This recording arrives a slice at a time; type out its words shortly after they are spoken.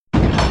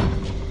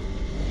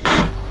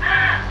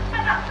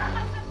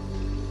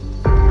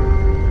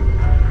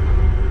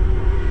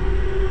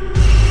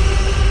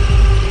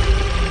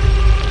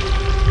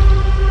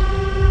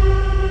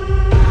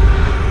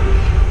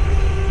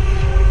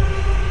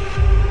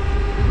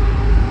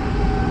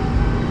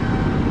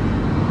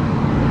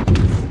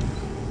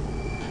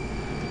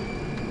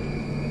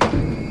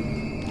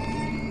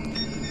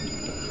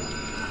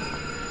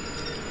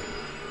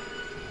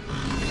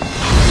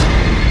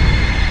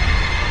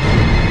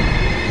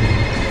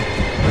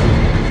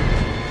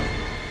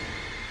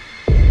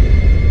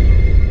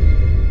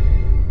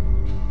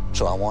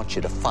want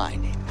you to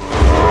find him.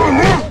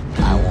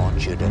 I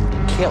want you to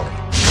kill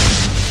him.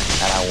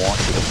 And I want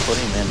you to put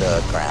him into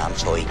the ground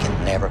so he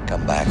can never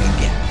come back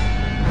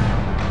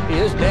again. He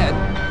is dead,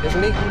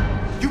 isn't he?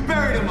 You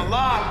buried him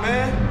alive,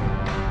 man.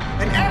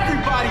 And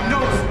everybody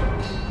knows it.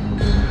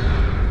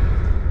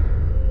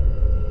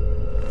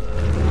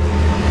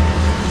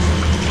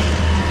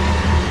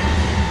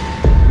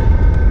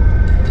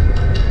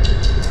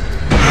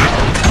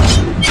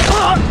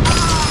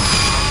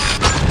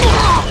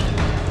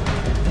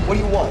 What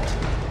do you want?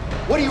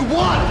 What do you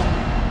want?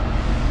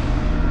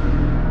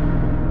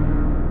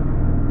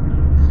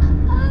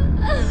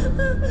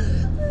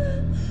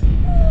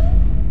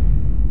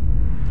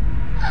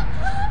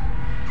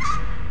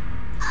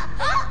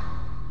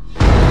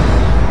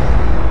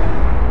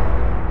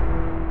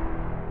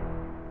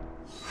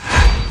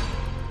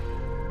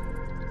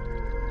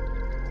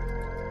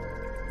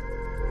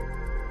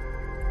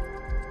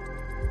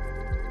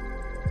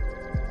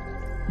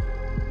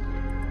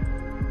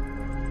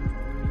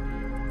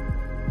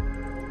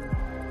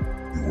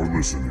 You're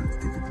listening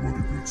to the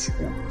Bloody Bits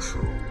Horror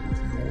Show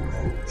with your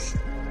host,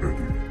 Eddie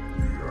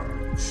the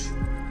Axe.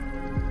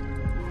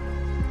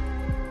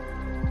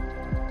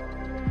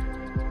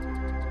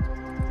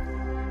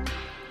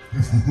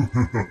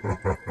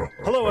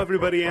 Hello,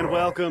 everybody, and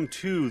welcome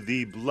to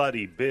the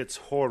Bloody Bits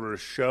Horror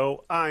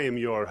Show. I am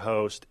your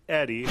host,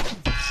 Eddie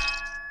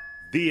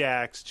the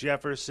Axe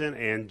Jefferson,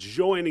 and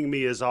joining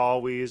me, as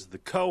always, the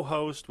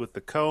co-host with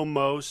the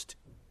co-most,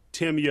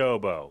 Tim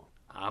Yobo.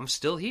 I'm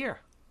still here.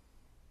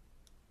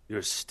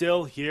 You're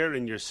still here,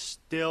 and you're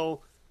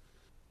still...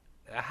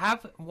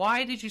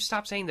 Why did you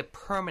stop saying the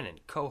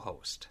permanent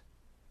co-host?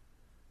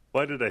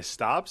 Why did I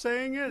stop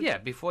saying it? Yeah,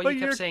 before you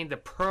kept saying the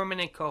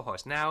permanent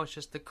co-host. Now it's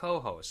just the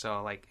co-host.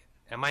 So, like,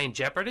 am I in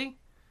jeopardy?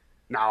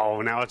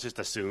 No, now it's just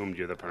assumed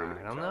you're the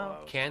permanent I don't know.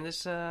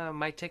 Candace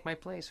might take my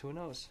place. Who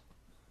knows?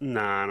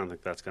 Nah, I don't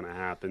think that's going to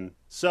happen.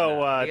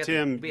 So,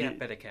 Tim... We have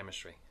better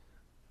chemistry.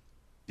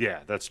 Yeah,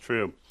 that's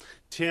true.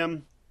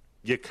 Tim,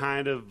 you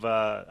kind of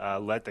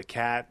let the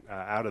cat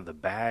out of the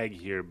bag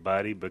here,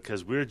 buddy,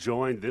 because we're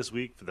joined this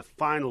week for the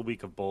final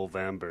week of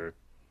Bolvember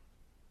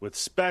with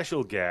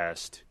special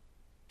guest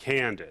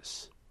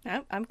Candace.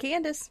 I'm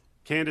Candace.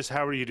 Candace,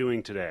 how are you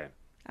doing today?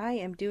 I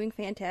am doing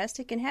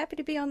fantastic and happy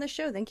to be on the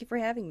show. Thank you for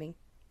having me.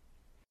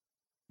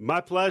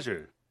 My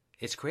pleasure.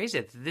 It's crazy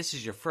that this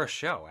is your first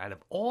show out of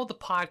all the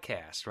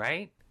podcasts,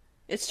 right?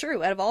 It's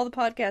true. Out of all the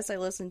podcasts I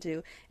listen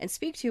to and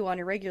speak to on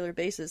a regular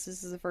basis,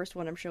 this is the first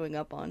one I'm showing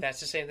up on.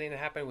 That's the same thing that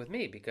happened with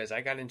me, because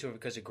I got into it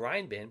because of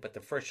Grind Bin, but the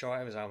first show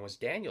I was on was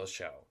Daniel's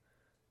show.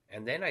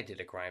 And then I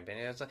did a Grind Bin,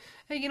 and I was like,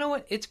 hey, you know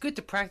what? It's good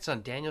to practice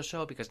on Daniel's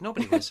show because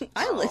nobody listens.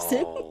 I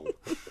listen. Oh.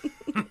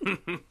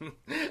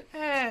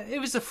 It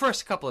was the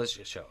first couple of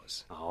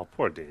shows. Oh,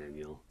 poor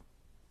Daniel.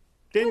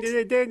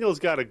 Daniel's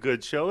got a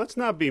good show. Let's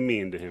not be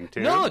mean to him,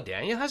 Tim. No,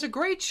 Daniel has a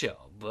great show,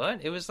 but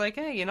it was like,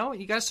 hey, you know,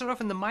 you got to start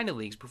off in the minor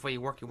leagues before you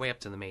work your way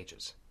up to the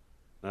majors.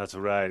 That's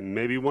right. And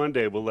maybe one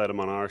day we'll let him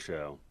on our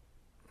show.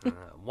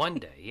 One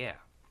day, yeah.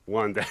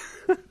 One day.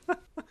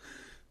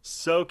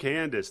 So,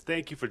 Candace,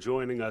 thank you for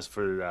joining us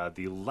for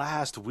the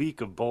last week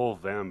of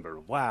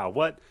Bolvember. Wow,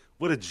 what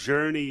a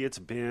journey it's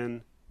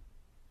been.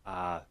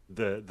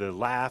 The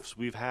laughs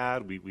we've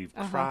had, we've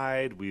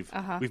cried,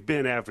 we've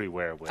been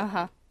everywhere with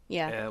it.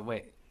 Yeah.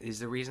 Wait,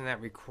 is the reason that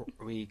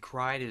we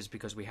cried is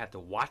because we had to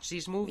watch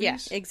these movies? Yeah,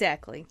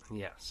 exactly.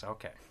 Yes,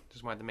 okay.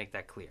 Just wanted to make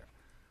that clear.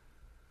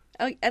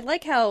 I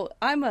like how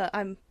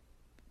I'm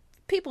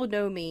people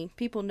know me.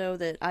 People know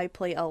that I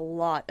play a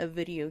lot of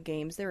video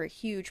games. They're a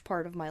huge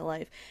part of my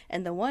life.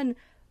 And the one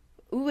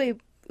Uwe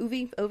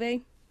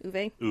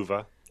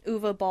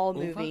Ball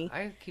movie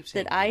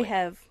that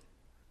I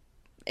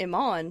am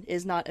on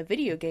is not a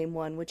video game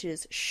one, which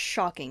is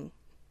shocking.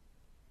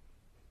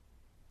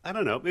 I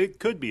don't know. It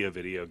could be a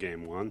video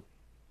game one.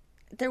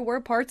 There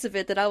were parts of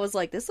it that I was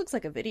like, this looks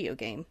like a video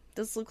game.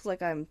 This looks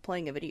like I'm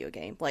playing a video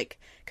game. Like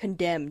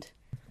Condemned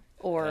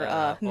or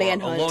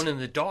Manhunt. Or Alone in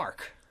the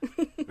Dark.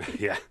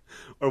 Yeah.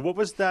 Or what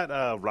was that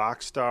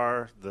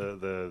Rockstar,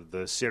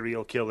 the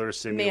serial killer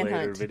simulator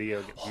Manhunt.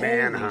 video game? Holy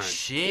Manhunt.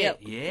 shit, Yep.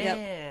 yeah.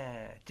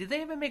 Yep. Did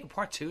they ever make a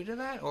part 2 to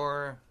that,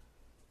 or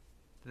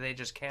did they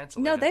just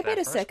cancel it? No, at they that made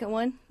a first second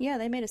one. Yeah,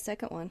 they made a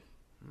second one.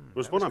 There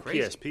was That one was on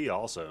crazy. PSP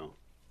also.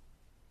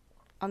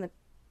 On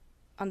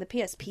the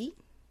PSP?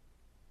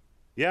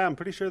 Yeah, I'm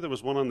pretty sure there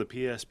was one on the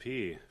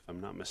PSP, if I'm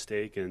not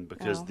mistaken,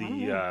 because I don't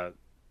know.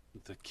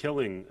 the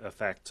killing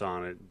effects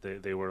on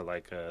it, they were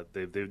like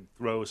they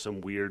throw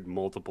some weird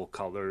multiple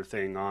color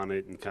thing on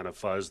it and kind of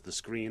fuzz the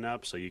screen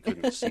up so you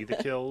couldn't see the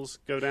kills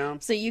go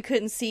down. So you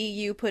couldn't see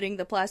you putting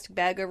the plastic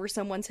bag over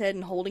someone's head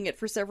and holding it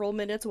for several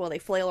minutes while they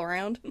flail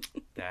around?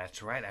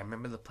 That's right. I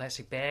remember the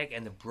plastic bag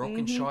and the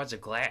broken shards of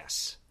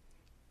glass.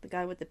 The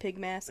guy with the pig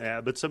mask?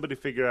 Yeah, but somebody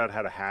figured out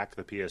how to hack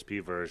the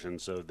PSP version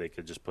so they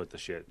could just put the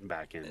shit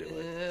back into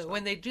it. So.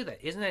 When they do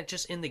that, isn't that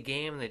just in the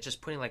game and they're just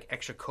putting like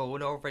extra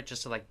code over it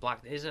just to like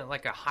block? Isn't it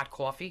like a hot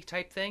coffee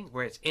type thing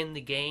where it's in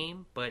the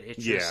game but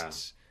it's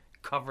just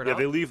covered Yeah, up.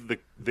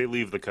 they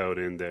leave the code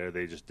in there.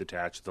 They just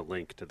detach the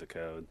link to the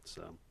code.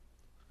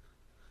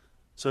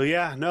 So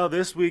yeah, no.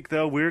 This week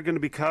though, we're going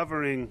to be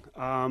covering.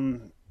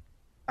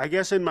 I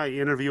guess in my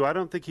interview, I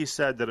don't think he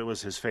said that it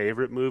was his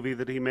favorite movie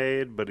that he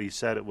made, but he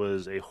said it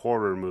was a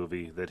horror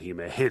movie that he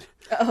made.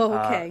 Oh,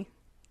 okay.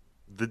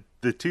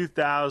 The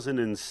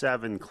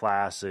 2007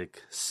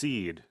 classic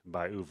Seed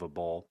by Uwe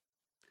Boll.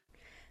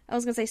 I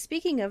was going to say,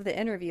 speaking of the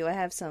interview, I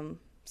have some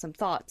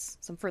thoughts,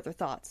 some further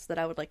thoughts that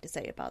I would like to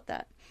say about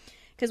that.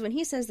 Because when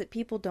he says that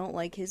people don't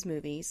like his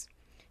movies,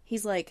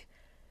 he's like,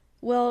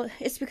 well,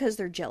 it's because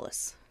they're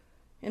jealous.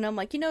 And I'm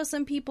like,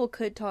 some people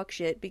could talk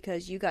shit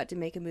because you got to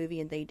make a movie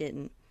and they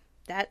didn't.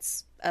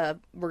 That's a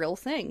real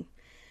thing.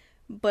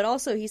 But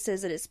also he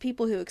says that it's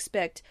people who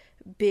expect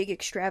big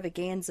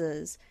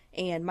extravaganzas,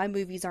 and my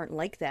movies aren't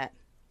like that.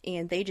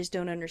 And they just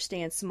don't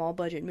understand small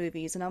budget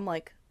movies. And I'm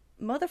like,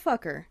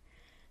 motherfucker,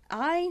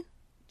 I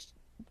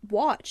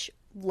watch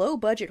low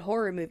budget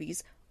horror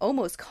movies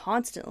almost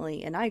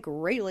constantly, and I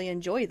greatly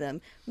enjoy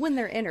them when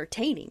they're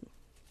entertaining.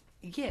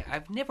 Yeah,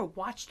 I've never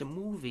watched a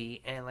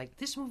movie and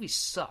this movie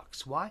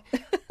sucks. Why?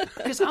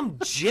 Because I'm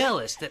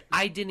jealous that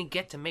I didn't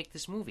get to make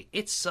this movie.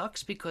 It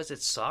sucks because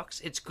it sucks.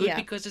 It's good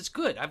because it's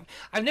good.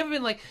 I've never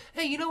been like,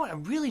 hey, you know what?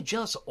 I'm really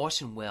jealous of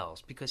Orson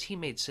Welles because he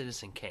made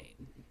Citizen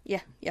Kane.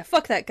 Yeah,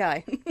 fuck that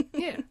guy.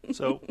 Yeah.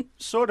 So,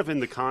 sort of in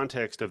the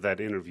context of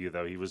that interview,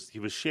 though, he was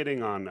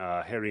shitting on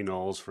Harry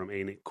Knowles from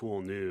Ain't It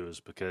Cool News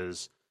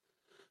because,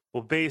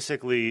 well,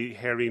 basically,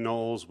 Harry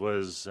Knowles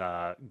was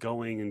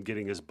going and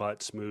getting his butt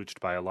smooched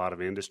by a lot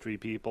of industry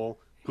people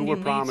who were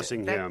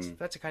promising him.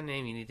 That's the kind of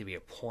name you need to be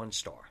a porn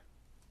star.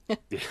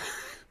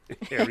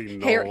 Harry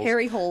Knowles.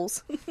 Harry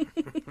Holes.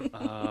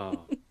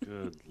 Oh,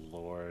 good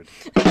Lord.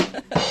 No,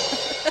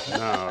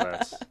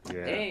 that's,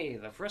 yeah. Hey,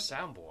 the first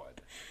soundboard.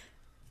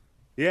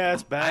 Yeah,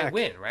 it's back. I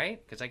win, right?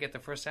 Because I get the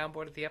first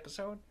soundboard of the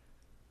episode?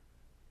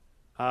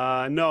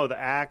 No, the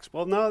axe.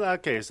 Well, no,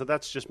 okay, so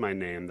that's just my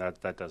name.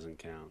 That doesn't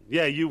count.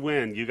 Yeah, you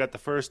win. You got the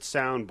first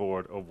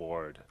soundboard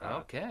award.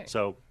 Okay.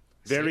 So,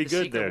 very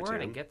Say the good there, secret word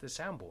Tim. and get the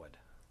soundboard.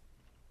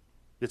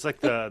 It's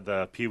like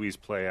the Pee-wee's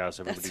Playhouse.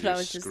 Everybody That's what I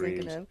was just just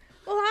screams. thinking of.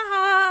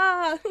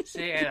 Ah!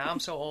 See, and I'm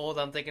so old,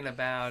 I'm thinking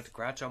about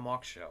Groucho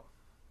Marx show.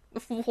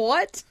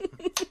 What?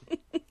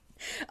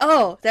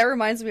 Oh, that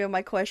reminds me of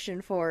my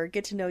question for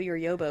Get to Know Your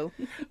Yobo.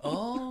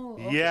 Oh,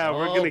 okay. Yeah,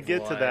 we're going to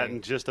get to boy. that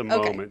in just a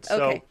moment.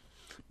 So, okay.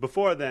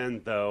 before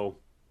then, though,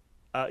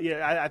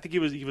 I think he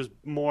was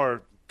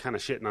more kind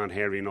of shitting on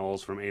Harry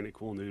Knowles from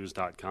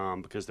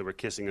AintItCoolNews.com because they were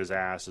kissing his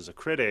ass as a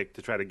critic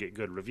to try to get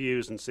good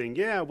reviews and saying,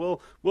 yeah, we'll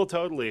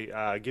totally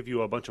give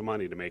you a bunch of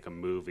money to make a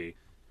movie.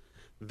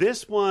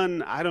 This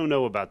one, I don't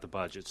know about the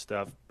budget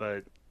stuff,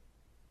 but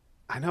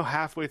I know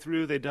halfway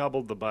through they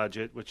doubled the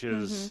budget, which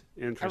is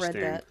interesting.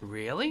 I read that.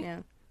 Really?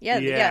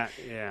 Yeah.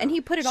 And he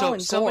put it all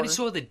in somebody gore.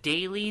 saw the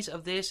dailies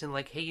of this and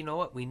hey, you know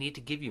what? We need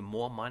to give you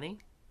more money.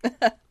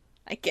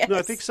 I guess. No,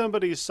 I think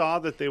somebody saw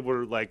that they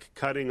were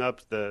cutting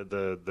up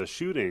the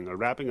shooting or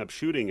wrapping up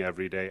shooting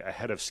every day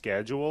ahead of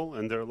schedule,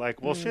 and they're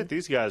like, "Well, shit,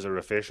 these guys are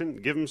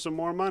efficient. Give them some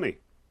more money."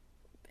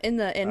 In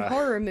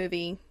horror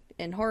movie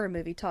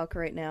talk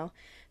right now.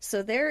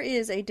 So there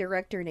is a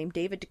director named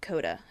David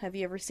Dakota. Have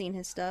you ever seen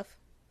his stuff?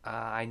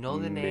 I know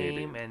the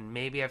name, and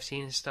maybe I've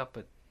seen his stuff,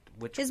 but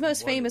his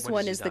most famous what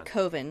one has is he The done?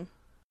 Coven.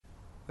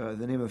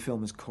 The name of the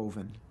film is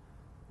Coven.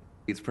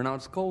 It's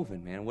pronounced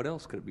Coven, man. What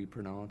else could it be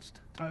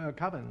pronounced?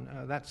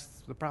 Coven. That's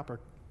the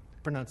proper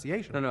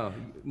pronunciation. No.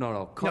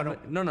 Coven.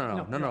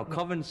 No.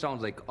 Coven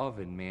sounds like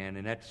oven, man,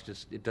 and that's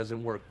just, it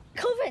doesn't work.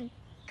 Coven.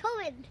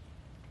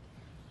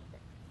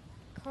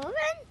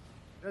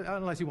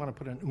 Unless you want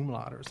to put an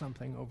umlaut or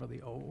something over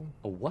the O.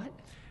 A what?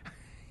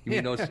 You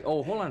mean those?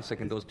 Oh, hold on a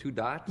second. Those two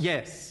dots?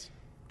 Yes.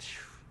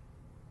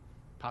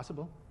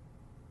 Possible.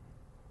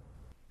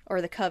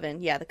 Or The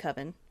Coven. Yeah, The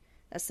Coven.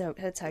 That's how you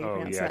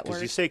pronounce that word.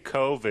 Because you say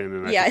Coven,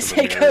 and I I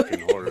say think of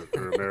American horror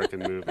or American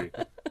movie.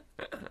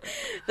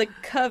 The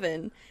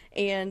Coven.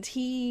 And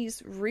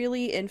he's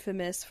really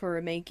infamous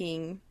for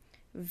making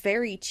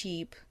very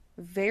cheap,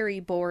 very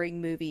boring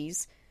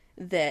movies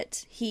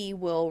that he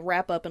will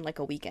wrap up in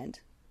a weekend.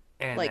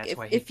 And Like, that's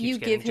why if he you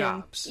keeps give getting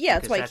him- jobs. yeah,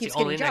 that's because why he that's keeps the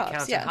only getting thing jobs, that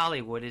counts yeah. in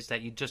Hollywood is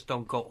that you just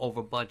don't go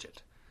over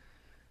budget.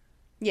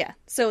 Yeah,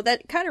 so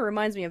that kind of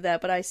reminds me of that,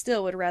 but I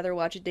still would rather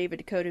watch a David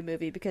Dakota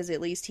movie because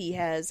at least he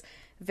has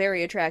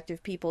very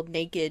attractive people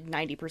naked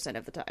 90%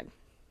 of the time.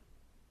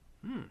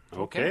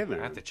 Okay, then.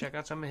 I have to check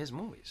out some of his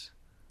movies.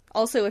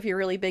 Also, if you're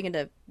really big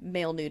into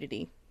male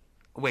nudity.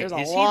 Wait, There's a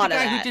is he lot the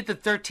of guy who that. did the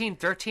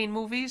 1313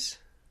 movies?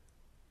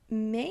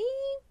 Maybe?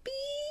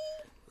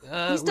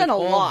 He's With done a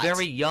all lot.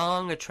 very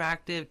young,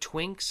 attractive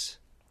twinks.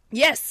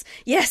 Yes.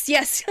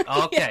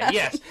 Okay,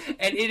 yes.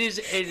 And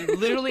it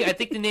literally, I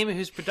think the name of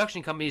his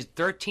production company is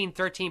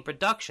 1313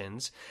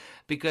 Productions,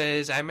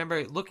 because I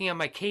remember looking at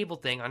my cable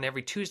thing on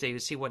every Tuesday to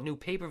see what new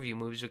pay-per-view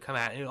movies would come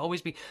out, and it would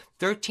always be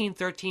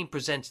 1313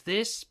 presents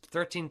this,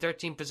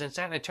 1313 presents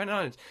that, and I turn it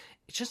on, and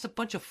It's just a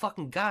bunch of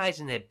fucking guys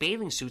in their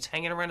bathing suits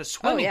hanging around a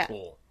swimming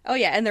pool. Oh,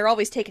 yeah, and they're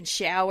always taking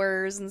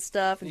showers and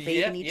stuff and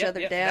bathing each other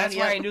down. That's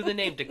why I knew the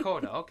name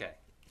Dakota. Okay.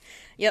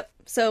 Yep.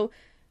 So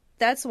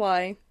that's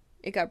why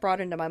it got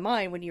brought into my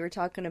mind when you were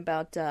talking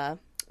about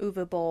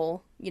Uwe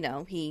Boll. You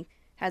know, he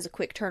has a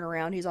quick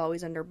turnaround. He's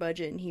always under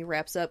budget, and he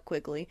wraps up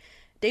quickly.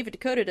 David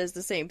Dakota does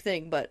the same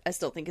thing, but I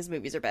still think his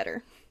movies are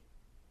better.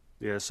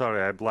 Yeah,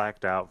 sorry, I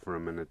blacked out for a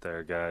minute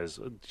there, guys.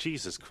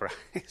 Jesus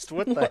Christ,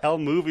 what the hell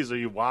movies are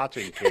you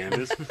watching,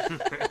 Candace?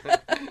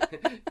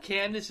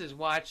 Candace is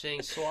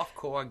watching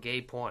softcore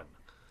gay porn.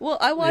 Well,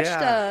 I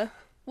watched,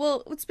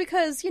 well, it's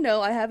because, you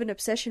know, I have an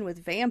obsession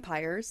with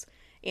vampires,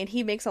 and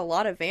he makes a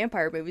lot of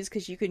vampire movies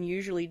because you can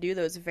usually do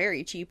those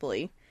very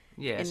cheaply.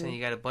 Yes, and you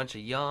got a bunch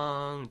of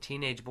young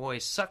teenage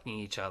boys sucking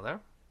each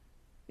other.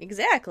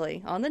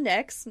 Exactly, on the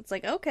necks. It's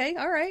like, okay,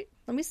 all right,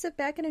 let me sit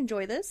back and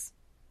enjoy this.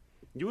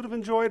 You would have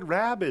enjoyed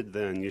Rabid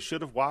then. You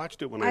should have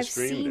watched it when I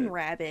streamed it. I've seen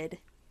Rabid.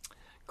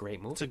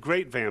 Great movie. It's a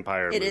great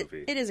vampire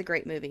movie. It is a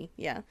great movie,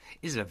 yeah.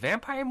 Is it a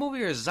vampire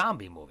movie or a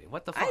zombie movie?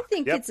 What the fuck? I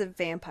think it's a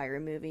vampire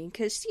movie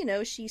because, you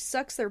know, she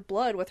sucks their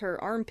blood with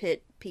her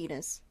armpit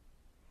penis.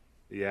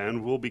 Yeah,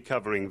 and we'll be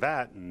covering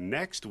that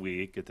next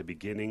week at the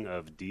beginning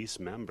of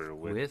December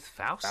with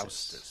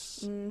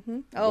Faustus. Mm-hmm.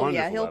 Oh, Wonderful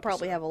yeah, he'll episode.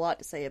 probably have a lot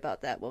to say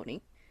about that, won't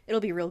he?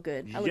 It'll be real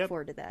good. I look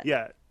forward to that.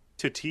 Yeah,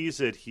 to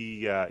tease it,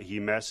 he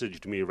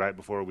messaged me right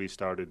before we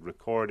started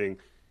recording.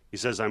 He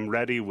says, I'm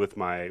ready with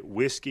my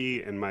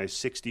whiskey and my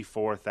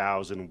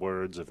 64,000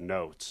 words of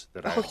notes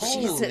that I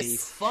Holy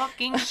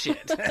fucking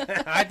shit.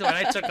 I thought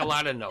I took a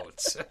lot of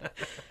notes.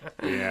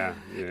 Yeah.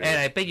 And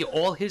I bet you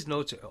all his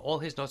notes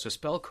were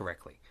spelled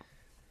correctly.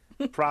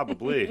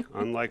 Probably,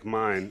 unlike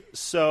mine.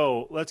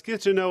 So let's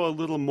get to know a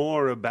little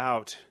more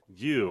about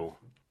you,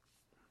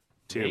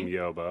 Tim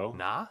Yobo.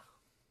 Nah.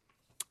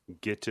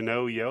 Get to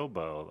know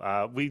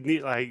Yobo.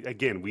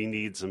 We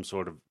need some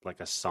sort of like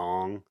a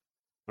song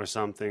or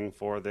something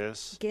for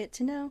this. Get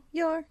to know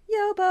your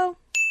Yobo.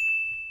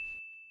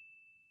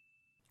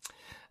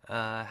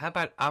 How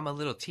about I'm a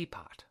Little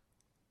Teapot?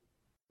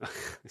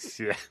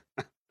 Yeah.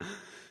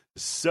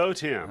 So,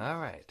 Tim. All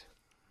right.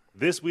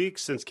 This week,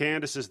 since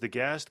Candace is the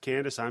guest,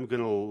 Candace, I'm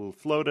going to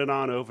float it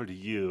on over to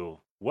you.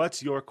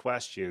 What's your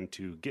question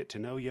to get to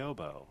know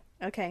Yobo?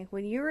 Okay,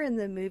 when you were in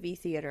the movie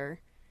theater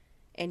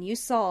and you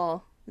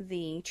saw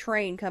the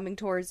train coming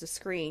towards the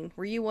screen,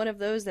 were you one of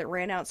those that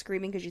ran out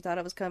screaming because you thought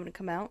it was coming to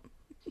come out?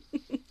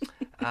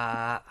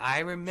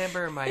 I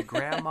remember my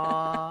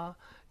grandma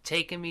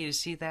taking me to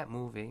see that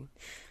movie.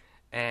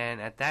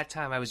 And at that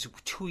time, I was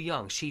too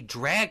young. She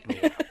dragged me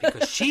out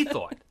because she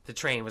thought the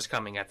train was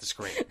coming at the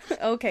screen.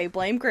 Okay,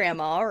 blame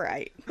Grandma. All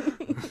right.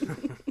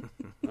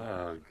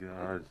 Oh,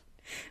 God.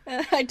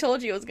 I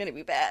told you it was going to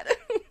be bad.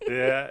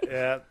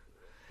 Yeah.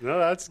 No,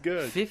 that's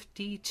good.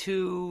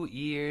 52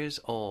 years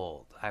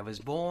old. I was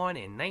born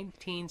in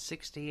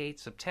 1968,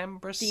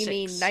 September 6th. Do you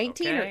mean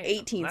 19 or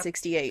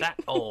 1868? That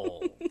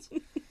old.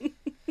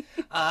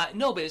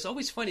 No, but it's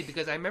always funny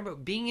because I remember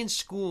being in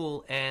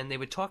school and they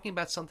were talking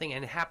about something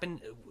and it happened,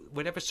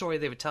 whatever story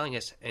they were telling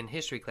us in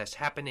history class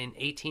happened in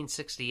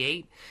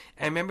 1868.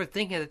 And I remember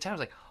thinking at the time, I was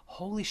like,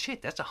 holy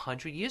shit, that's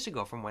 100 years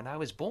ago from when I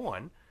was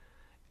born.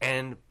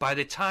 And by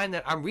the time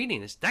that I'm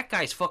reading this, that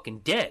guy's fucking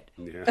dead.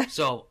 Yeah.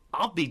 So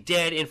I'll be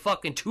dead in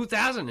fucking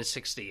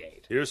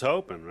 2068. Here's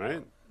hoping,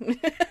 right?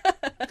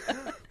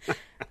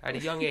 At a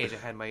young age,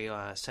 I had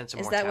my sense of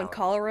Is mortality. that when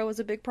cholera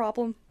was a big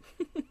problem?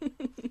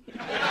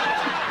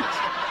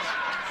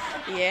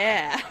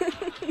 Yeah.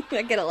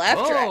 I get a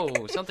laugh track.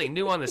 Oh, something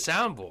new on the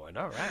soundboard.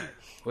 All right.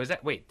 Was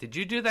that? Wait, did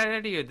you do that,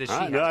 Eddie, or did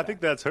she? No, I think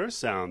that's her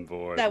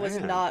soundboard. That was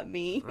not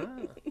me.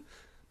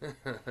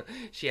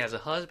 She has a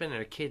husband and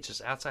her kids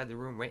just outside the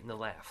room waiting to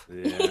laugh.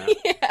 Yeah.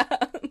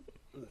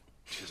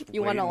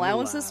 You want an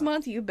allowance this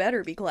month? You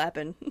better be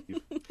clapping.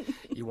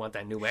 You want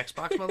that new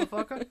Xbox,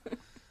 motherfucker?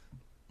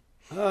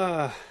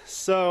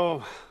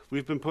 So,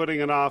 we've been putting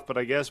it off, but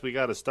I guess we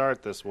got to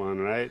start this one,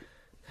 right?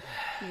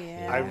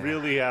 Yeah. I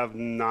really have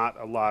not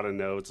a lot of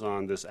notes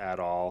on this at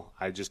all.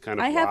 I just kind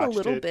of I have a watched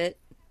little it. bit.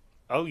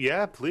 Oh,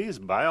 yeah, please.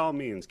 By all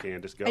means,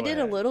 Candace, go I did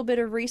ahead. a little bit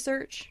of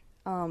research.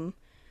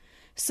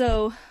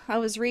 So I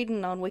was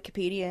reading on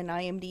Wikipedia and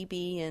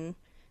IMDb and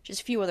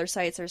just a few other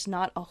sites. There's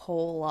not a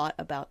whole lot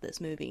about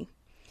this movie.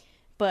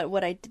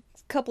 But a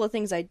couple of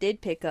things I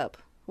did pick up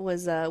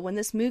was when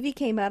this movie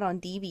came out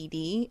on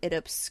DVD, it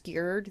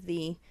obscured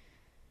the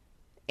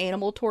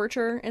animal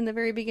torture in the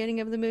very beginning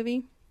of the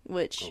movie,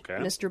 which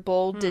Mr.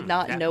 Boll did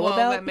not know about.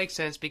 Well, that makes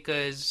sense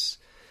because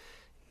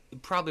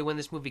probably when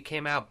this movie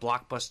came out,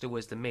 Blockbuster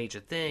was the major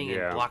thing,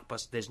 and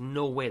Blockbuster, there's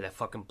no way that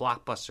fucking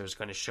Blockbuster is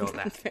going to show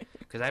that.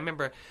 Because I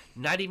remember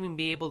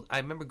I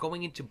remember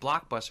going into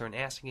Blockbuster and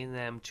asking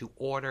them to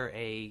order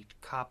a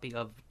copy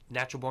of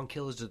Natural Born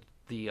Killers,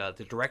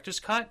 the director's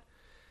cut.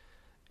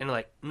 And they're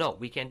like, no,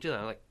 we can't do that.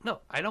 I'm like, no,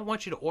 I don't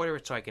want you to order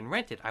it so I can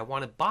rent it. I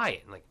want to buy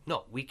it. And like,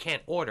 no, we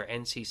can't order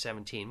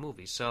NC-17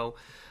 movies. So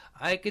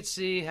I could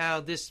see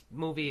how this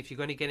movie, if you're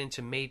going to get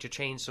into major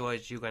chain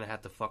stores, you're going to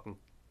have to fucking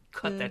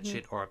cut that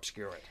shit or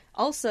obscure it.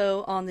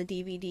 Also on the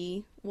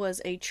DVD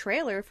was a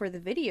trailer for the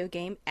video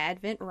game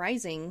Advent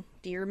Rising.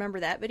 Do you remember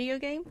that video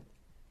game?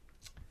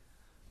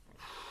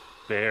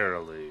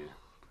 Barely.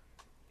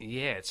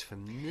 Yeah, it's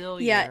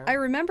familiar. Yeah, I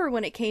remember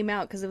when it came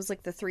out because it was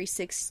like the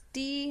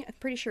 360. I'm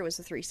pretty sure it was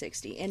the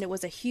 360, and it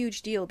was a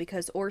huge deal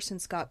because Orson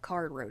Scott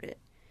Card wrote it,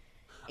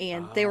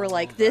 and they were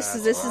like, "This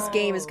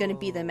game is going to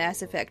be the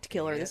Mass Effect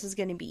killer. This is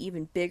going to be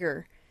even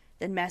bigger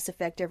than Mass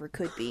Effect ever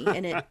could be,"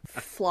 and it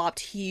flopped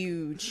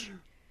huge.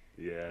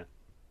 Yeah,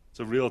 it's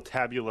a real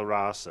tabula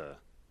rasa.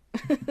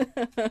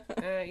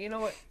 You know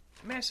what?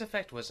 Mass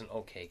Effect was an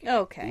okay game.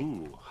 Okay.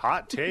 Ooh,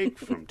 hot take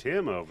from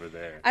Tim over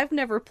there. I've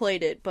never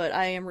played it, but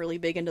I am really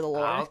big into the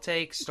lore. I'll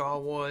take Star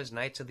Wars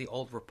Knights of the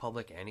Old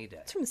Republic any day.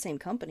 It's from the same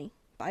company,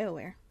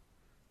 BioWare.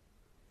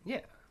 Yeah,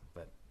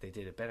 but they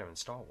did it better in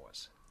Star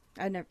Wars.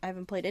 I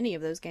haven't played any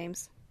of those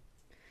games.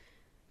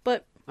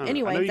 But I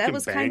anyway, that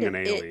was kind of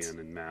an it. alien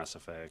in Mass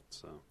Effect,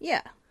 so.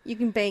 Yeah, you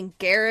can bang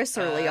Garrus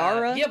or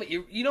Liara. Yeah, but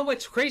you know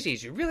what's crazy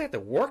is you really have to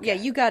work. Yeah,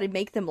 at you got to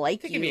make them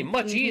like it. It you. can be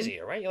much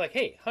easier, right? You're like,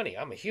 hey, honey,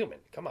 I'm a human.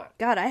 Come on.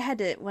 God, I had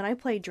to when I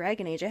played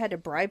Dragon Age, I had to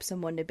bribe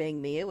someone to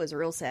bang me. It was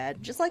real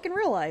sad, just like in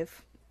real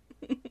life.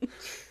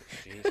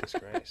 Jesus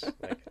Christ!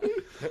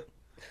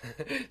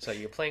 So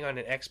you're playing on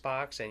an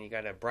Xbox, and you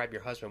got to bribe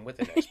your husband with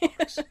an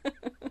Xbox.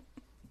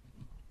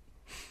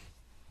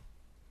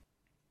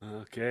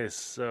 Okay,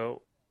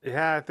 so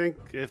yeah, I think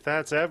if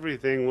that's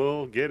everything,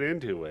 we'll get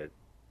into it.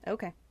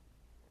 Okay.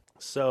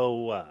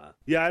 So,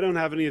 yeah, I don't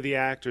have any of the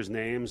actors'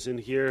 names in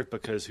here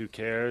because who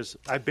cares?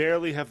 I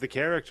barely have the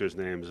characters'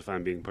 names, if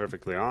I'm being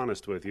perfectly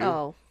honest with you.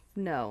 Oh,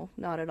 no,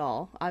 not at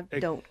all. I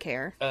don't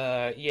care.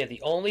 Yeah,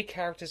 the only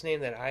character's name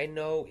that I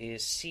know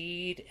is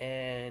Seed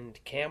and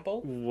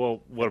Campbell.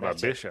 Well, what about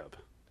Bishop?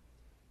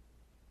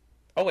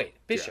 Oh, wait,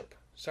 Bishop. Yeah.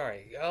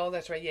 Sorry. Oh,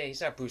 that's right. Yeah,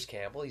 he's not Bruce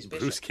Campbell. He's Bishop.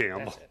 Bruce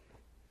Campbell. That's it.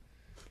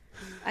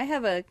 I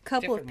have a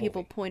couple Different of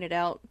people movie. pointed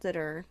out that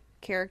are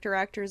character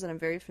actors that I'm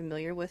very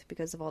familiar with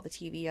because of all the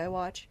TV I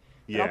watch.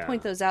 But Yeah. I'll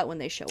point those out when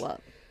they show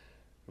up.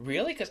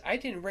 Really? Because I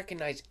didn't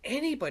recognize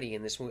anybody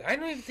in this movie. I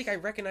don't even think I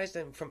recognized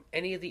them from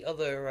any of the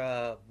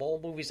other Bowl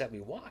movies that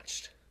we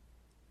watched.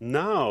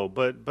 No,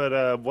 but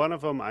one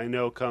of them I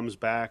know comes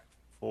back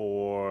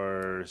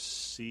for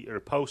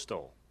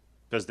Postal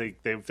because they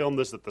filmed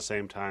this at the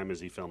same time as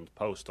he filmed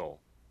Postal.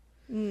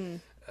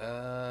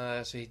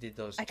 So he did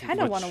those. I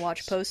kind of want to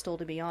watch Postal,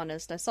 to be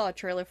honest. I saw a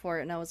trailer for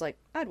it and I was like,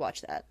 I'd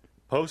watch that.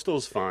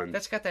 Postal's fun.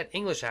 That's got that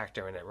English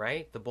actor in it,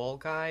 right? The bald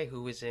guy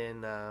who was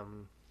in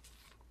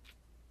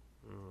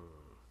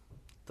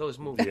those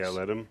movies. Yeah,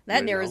 let him.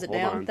 That narrows it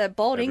down. On. That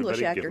bald Everybody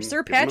English actor, give him-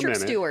 Sir give him a Patrick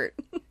minute. Stewart.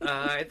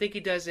 I think he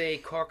does a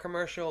car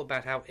commercial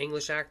about how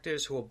English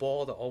actors who are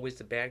bald are always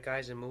the bad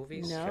guys in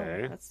movies. No,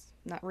 Okay. that's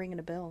not ringing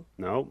a bell.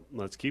 No,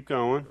 let's keep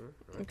going.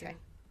 Okay.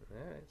 All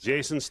right.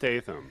 Jason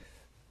Statham.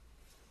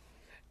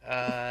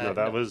 No,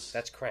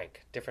 that's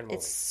Crank. Different movie.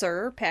 It's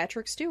Sir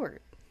Patrick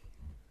Stewart.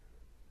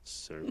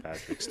 Sir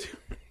Patrick Stewart.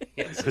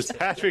 Yes. Because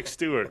Patrick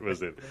Stewart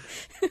was it.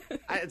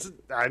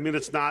 I mean,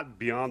 it's not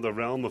beyond the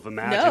realm of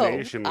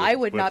imagination. No, with- I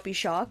would with not be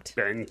shocked.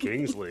 Ben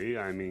Kingsley.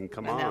 I mean,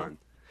 come I know. on.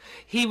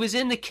 He was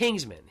in The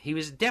Kingsman. He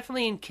was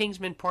definitely in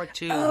Kingsman Part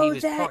 2. Oh, he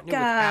was that partnered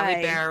guy. with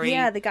Halle Berry.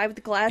 Yeah, the guy with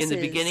the glasses. In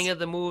the beginning of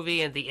the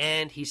movie and the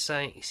end, he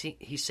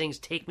sings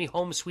 "Take Me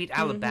Home, Sweet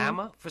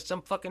Alabama" for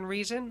some fucking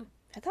reason.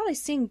 I thought I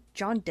seen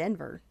John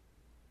Denver.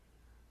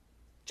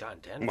 John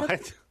Denver.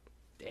 What?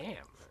 Damn.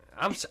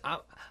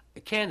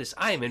 Candace,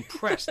 I am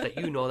impressed that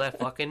you know that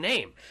fucking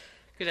name.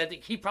 Because I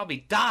think he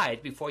probably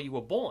died before you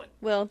were born.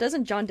 Well,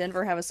 doesn't John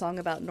Denver have a song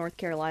about North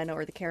Carolina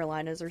or the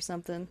Carolinas or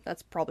something?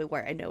 That's probably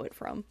where I know it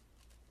from.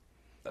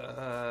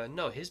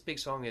 No, his big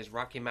song is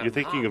Rocky Mountain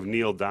You're thinking High. of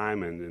Neil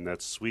Diamond, and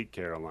that's Sweet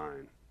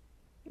Caroline.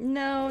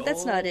 No,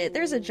 that's not it.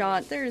 There's a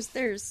John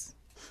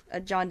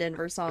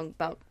Denver song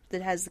about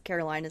that has the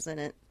Carolinas in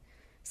it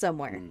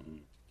somewhere. Mm-hmm.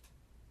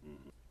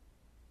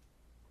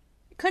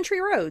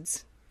 Country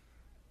Roads.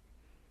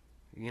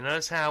 You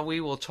notice how we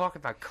will talk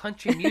about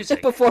country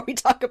music Before we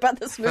talk about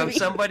this from movie.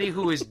 somebody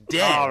who is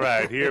dead. All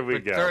right, here we for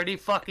go. 30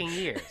 fucking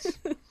years.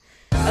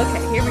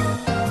 Okay, here we go.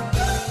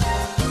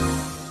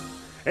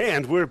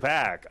 And we're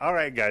back. All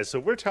right, guys. So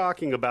we're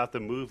talking about the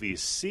movie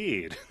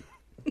Seed.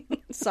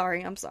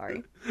 Sorry, I'm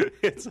sorry.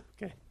 It's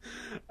okay.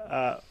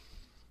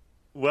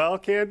 Well,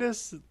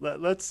 Candace,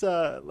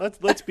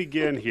 let's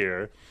begin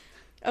here.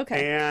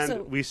 Okay. And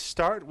so, we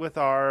start with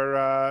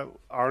our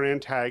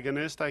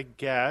antagonist, I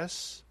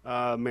guess,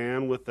 a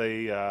man with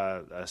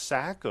a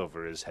sack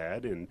over his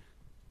head,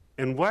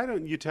 and why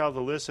don't you tell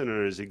the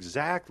listeners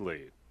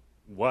exactly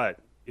what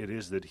it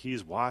is that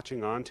he's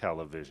watching on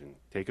television?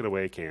 Take it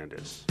away,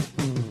 Candace.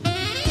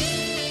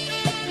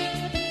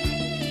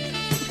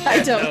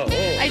 I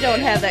don't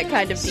have that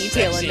kind of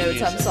detail in Sexy notes.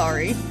 music. I'm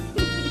sorry.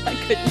 I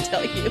couldn't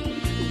tell you.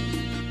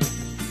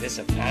 There's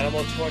some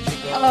animal torture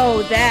going on.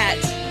 Oh, that.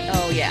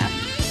 Oh, yeah.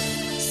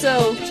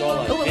 So, It's all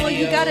on well, video,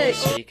 you gotta,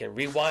 so you can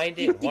rewind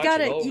it and watch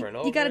it over and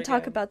over you gotta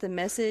talk again. about the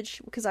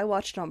message because I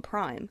watched it on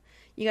Prime.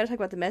 You gotta talk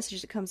about the message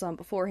that comes on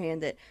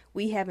beforehand that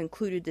we have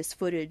included this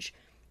footage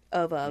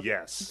of a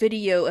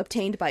video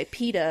obtained by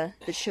PETA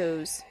that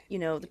shows,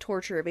 the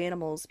torture of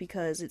animals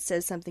because it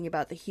says something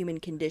about the human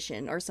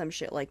condition or some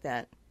shit like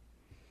that.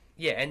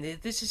 Yeah, and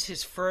this is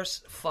his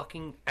first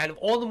fucking... Out of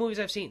all the movies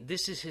I've seen,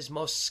 this is his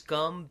most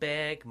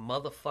scumbag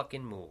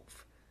motherfucking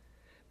move.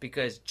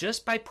 Because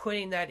just by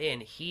putting that in,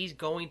 he's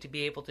going to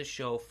be able to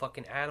show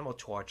fucking animal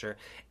torture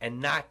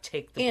and not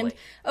take the blame.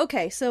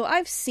 Okay, so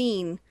I've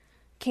seen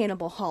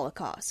Cannibal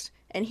Holocaust.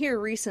 And here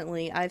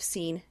recently, I've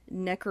seen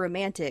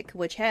Necromantic,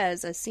 which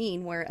has a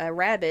scene where a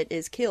rabbit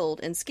is killed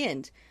and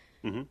skinned.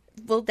 Mm-hmm.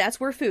 Well, that's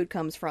where food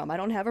comes from. I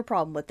don't have a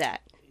problem with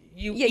that.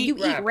 You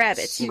eat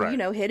rabbits. You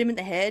hit them in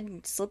the head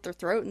and slit their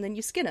throat, and then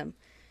you skin them.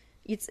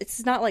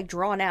 It's not like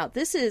drawn out.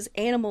 This is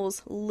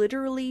animals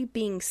literally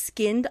being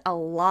skinned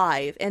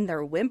alive, and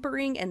they're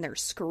whimpering and they're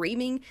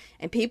screaming,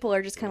 and people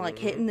are just kind of like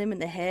hitting them in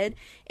the head,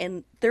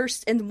 and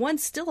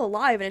one's still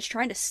alive, and it's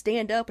trying to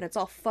stand up, and it's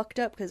all fucked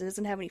up because it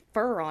doesn't have any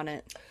fur on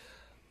it.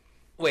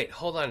 Wait,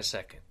 hold on a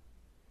second.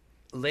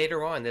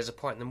 Later on, there's a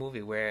part in the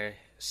movie where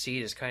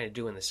Seed is kind of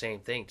doing the same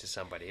thing to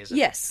somebody, isn't it?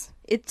 Yes,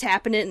 it's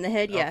tapping it in the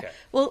head, yeah. Okay.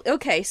 Well,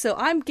 okay, so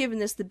I'm giving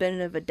this the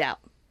benefit of a doubt,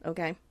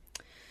 okay?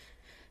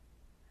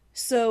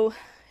 So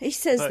he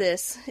says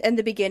this in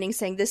the beginning,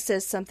 saying this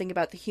says something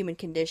about the human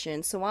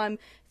condition. So I'm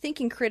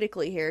thinking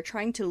critically here,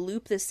 trying to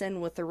loop this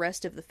in with the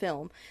rest of the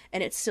film,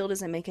 and it still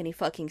doesn't make any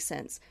fucking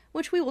sense,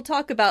 which we will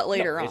talk about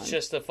later on. It's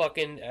just a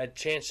fucking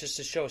chance just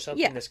to show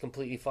something that's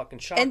completely fucking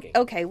shocking. And,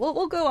 okay, well,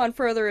 we'll go on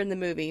further in the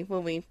movie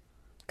when we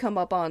come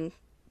up on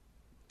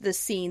the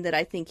scene that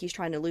I think he's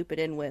trying to loop it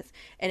in with,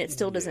 and it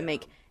still doesn't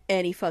make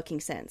any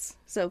fucking sense.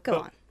 So go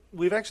on.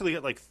 We've actually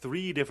got like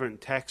 3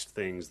 different text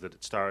things that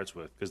it starts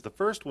with. Because the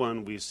first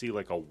one, we see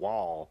like a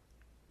wall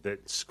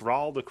that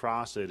scrawled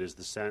across it is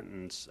the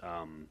sentence,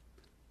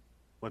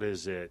 what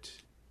is it?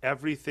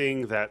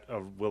 Everything that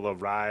will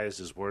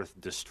arise is worth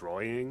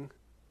destroying.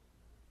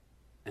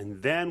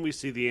 And then we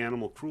see the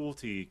animal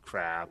cruelty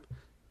crap.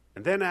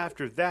 And then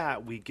after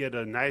that, we get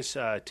a nice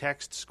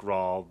text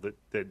scrawl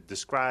that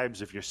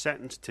describes if you're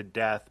sentenced to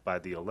death by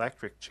the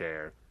electric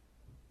chair.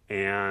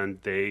 And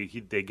they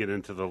get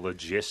into the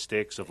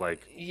logistics of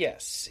like...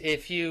 Yes,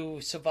 if you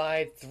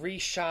survive 3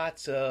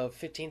 shots of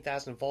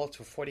 15,000 volts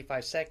for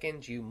 45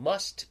 seconds, you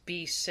must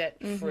be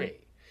set free.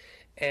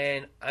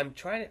 And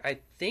I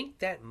think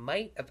that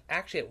might have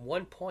actually at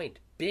one point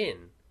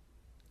been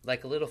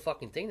like a little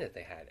fucking thing that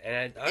they had.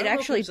 And I don't know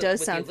actually if it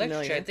does with sound the electric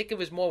familiar. chair. I think it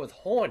was more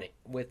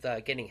with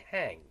getting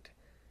hanged.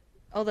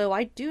 Although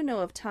I do know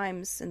of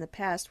times in the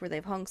past where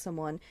they've hung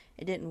someone,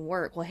 it didn't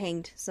work. Well,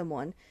 hanged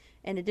someone,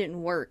 and it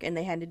didn't work, and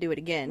they had to do it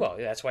again. Well,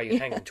 that's why you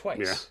hang them twice.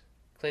 Yeah.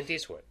 Clint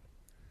Eastwood.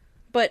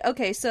 But,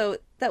 okay, so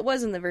that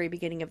was in the very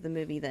beginning of the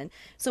movie then.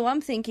 So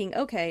I'm thinking,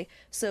 okay,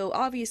 so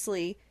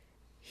obviously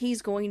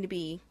he's going to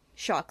be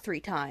shocked 3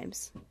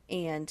 times,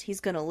 and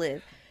he's going to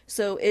live.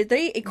 So are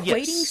they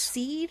equating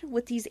Seed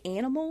with these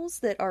animals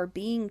that are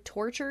being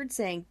tortured,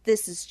 saying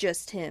this is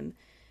just him?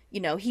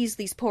 He's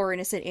these poor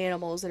innocent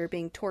animals that are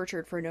being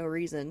tortured for no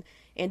reason,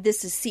 and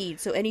this is Seed,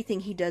 so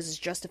anything he does is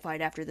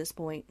justified after this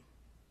point.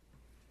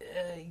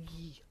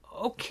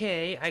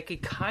 Okay, I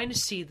could kind of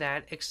see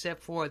that,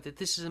 except for that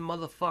this is a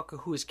motherfucker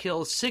who has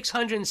killed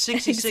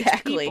 666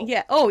 exactly. people.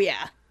 Yeah. Oh,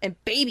 yeah. And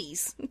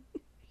babies.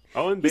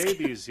 Oh, and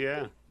babies,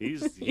 yeah.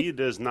 He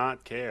does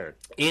not care.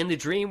 In the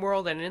dream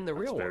world and in the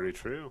real world. Very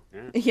true,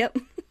 yeah. Yep.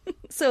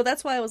 So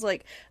that's why I was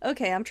like,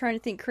 okay, I'm trying to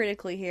think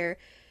critically here.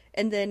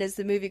 And then as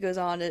the movie goes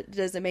on, it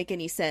doesn't make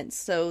any sense.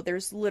 So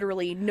there's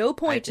literally no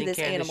point to this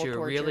animal torture.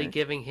 You're really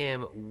giving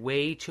him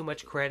way too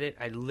much credit.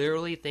 I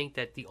literally think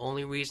that the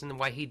only reason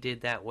why he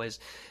did that was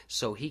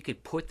so he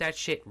could put that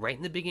shit right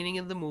in the beginning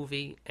of the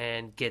movie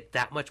and get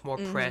that much more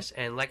press.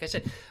 And like I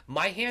said,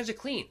 my hands are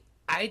clean.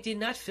 I did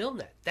not film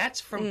that.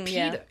 That's from PETA.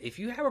 Yeah. If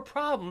you have a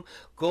problem,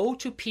 go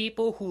to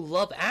people who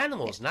love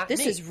animals, not me.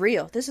 This is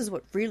real. This is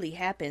what really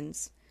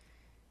happens.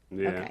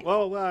 Yeah. Okay.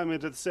 Well, I mean,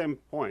 at the same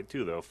point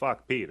too, though.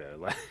 Fuck PETA.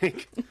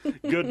 Like,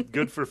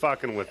 good for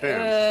fucking with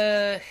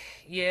them.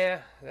 Yeah,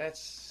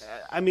 that's.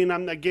 I mean,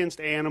 I'm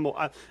against animal.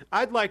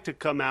 I'd like to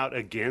come out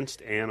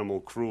against animal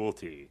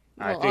cruelty.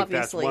 Well, I think obviously,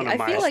 that's one of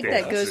my I feel like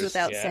stances. that goes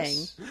without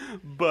saying.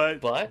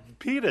 But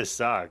PETA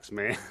sucks,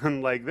 man.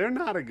 Like, they're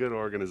not a good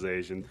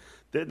organization.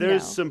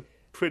 There's some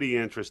pretty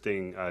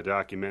interesting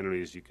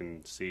documentaries you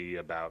can see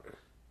about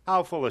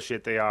how full of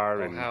shit they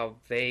are, and how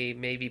they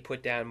maybe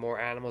put down more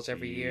animals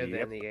every year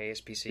than the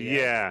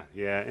ASPCA.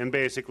 Yeah, and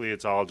basically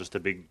it's all just a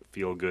big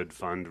feel-good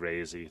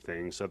fundraising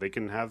thing, so they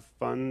can have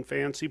fun,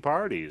 fancy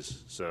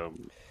parties. So,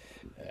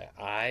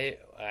 I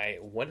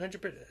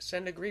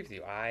 100% agree with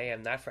you. I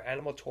am not for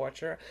animal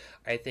torture.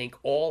 I think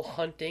all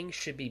hunting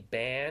should be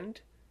banned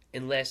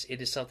unless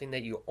it is something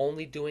that you're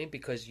only doing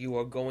because you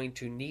are going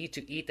to need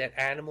to eat that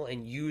animal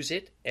and use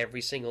it,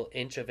 every single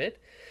inch of it.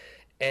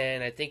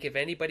 And I think if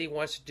anybody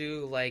wants to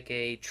do like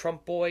a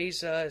Trump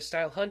Boys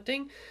style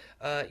hunting,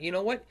 you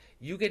know what?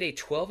 You get a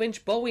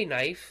 12-inch Bowie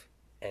knife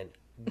and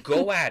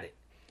go at it.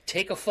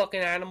 Take a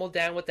fucking animal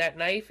down with that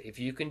knife. If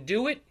you can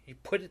do it, you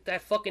put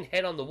that fucking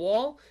head on the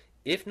wall.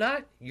 If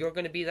not, you're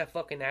going to be that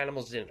fucking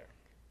animal's dinner.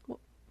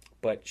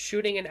 But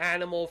shooting an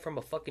animal from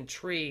a fucking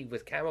tree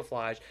with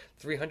camouflage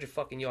 300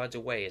 fucking yards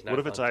away is not What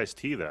if fun. it's iced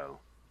tea, though?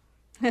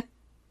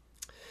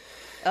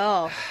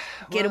 Oh,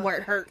 get him where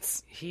it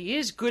hurts. He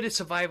is good at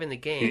surviving the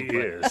game. He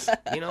is.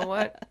 You know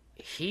what?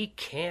 He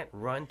can't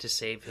run to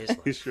save his life.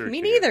 He sure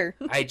Me can. neither.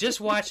 I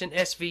just watched an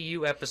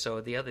SVU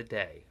episode the other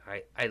day.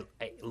 I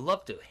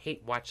love to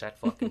watch that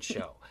fucking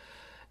show.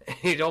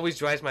 It always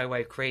drives my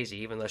wife crazy,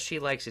 even though she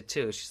likes it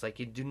too. She's like,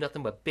 you do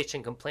nothing but bitch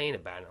and complain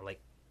about it. I'm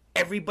like,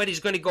 everybody's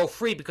going to go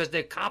free because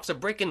the cops are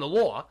breaking the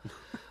law,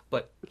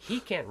 but he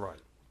can't run.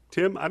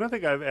 Tim, I don't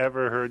think I've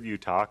ever heard you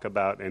talk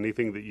about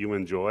anything that you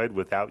enjoyed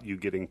without you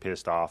getting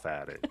pissed off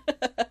at it.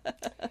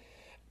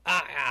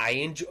 I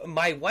enjoy.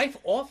 My wife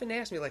often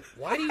asks me, like,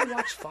 "Why do you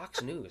watch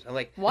Fox News?" I'm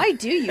like, Why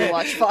do you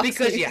watch Fox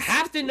because News? you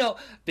have to know.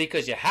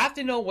 Because you have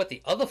to know what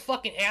the other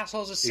fucking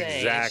assholes are saying.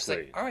 Exactly.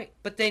 It's like, all right,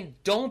 but then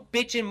don't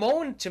bitch and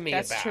moan to me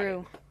That's about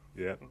true.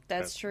 it. Yeah,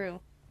 That's true.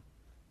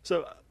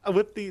 So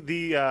with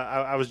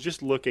I was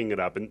just looking it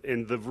up,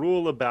 and the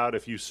rule about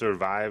if you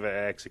survive an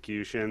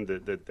execution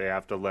that they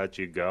have to let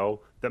you go,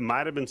 that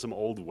might have been some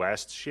old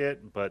West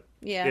shit, but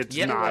Yeah. it's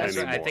Yeah, not that's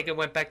right. anymore. I think it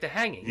went back to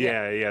hanging.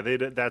 Yeah.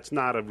 That's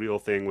not a real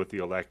thing with the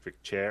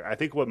electric chair. I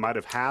think what might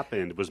have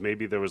happened was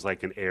maybe there was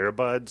like an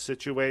Airbud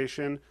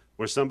situation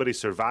where somebody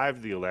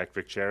survived the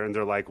electric chair, and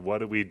they're like, "What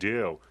do we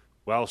do?"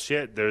 Well,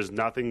 shit, there's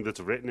nothing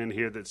that's written in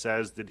here that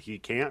says that he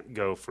can't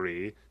go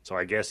free, so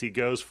I guess he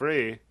goes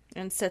free.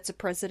 And sets a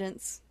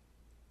precedence.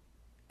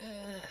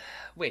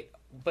 Wait,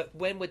 but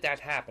when would that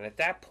happen? At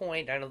that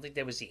point, I don't think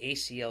there was the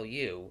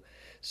ACLU.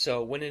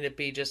 So wouldn't it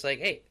be just like,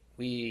 hey,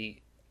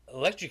 we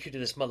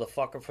electrocuted this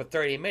motherfucker for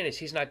 30 minutes.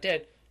 He's not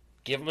dead.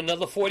 Give him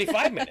another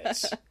 45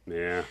 minutes.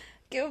 Yeah.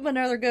 Give him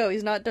another go.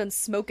 He's not done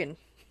smoking.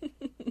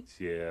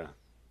 Yeah.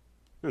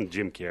 And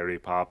Jim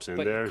Carrey pops in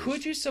But there.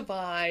 could you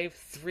survive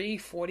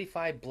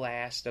 345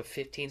 blasts of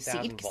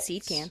 15,000 volts?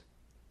 Seed can.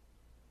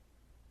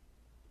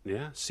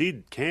 Yeah,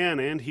 Seed can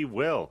and he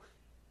will.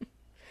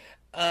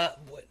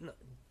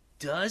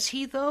 Does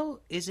he, though?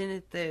 Isn't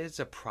it there's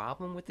a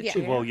problem with the Yeah.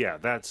 chair? Well, yeah,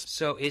 that's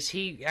So is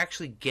he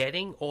actually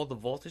getting all the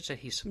voltage that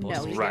he's supposed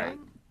No, to he's get? right.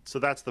 So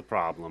that's the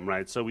problem,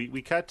 right? So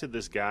we cut to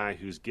this guy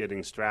who's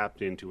getting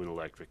strapped into an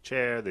electric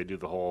chair. They do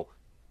the whole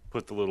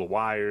put the little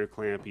wire,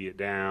 clampy it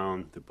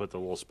down, they put the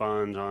little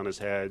sponge on his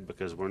head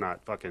because we're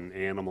not fucking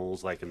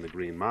animals like in the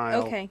Green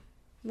Mile. Okay.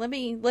 Let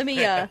me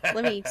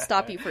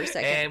stop you for a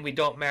second. And we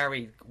don't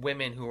marry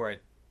women who are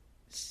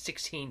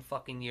 16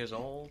 fucking years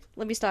old.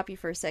 Let me stop you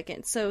for a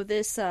second. So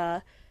this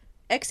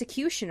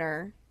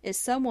executioner is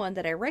someone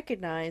that I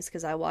recognize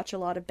because I watch a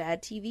lot of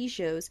bad TV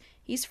shows.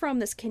 He's from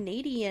this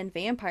Canadian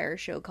vampire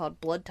show called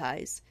Blood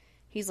Ties.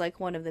 He's like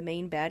one of the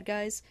main bad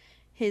guys.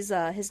 His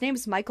name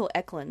is Michael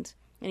Eklund,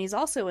 and he's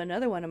also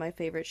another one of my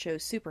favorite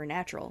shows,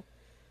 Supernatural.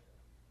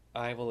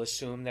 I will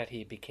assume that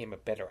he became a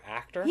better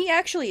actor. He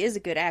actually is a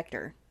good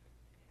actor.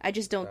 I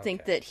just don't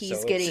think that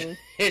he's So getting...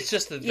 It's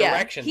just the Yeah,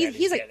 direction that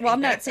he's getting. well, I'm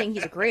not saying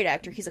he's a great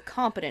actor. He's a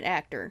competent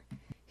actor.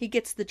 He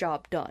gets the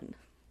job done.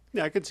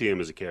 Yeah, I could see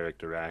him as a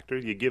character actor.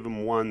 You give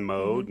him one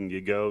mode and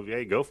you go,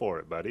 hey, go for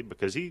it, buddy.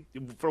 Because he,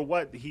 for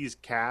what he's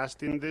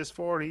cast in this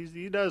for,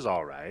 he does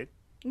all right.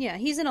 Yeah,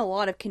 he's in a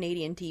lot of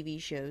Canadian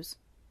TV shows.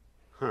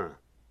 Huh.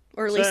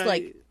 Or at So- least,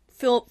 like,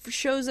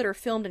 shows that are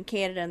filmed in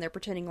Canada and they're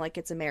pretending like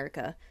it's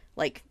America.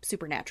 Like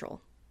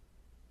Supernatural.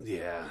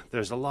 Yeah,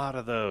 there's a lot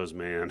of those,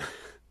 man.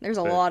 There's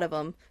a lot of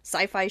them.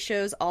 Sci-fi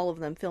shows, all of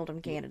them filmed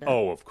in Canada.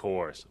 Oh, of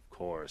course.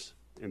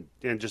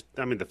 And just,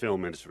 I mean, the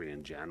film industry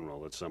in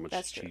general, it's so much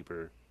That's true.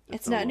 cheaper.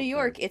 It's not New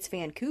York, it's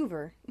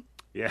Vancouver.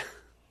 Yeah.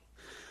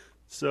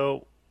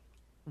 So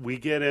we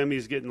get him.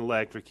 He's getting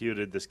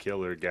electrocuted. This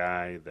killer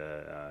guy.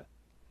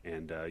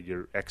 And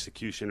your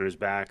executioner's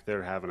back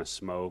there having a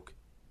smoke.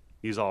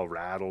 He's all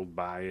rattled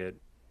by it,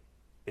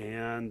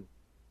 and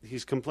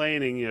he's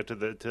complaining, to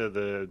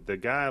the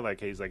guy. Like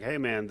he's like, "Hey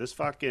man, this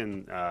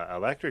fucking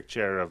electric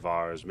chair of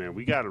ours, man,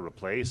 we got to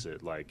replace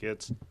it. Like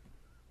it's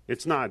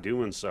not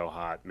doing so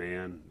hot,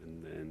 man."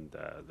 And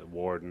the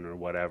warden or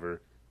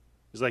whatever.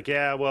 He's like,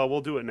 yeah, well, we'll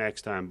do it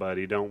next time,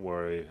 buddy. Don't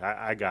worry.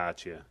 I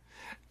got you.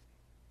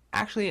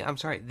 Actually, I'm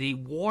sorry. The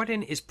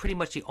warden is pretty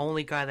much the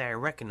only guy that I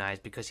recognize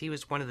because he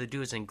was one of the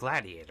dudes in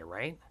Gladiator,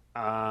 right?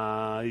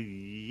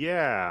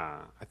 Yeah.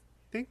 I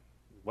think,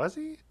 was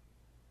he?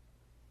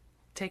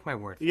 Take my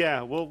word.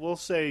 Yeah, we'll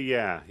say,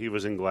 yeah, he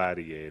was in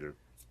Gladiator.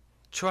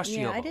 Trust you.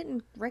 Yeah, I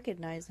didn't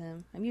recognize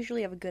him. I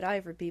usually have a good eye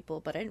for people,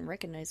 but I didn't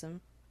recognize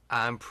him.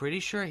 I'm pretty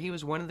sure he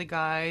was one of the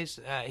guys.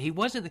 He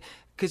wasn't,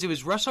 because it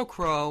was Russell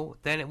Crowe.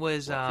 Then it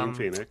was Joaquin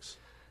Phoenix.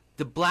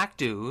 The black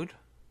dude.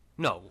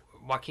 No,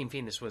 Joaquin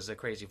Phoenix was the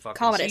crazy fucking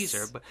Commodus.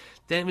 Caesar. But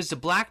then it was the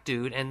black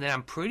dude, and then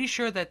I'm pretty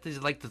sure that the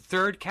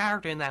third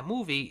character in that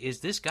movie is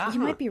this guy. You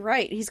might be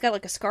right. He's got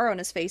like a scar on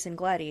his face in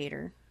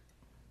Gladiator.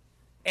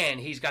 And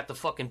he's got the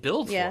fucking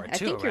build Yeah, for it I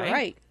too, think you're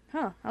right.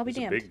 Huh? I'll be He's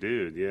a damned. big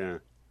dude, yeah.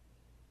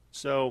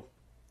 So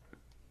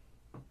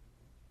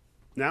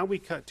now we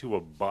cut to a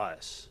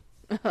bus.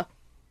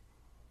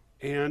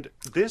 And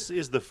this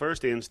is the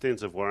first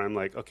instance of where I'm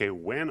like, okay,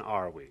 when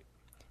are we?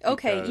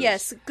 Okay, because-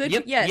 yes, good,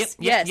 Yep, yes,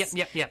 yep,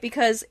 yes. yep.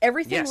 Because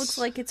everything Yes. looks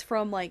like it's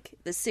from, like,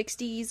 the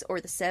 60s or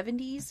the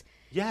 70s.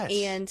 Yes.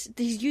 And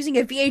he's using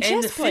a VHS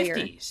And the player.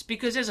 50s,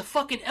 because there's a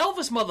fucking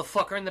Elvis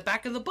motherfucker in the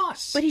back of the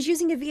bus. But he's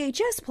using a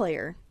VHS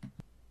player.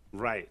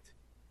 Right.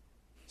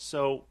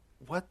 So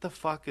what the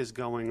fuck is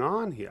going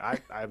on here? I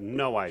have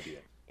no idea.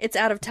 It's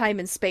out of time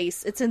and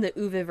space. It's in the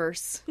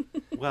Uviverse.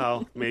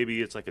 Well,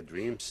 maybe it's like a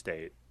dream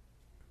state.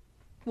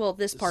 Well,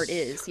 this part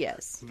is,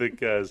 yes.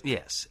 Because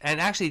Yes,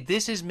 and actually,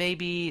 this is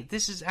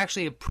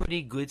actually a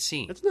pretty good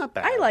scene. it's not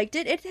bad. I liked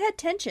it. It had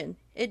tension.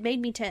 It made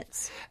me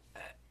tense.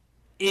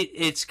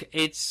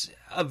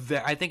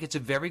 I think it's a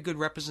very good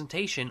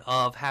representation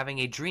of having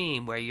a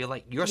dream where you're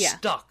Yeah.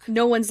 stuck.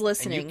 No one's And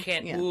listening. you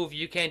can't Yeah. move,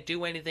 you can't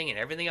do anything, and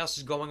everything else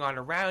is going on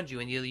around you,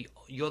 and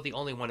you're the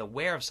only one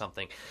aware of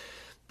something.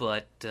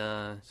 But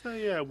So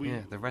yeah,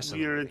 the rest of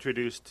we are them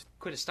introduced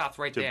could have stopped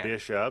right to there.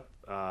 Bishop,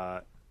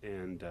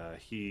 and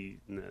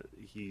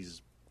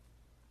he's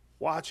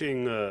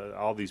watching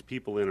all these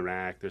people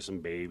interact. There's some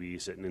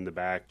babies sitting in the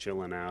back,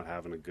 chilling out,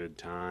 having a good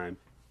time,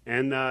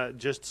 and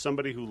just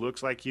somebody who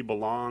looks like he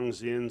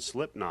belongs in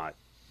Slipknot,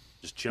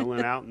 just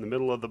chilling out in the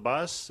middle of the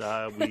bus.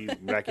 We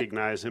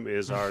recognize him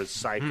as our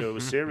psycho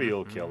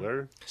serial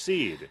killer,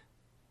 Seed.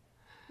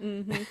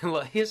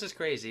 Well, here's what's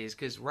crazy is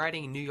because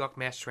riding New York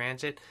mass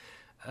transit,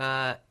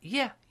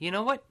 you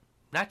know what?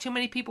 Not too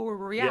many people will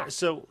react. Yeah,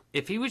 so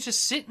If he was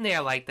just sitting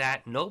there like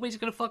that, nobody's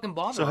gonna fucking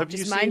bother So him. have you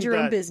Just seen mind your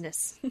own that-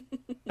 business.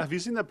 Have you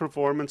seen that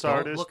performance Don't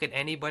artist look at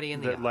anybody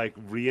in the that eye. like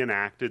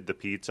reenacted the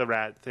pizza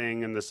rat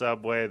thing in the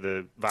subway,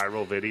 the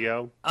viral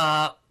video?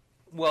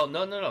 Well,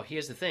 no.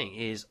 Here's the thing: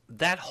 is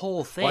that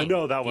whole thing? Well, I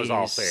know that was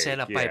all is fake, set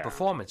up by yeah. a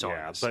performance Yeah,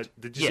 artist.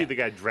 but did you see the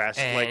guy dressed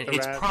and like the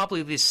it's rat?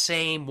 probably the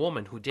same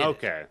woman who did it.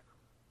 Okay.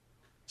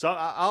 So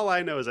all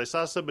I know is I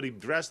saw somebody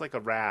dressed like a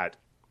rat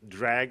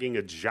dragging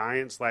a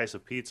giant slice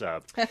of pizza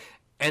up.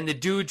 And the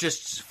dude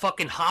just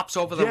fucking hops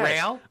over the Yes.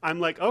 rail. I'm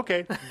like,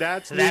 okay,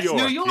 that's New That's York.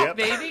 New York, Yep.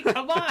 baby.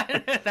 Come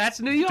on.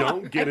 That's New York.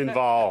 Don't get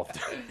involved.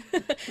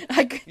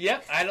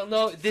 Yep, I don't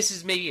know. This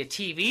is maybe a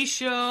TV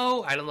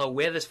show. I don't know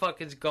where this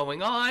fucking's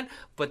going on,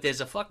 but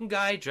there's a fucking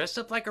guy dressed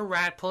up like a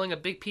rat pulling a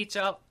big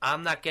pizza out.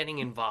 I'm not getting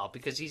involved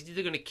because he's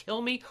either going to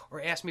kill me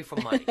or ask me for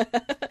money.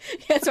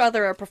 It's why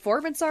they're a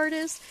performance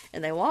artist,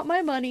 and they want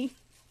my money.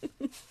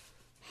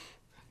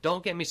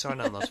 Don't get me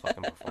started on those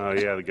fucking Oh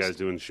performances. yeah, the guy's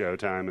doing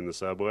Showtime in the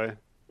subway.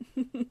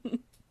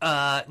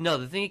 No,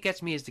 the thing that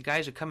gets me is the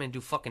guys who come in and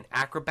do fucking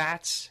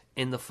acrobats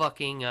in the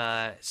fucking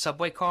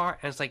subway car,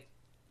 and it's like,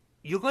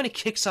 you're going to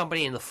kick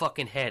somebody in the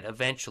fucking head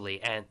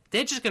eventually, and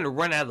they're just going to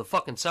run out of the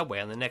fucking subway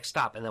on the next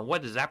stop, and then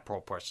what does that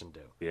poor person do?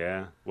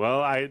 Yeah.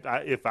 Well, I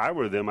if I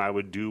were them, I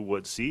would do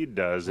what Seed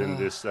does in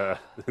this bus,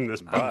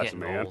 getting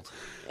man. old.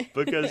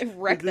 Because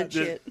Wreck that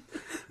shit.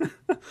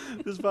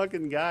 this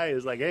fucking guy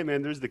is like, hey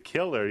man, there's the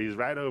killer. He's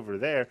right over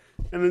there.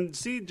 And then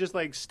Seed just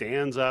like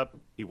stands up.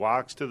 He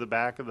walks to the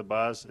back of the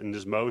bus and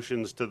just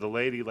motions to the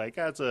lady like,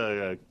 that's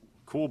a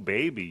cool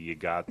baby you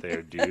got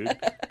there, dude.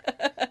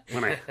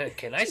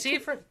 Can I see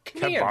it for? Come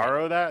Can I here.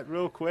 borrow that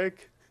real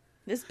quick?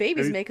 This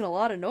baby's Maybe- making a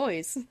lot of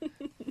noise.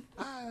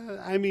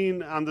 I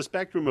mean, on the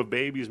spectrum of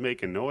babies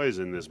making noise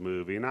in this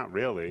movie, not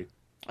really.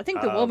 I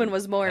think the woman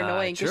was more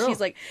annoying because true. she's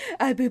like,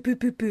 ah, boo, boo,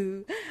 boo,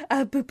 boo,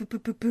 ah, boo, boo, boo,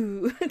 boo,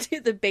 boo, to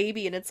the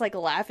baby, and it's like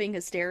laughing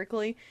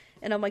hysterically.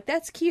 And I'm like,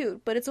 that's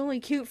cute, but it's only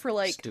cute for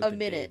like a Stupid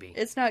minute. baby.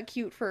 It's not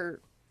cute for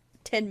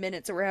 10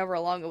 minutes or however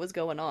long it was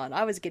going on.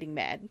 I was getting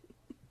mad.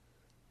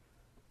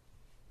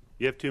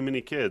 You have too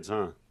many kids,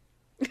 huh?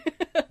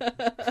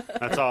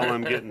 That's all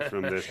I'm getting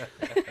from this.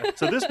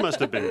 So this must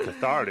have been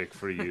cathartic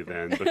for you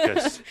then,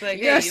 because Like,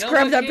 Yeah, hey, you know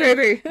scrub what, that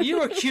kid? baby. You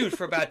were cute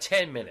for about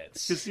 10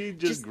 minutes. he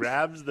just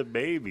grabs the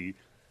baby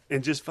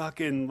and just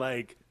fucking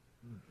like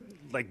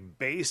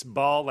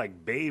baseball,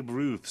 like Babe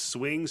Ruth,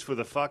 swings for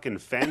the fucking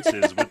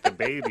fences with the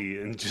baby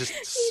and just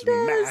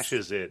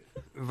smashes it.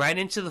 Right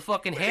into the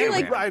fucking He hand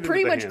like Right into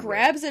pretty the much handrail.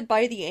 grabs it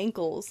by the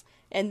ankles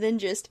and then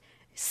just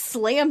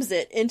slams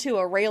it into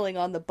a railing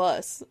on the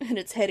bus, and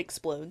its head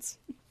explodes.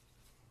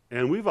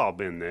 And we've all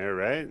been there,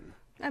 right?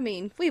 I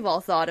mean, we've all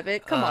thought of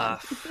it. Come on.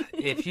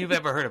 If you've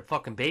ever heard a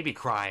fucking baby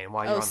crying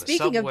while you're on the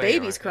speaking of subway,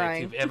 babies or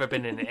crying. if you've ever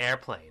been in an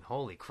airplane,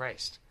 holy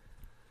Christ.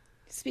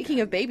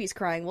 Speaking of babies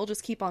crying, we'll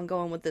just keep on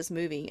going with this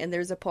movie, and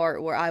there's a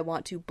part where I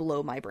want to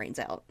blow my brains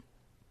out.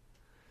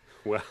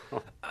 Well,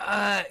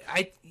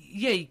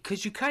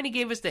 Because you kind of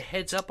gave us the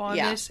heads up on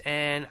Yeah. this,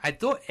 and I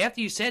thought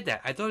after you said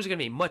that, I thought it was going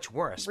to be much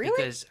worse. Really?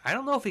 Because I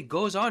don't know if it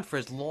goes on for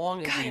as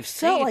long as God, you it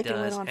say felt it like it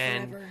does, went on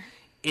and forever.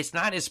 it's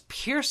not as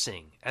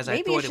piercing as I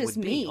Maybe thought it's it just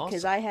would me, be.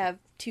 because Also, I have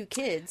 2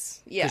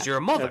 kids. Yeah. because you're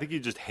a mother. I think you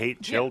just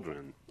hate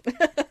children.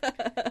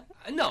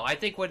 No, I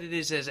think what it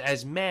is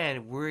as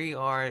men, we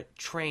are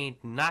trained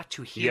not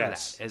to hear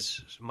Yes. that as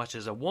much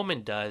as a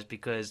woman does,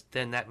 because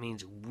then that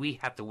means we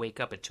have to wake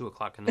up at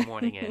 2:00 in the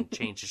morning and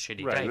change the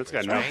shitty Right, diapers.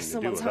 that's got right? nothing to do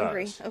Someone's with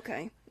hungry. us.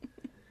 Okay.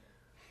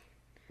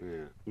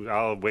 Yeah.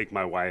 I'll wake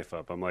my wife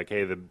up. I'm like,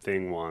 hey, the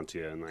thing wants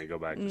you, and I go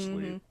back to Mm-hmm.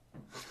 sleep.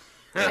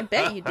 I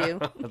bet you do.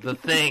 The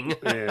thing.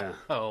 Yeah.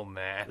 Oh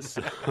man.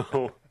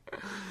 So,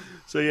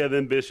 So yeah,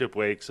 then Bishop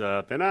wakes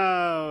up, and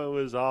it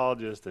was all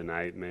just a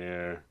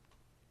nightmare.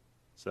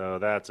 So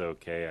that's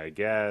okay, I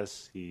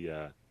guess. He's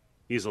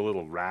a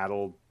little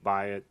rattled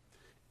by it.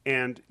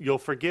 And you'll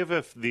forgive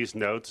if these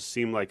notes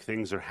seem like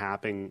things are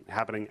happening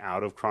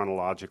out of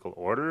chronological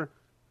order.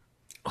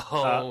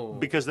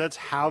 Because that's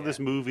how this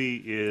movie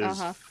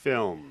is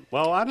filmed.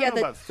 Well, I don't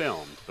know about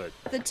filmed, but...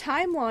 The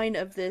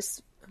timeline of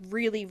this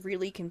really,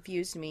 really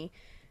confused me.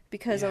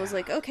 Because I was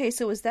like, okay,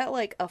 so is that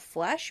like a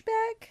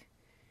flashback?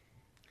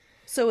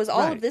 So is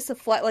all of this a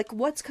like,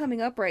 what's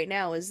coming up right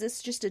now? Is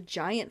this just a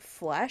giant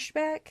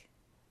flashback?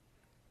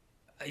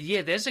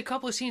 Yeah, there's a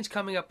couple of scenes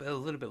coming up a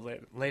little bit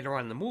later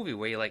on in the movie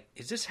where you're like,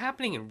 is this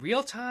happening in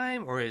real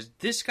time? Or is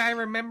this guy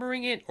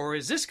remembering it? Or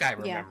is this guy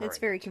remembering it? Yeah, it's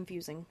very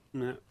confusing.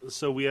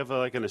 So we have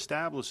like an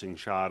establishing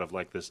shot of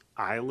like this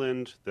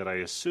island that I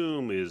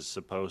assume is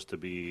supposed to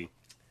be...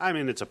 I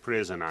mean, it's a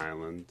prison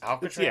island.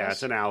 Alcatraz?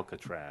 It's an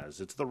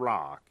Alcatraz. It's the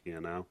Rock, you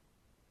know?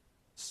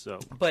 So...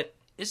 But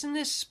isn't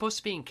this supposed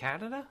to be in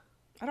Canada?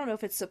 I don't know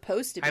if it's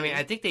supposed to be. I mean,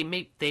 I think they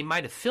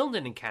might have filmed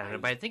it in Canada,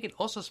 but I think it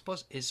also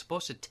is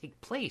supposed to take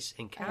place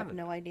in Canada. I have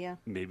no idea.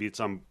 Maybe it's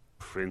on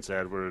Prince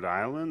Edward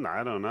Island?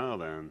 I don't know,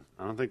 then.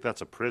 I don't think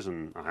that's a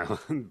prison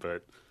island,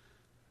 but...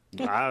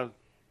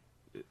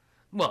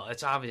 Well,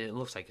 it's obvious. It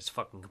looks like it's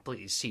fucking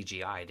completely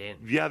CGI'd in.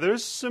 Yeah,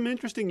 there's some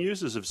interesting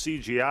uses of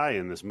CGI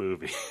in this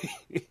movie.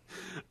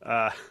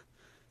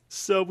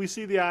 So we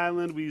see the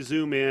island, we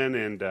zoom in,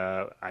 and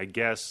I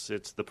guess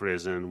it's the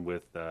prison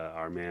with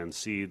our man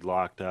Seed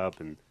locked up.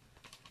 And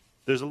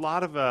there's a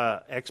lot of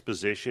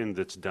exposition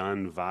that's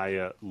done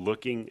via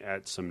looking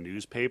at some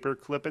newspaper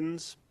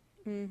clippings.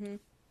 Mm-hmm.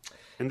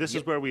 And this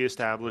is where we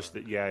establish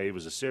that, he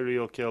was a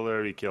serial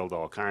killer. He killed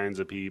all kinds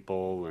of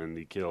people, and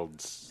he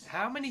killed...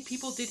 How many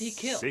people did he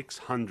kill?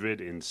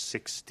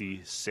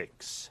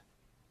 666.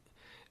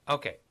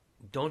 Okay,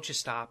 don't you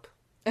stop.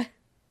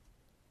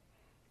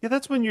 Yeah,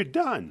 that's when you're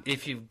done.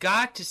 If you've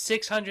got to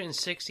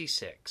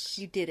 666...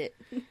 You did it.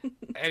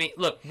 I mean,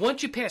 look,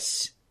 once you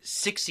pass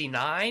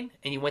 69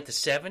 and you went to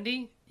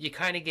 70, you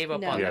kind of gave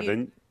up on that.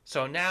 Then...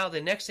 So now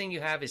the next thing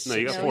you have is... No,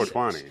 you got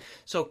 420.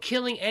 So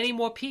killing any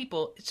more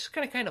people, it's just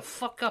going to kind of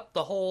fuck up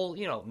the whole,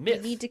 myth.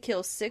 You need to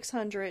kill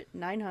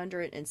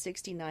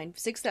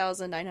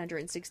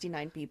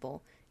 6,969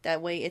 people.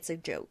 That way it's a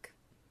joke.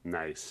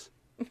 Nice.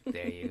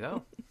 There you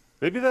go.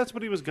 Maybe that's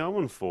what he was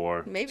going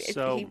for. Maybe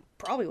so, he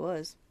probably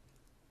was.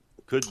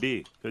 Could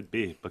be,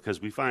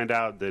 because we find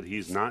out that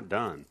he's not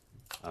done.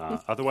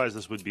 Otherwise,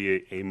 this would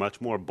be a much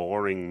more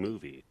boring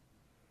movie.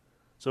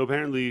 So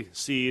apparently,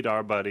 Seed,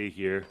 our buddy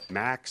here,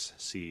 Max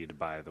Seed,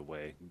 by the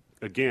way.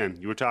 Again,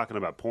 you were talking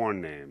about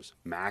porn names.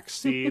 Max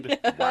Seed?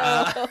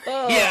 Wow.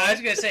 Yeah, I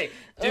was going to say,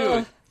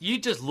 dude, you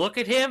just look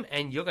at him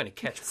and you're going to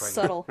catch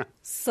pregnant.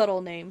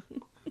 Subtle name.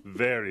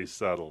 Very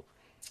subtle.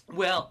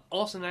 Well,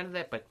 also none of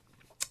that, but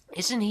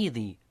isn't he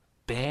the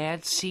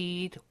bad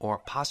Seed or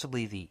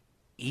possibly the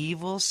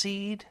evil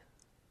Seed?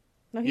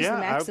 No, he's the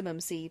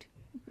maximum Seed.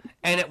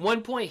 And at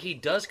one point, he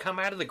does come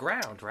out of the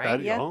ground,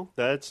 right? Oh,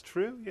 that's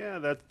true.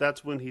 Yeah,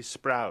 that's when he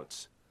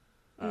sprouts.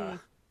 That's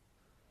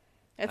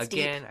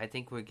Again, deep. I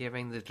think we're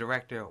giving the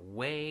director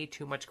way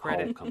too much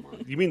credit. Oh, come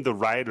on. You mean the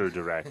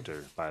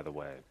writer-director, by the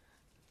way.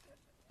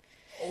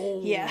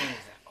 Oh, yeah.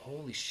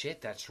 Holy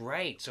shit, that's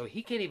right. So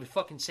he can't even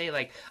fucking say,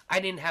 like,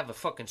 I didn't have a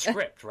fucking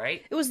script,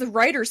 right? It was the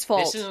writer's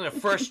fault. This isn't a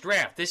first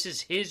draft. This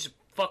is his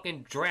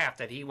fucking draft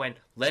that he went,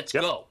 let's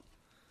go.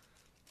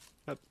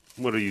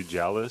 What, are you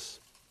jealous?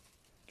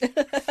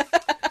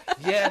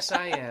 Yes,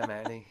 I am,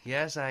 Eddie.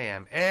 Yes, I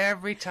am.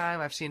 Every time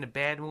I've seen a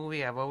bad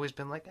movie, I've always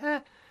been like,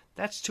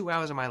 that's 2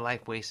 hours of my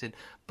life wasted.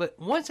 But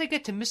once I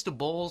get to Mr.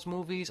 Bowles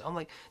movies, I'm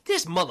like,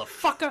 this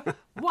motherfucker,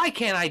 why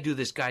can't I do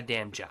this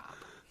goddamn job?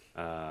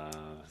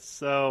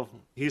 So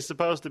he's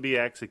supposed to be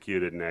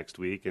executed next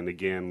week, and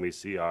again, we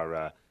see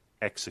our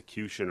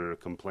executioner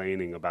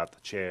complaining about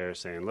the chair,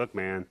 saying, look,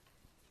 man,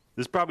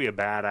 this is probably a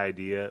bad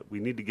idea. We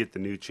need to get the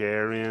new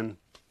chair in.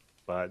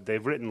 But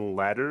they've written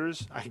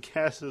letters, I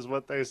guess, is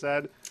what they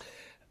said.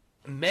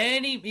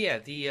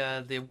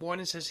 The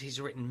warden says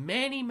he's written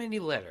many, many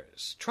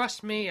letters.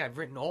 Trust me, I've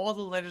written all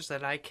the letters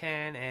that I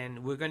can,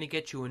 and we're going to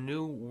get you a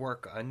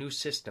new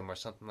system or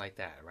something like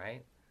that,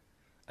 right?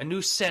 A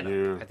new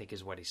setup, I think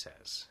is what he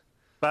says.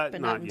 But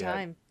not in yet.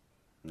 time.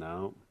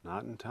 No,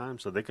 not in time.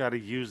 So they got to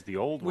use the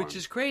old one. Which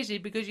is crazy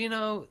because,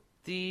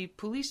 the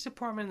police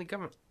department and the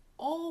government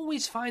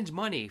always finds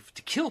money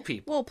to kill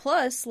people. Well,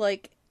 plus,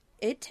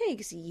 it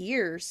takes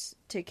years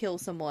to kill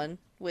someone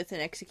with an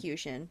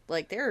execution.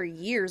 There are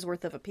years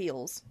worth of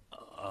appeals.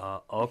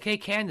 Okay,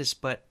 Candace,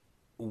 but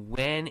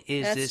when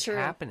is That's this true.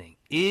 happening?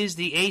 Is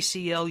the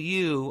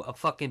ACLU a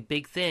fucking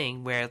big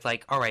thing where it's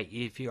like, all right,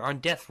 if you're on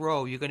death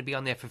row, you're going to be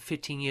on there for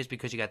 15 years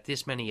because you got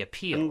this many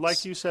appeals? And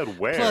like you said,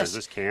 where? Plus, is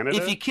this Canada?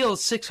 If you killed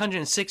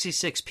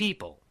 666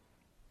 people,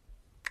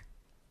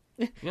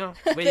 where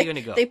are you going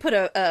to go? They put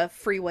a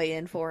freeway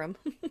in for him.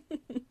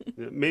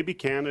 Maybe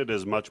Canada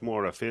is much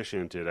more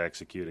efficient at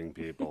executing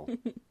people.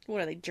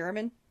 What are they,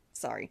 German?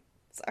 Sorry.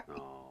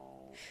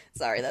 Oh.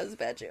 Sorry, that was a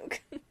bad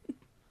joke.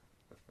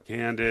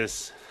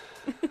 Candace.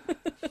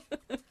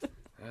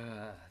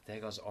 There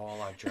goes all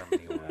our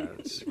Germany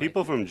words.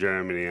 People from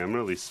Germany, I'm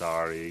really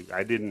sorry.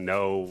 I didn't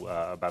know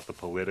about the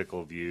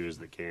political views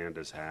that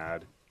Candace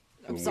had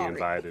when we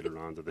invited her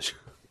onto the show.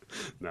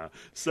 No.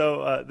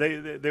 So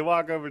they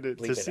walk over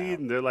to see,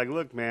 and they're like,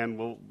 look, man,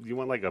 well, you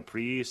want like a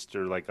priest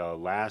or like a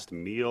last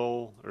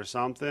meal or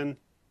something?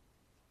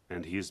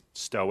 And he's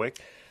stoic.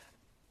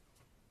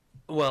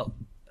 Well,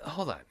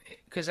 hold on,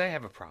 because I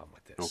have a problem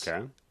with this.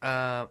 Okay.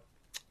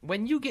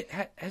 When you get...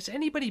 has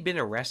anybody been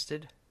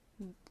arrested?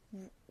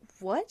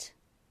 What?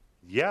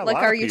 Yeah, like,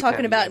 are you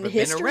talking about in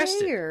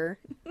history, or?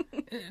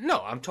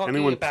 No, I'm talking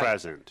anyone about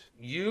present.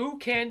 You,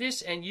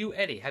 Candace, and you,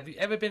 Eddie. Have you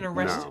ever been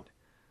arrested?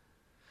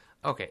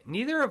 No. Okay,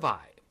 neither have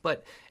I.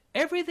 But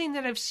everything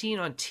that I've seen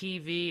on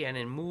TV and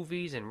in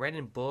movies and read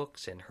in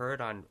books and heard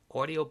on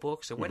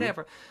audiobooks or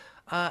whatever,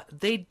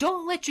 they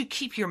don't let you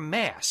keep your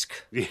mask.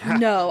 Yeah.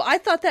 No, I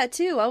thought that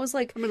too. I was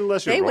like,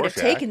 unless they would have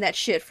taken that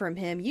shit from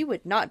him. You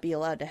would not be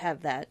allowed to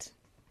have that.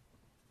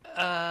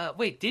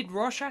 Wait, did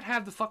Rorschach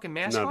have the fucking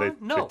mask on?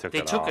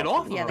 They took it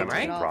off. Yeah, they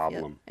right? took it off.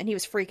 Problem. Yep. And he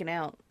was freaking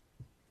out.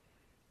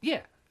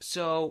 Yeah.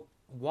 So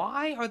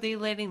why are they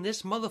letting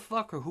this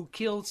motherfucker who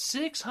killed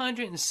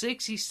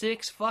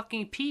 666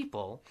 fucking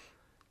people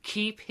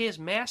keep his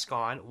mask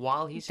on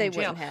while he's in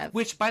jail?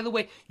 Which, by the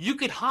way, you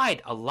could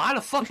hide a lot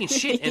of fucking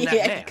shit in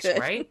that mask,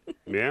 right?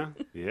 Yeah,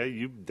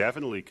 you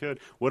definitely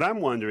could. What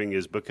I'm wondering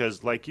is,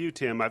 because like you,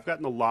 Tim, I've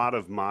gotten a lot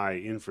of my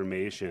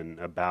information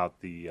about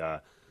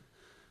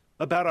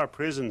about our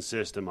prison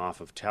system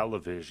off of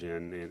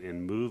television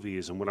and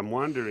movies, and what I'm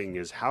wondering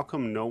is, how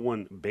come no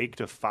one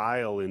baked a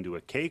file into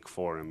a cake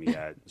for him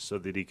yet so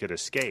that he could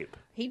escape?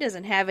 He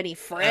doesn't have any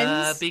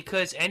friends.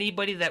 Because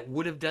anybody that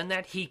would have done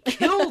that, he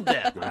killed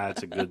them.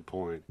 That's a good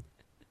point.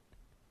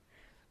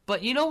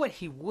 But you know what?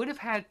 He would have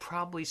had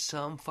probably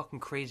some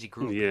fucking crazy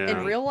group. Yeah.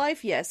 In real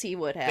life, yes, he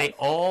would have. They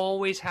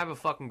always have a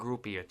fucking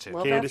groupie or two.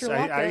 Candace,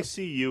 I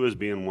see you as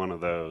being one of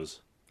those.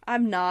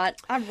 I'm not.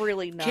 I'm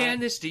really not.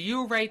 Candace, do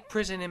you rate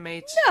prison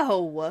inmates?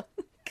 No.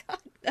 God,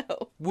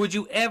 no. Would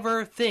you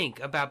ever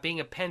think about being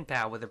a pen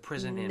pal with a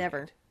prison inmate?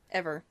 Never.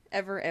 Ever.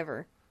 Ever,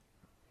 ever.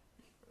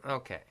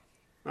 Okay.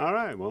 All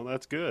right. Well,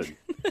 that's good.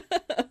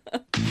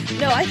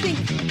 No, I think,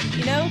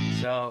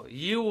 So,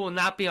 you will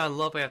not be on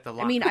Love After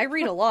Lockup. I mean, I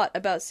read a lot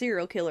about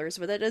serial killers,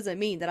 but that doesn't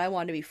mean that I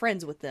want to be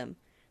friends with them.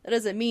 That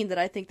doesn't mean that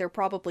I think they're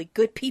probably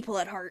good people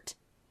at heart.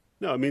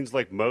 No, it means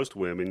like most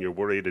women, you're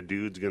worried a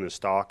dude's going to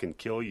stalk and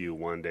kill you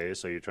one day,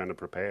 so you're trying to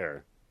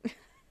prepare.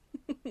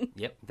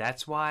 Yep,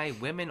 that's why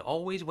women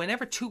always,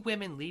 whenever two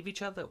women leave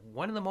each other,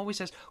 one of them always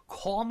says,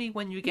 call me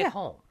when you get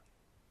home.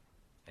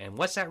 And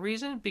what's that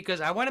reason? Because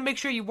I want to make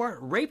sure you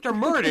weren't raped or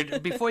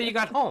murdered before you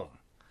got home.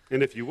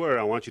 And if you were,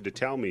 I want you to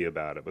tell me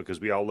about it, because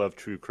we all love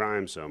true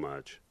crime so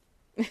much.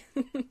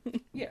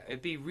 Yeah,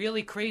 it'd be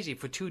really crazy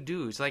for two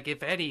dudes. Like,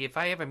 if Eddie, if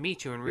I ever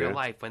meet you in real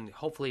life, when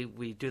hopefully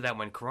we do that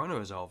when Corona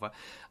is over,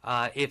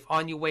 if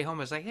on your way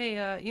home it's like,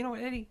 hey, you know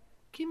what, Eddie,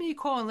 give me a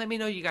call and let me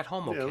know you got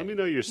home okay. Yeah, let me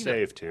know you're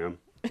safe, Tim.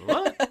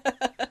 What?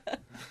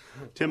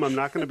 Tim, I'm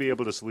not going to be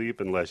able to sleep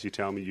unless you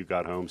tell me you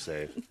got home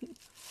safe.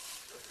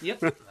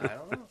 Yep, I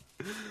don't know.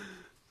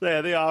 So,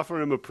 yeah, they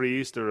offer him a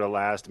priest or a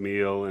last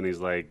meal, and he's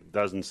like,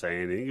 doesn't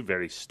say anything. He's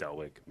very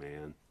stoic,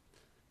 man.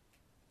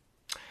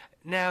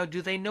 Now,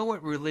 do they know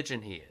what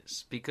religion he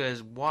is?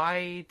 Because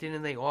why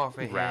didn't they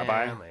offer him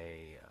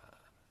a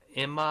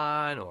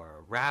imam or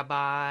a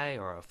rabbi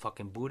or a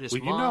fucking Buddhist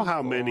monk? Well, you know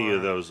how many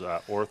of those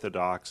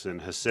Orthodox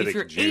and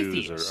Hasidic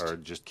Jews are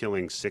just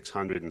killing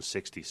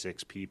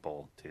 666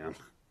 people, Tim?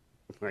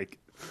 Like,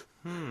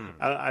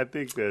 I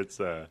think that's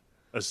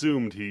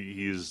assumed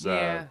he's...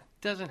 yeah,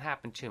 doesn't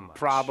happen too much.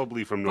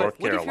 Probably from North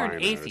Carolina if you're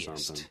an atheist? or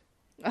something.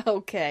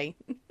 Okay.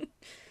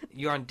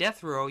 You're on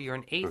death row, you're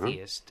an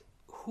atheist.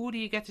 Who do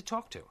you get to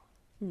talk to?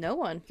 No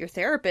one. Your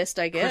therapist,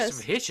 I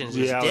guess. Christopher Hitchens is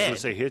dead. dead. I was going to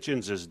say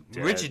Hitchens is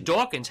dead. Richard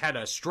Dawkins had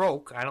a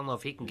stroke. I don't know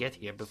if he can get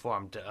here before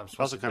I'm supposed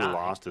also to kind of die.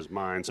 lost his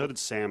mind. So did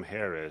Sam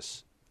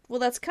Harris. Well,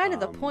 that's kind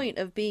of the point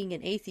of being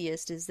an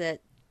atheist, is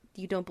that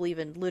you don't believe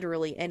in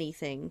literally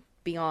anything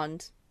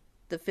beyond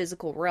the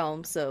physical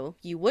realm, so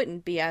you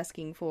wouldn't be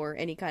asking for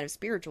any kind of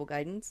spiritual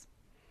guidance.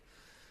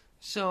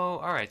 So,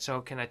 all right.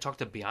 So, can I talk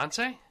to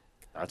Beyonce?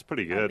 That's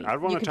pretty good.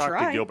 I'd want to talk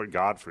to Gilbert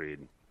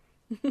Gottfried.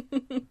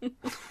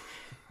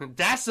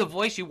 That's the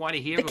voice you want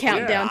to hear. The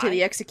countdown to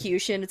the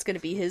execution. It's going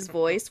to be his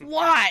voice.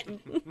 What?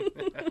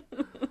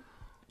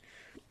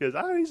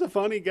 Because he's a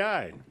funny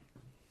guy.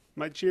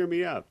 Might cheer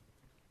me up.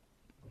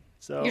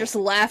 So you're just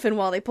laughing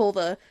while they pull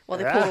the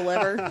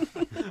lever.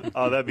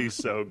 Oh, that'd be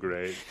so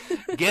great.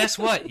 Guess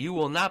what? You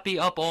will not be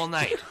up all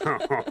night.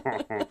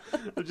 I'm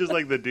just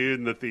like the dude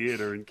in the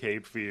theater in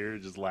Cape Fear,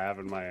 just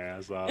laughing my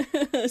ass off.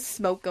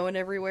 Smoke going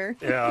everywhere.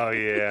 Oh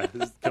yeah,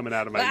 this is coming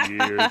out of my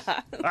ears.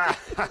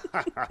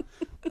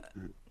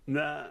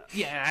 Nah.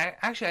 Yeah,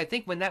 I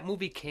think when that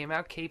movie came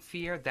out, Cape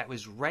Fear, that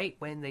was right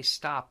when they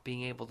stopped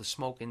being able to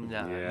smoke in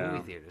movie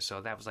theaters.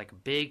 So that was like a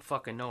big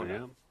fucking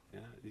no-no. Yeah.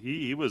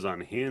 He was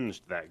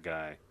unhinged, that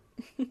guy.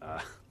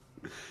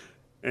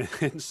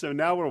 And so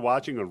now we're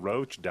watching a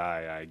roach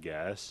die, I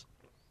guess.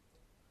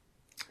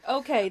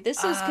 Okay,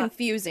 this is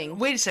confusing.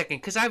 Wait a second,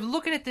 because I'm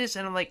looking at this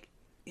and I'm like,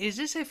 is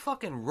this a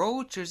fucking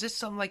roach or is this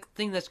some like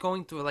thing that's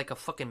going through like a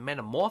fucking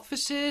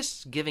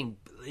metamorphosis?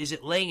 Is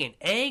it laying an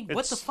egg?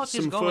 What the fuck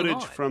is going on? Some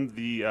footage from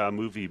the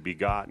movie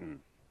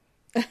Begotten.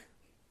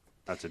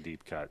 That's a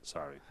deep cut.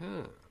 Sorry.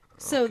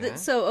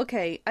 So,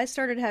 okay, I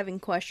started having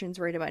questions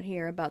right about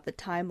here about the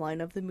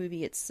timeline of the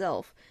movie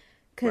itself.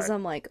 Because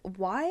I'm like,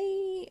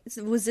 why?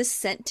 Was this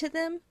sent to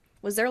them?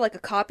 Was there like a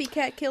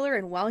copycat killer,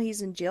 and while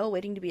he's in jail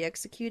waiting to be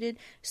executed,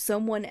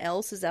 someone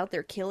else is out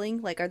there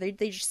killing? Like,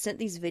 they just sent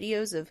these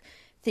videos of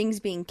things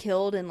being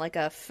killed in like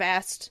a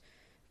fast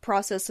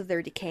process of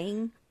their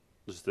decaying?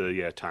 Just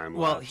the time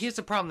lapse. Well, here's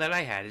the problem that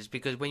I had is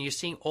because when you're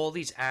seeing all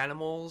these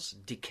animals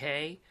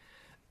decay,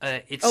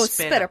 it's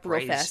sped up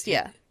real fast.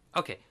 Yeah.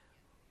 Okay.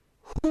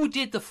 Who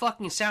did the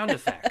fucking sound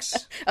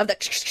effects of the?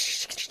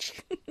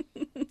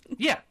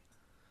 Yeah.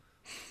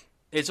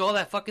 It's all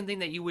that fucking thing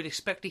that you would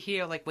expect to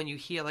hear, like when you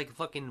hear like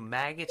fucking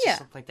maggots or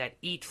something like that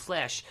eat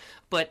flesh,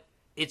 but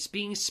it's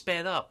being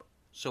sped up.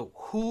 So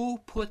who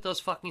put those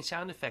fucking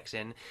sound effects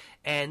in?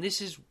 And this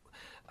is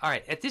all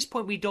right. At this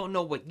point, we don't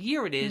know what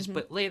year it is,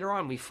 but later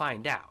on we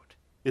find out.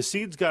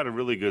 Seed's got a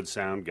really good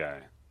sound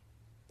guy.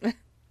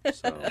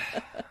 So.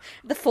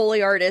 The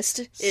Foley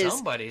artist is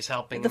somebody's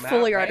helping. The them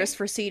Foley out, artist right?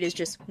 for Seed is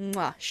just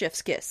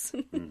chef's kiss.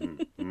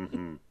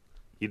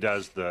 He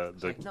does the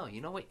like, no, you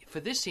know what? For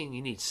this scene,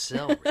 you need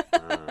celery.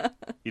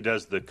 He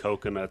does the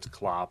coconuts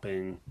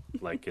clopping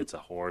like it's a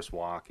horse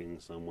walking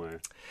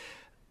somewhere.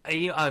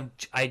 I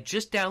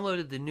just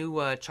downloaded the new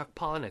Chuck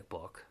Palahniuk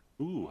book.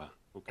 Ooh,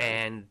 okay.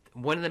 And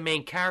one of the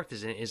main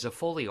characters in it is a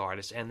Foley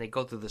artist, and they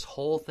go through this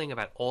whole thing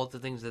about all the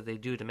things that they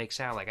do to make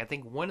sound. Like, I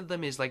think one of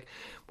them is like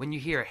when you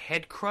hear a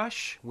head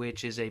crush,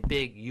 which is a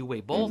big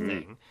Uwe Boll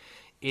thing,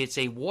 it's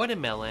a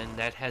watermelon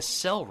that has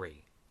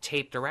celery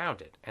taped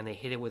around it, and they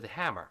hit it with a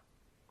hammer.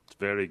 It's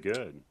very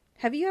good.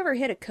 Have you ever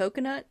hit a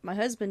coconut? My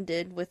husband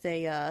did with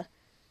a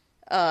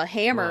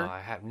hammer. Well, I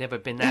have never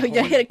been that I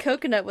horny. hit a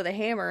coconut with a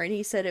hammer, and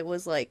he said it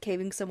was like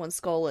caving someone's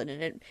skull in,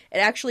 and it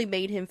actually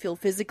made him feel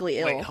physically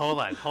ill. Wait, hold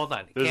on.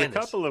 There's Candace, a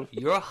couple of...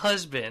 Your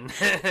husband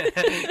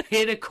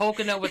hit a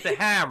coconut with a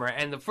hammer,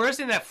 and the first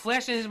thing that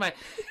flashed in his mind,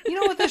 you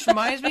know what this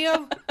reminds me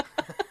of?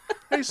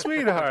 Hey,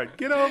 sweetheart,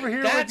 get over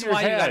here That's with your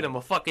why head. you got him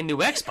a fucking new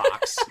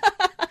Xbox.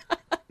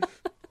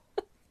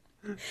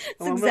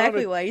 That's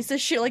exactly why. He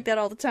says shit like that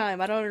all the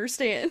time. I don't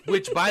understand.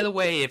 Which, by the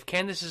way, if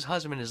Candace's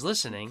husband is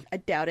listening... I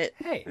doubt it.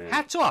 Hey,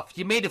 hats off.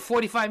 You made it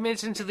 45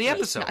 minutes into the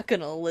episode. He's not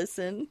going to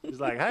listen. He's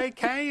like, hey,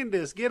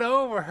 Candace, get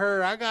over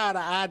her. I got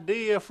an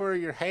idea for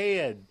your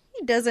head.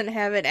 He doesn't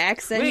have an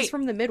accent. He's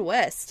from the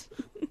Midwest.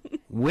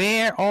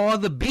 Where are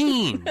the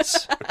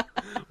beans?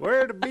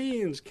 Where are the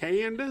beans,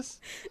 Candace?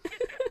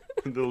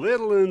 The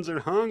little ones are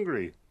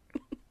hungry.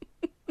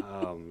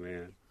 Oh,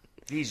 man.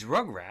 These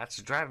Rugrats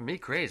are driving me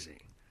crazy.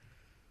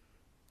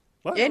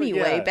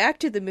 Anyway, back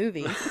to the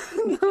movie.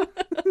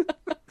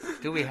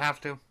 Do we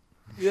have to?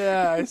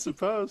 Yeah, I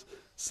suppose.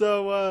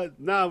 So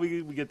now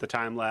we get the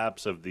time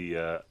lapse of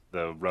the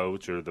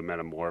roach or the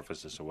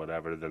metamorphosis or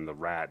whatever. Then the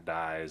rat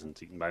dies and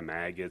it's eaten by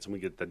maggots, and we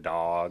get the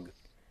dog.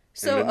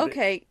 So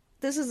okay,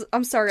 this is.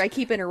 I'm sorry, I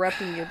keep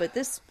interrupting you, but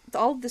this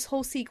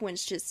whole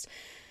sequence just.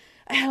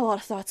 I had a lot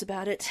of thoughts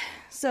about it.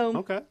 So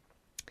okay,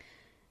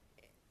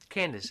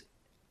 Candace,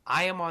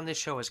 I am on this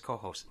show as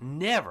co-host.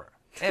 Never.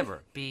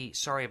 Ever be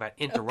sorry about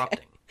interrupting.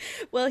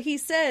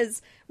 Okay.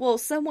 Well,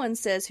 someone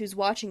says who's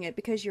watching it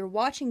because you're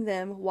watching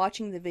them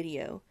watching the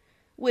video,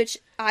 which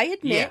I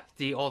admit,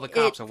 all the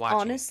cops are watching.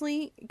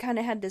 Honestly, kind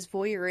of had this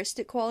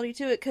voyeuristic quality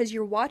to it because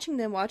you're watching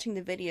them watching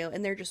the video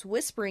and they're just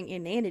whispering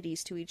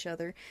inanities to each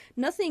other.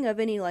 Nothing of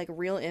any like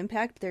real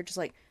impact. But they're just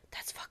like,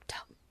 "That's fucked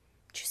up.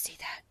 Did you see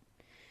that?"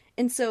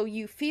 And so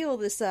you feel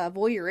this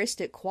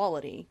voyeuristic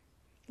quality.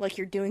 Like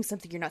you're doing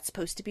something you're not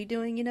supposed to be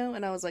doing, you know?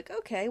 And I was like,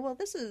 okay, well,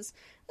 this is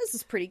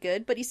pretty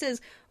good. But he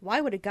says, why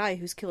would a guy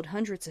who's killed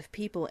hundreds of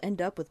people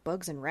end up with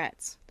bugs and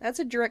rats? That's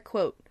a direct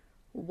quote.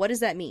 What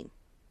does that mean?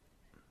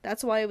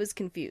 That's why I was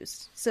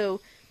confused. So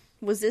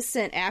was this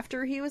sent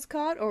after he was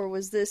caught? Or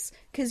was this...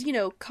 Because, you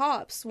know,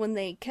 cops, when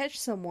they catch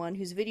someone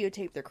who's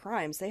videotaped their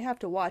crimes, they have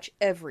to watch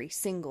every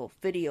single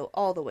video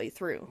all the way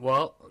through.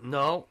 Well,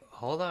 no.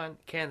 Hold on.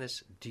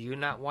 Candace, do you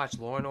not watch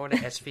Law & Order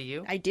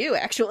SVU? I do,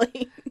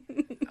 actually.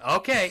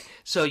 Okay,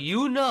 so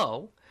you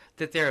know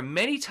that there are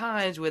many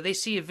times where they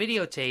see a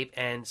videotape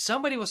and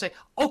somebody will say,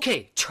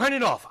 okay, turn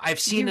it off. I've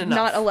seen enough.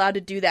 You're not allowed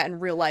to do that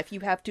in real life. You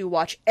have to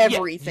watch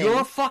everything. Yeah,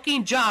 your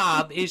fucking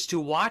job is to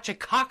watch a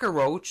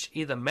cockroach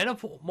either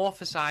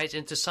metamorphosize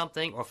into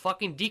something or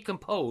fucking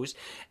decompose,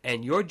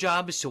 and your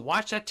job is to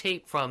watch that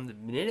tape from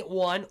minute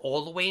one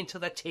all the way until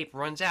that tape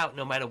runs out,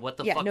 no matter what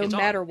the fuck is on. no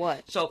matter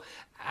what. So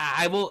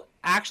I will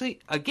actually,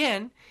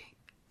 again...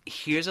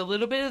 Here's a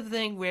little bit of the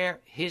thing where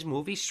his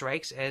movie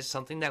strikes as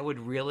something that would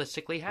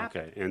realistically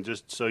happen. Okay, and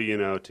just so you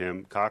know,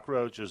 Tim,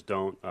 cockroaches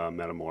don't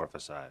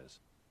metamorphosize.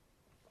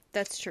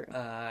 That's true.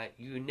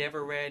 You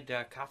never read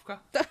Kafka?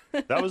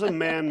 That was a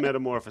man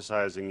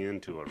metamorphosizing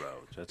into a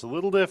roach. That's a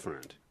little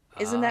different.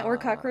 Isn't that where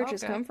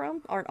cockroaches come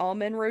from? Aren't all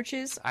men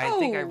roaches? I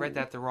think I read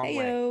that the wrong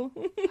way.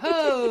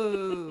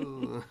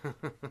 Ho!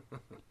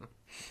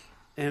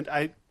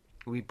 And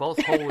we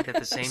both hold at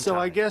the same time. So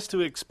I guess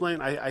to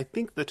explain, I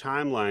think the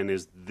timeline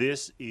is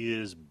this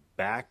is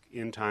back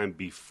in time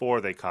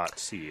before they caught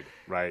Seed,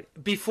 right?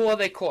 Before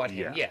they caught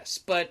him, Yeah. yes.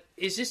 But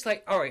is this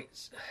like, all right...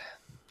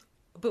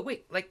 But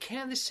wait, like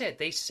Candace said,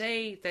 they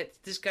say that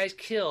this guy's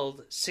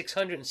killed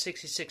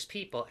 666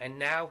 people, and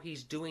now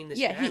he's doing this.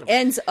 Yeah, to he animals.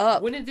 ends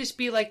up. Wouldn't this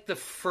be like the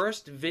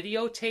first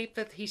videotape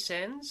that he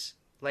sends?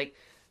 Like,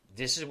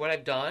 this is what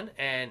I've done,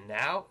 and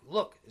now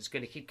look, it's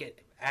going to keep getting.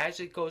 As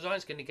it goes on,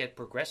 it's going to get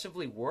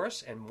progressively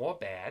worse and more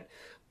bad.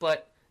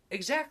 But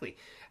exactly,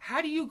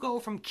 how do you go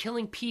from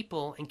killing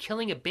people and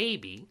killing a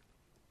baby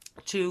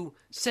to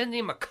sending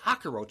him a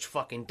cockroach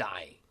fucking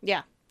dying?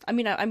 Yeah, I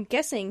mean, I'm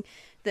guessing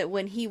that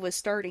when he was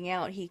starting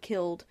out, he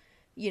killed,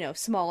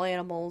 small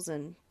animals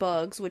and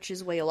bugs, which is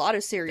the way a lot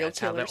of serial That's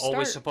how killers they're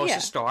always start. supposed to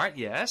start,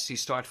 yes. You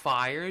start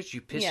fires,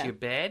 you piss Yeah. your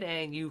bed,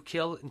 and you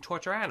kill and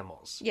torture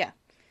animals. Yeah.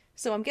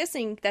 So I'm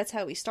guessing that's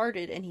how he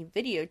started, and he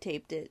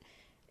videotaped it.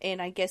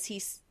 And I guess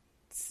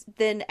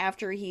then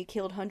after he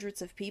killed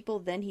hundreds of people,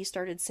 then he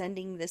started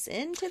sending this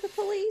in to the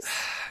police.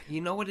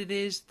 You know what it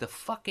is? The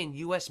fucking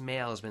U.S.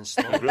 mail has been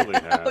slow. It really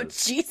has. Oh,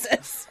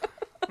 Jesus.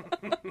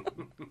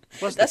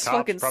 Plus, That's the cops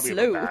fucking probably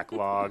slow. have a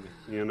backlog,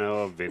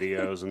 of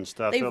videos and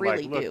stuff. They They're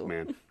really like, look, do.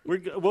 man,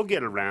 we'll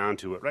get around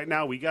to it. Right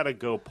now, we got to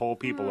go pull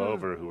people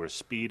over who are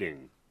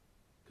speeding,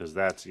 because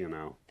that's,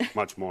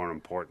 much more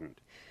important.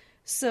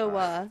 So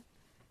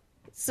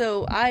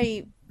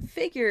I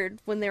figured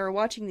when they were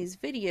watching these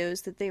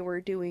videos that they were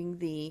doing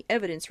the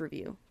evidence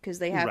review,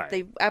 because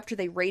after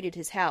they raided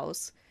his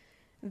house,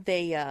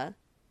 they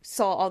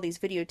saw all these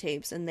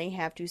videotapes, and they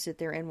have to sit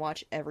there and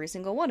watch every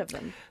single one of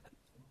them.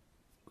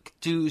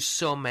 Do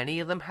so many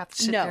of them have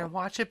to sit there and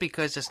watch it?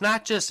 Because it's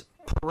not just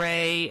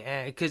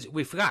Pare, because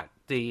we forgot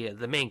the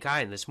main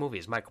guy in this movie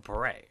is Michael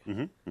Pare.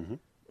 Yeah,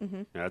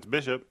 that's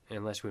Bishop.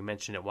 Unless we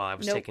mentioned it while I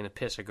was Nope. taking a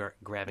piss or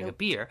grabbing a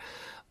beer.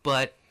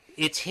 But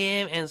it's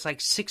him and it's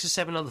like 6 or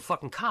 7 other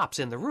fucking cops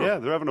in the room. Yeah,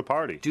 they're having a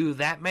party. Do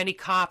that many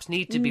cops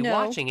need to be No.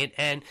 watching it?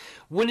 And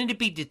wouldn't it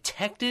be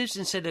detectives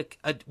instead of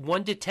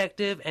one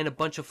detective and a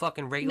bunch of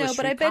fucking regular No,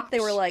 but I street bet they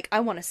cops? were like, I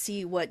want to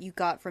see what you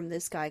got from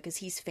this guy because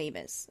he's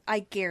famous.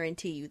 I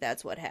guarantee you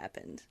that's what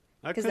happened.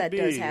 Because that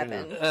does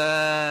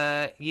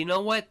happen. You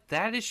know what?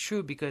 That is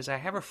true because I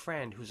have a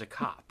friend who's a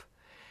cop.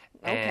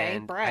 Okay,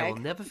 and brag. I will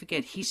never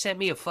forget. He sent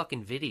me a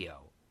fucking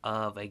video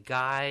of a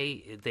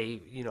guy. They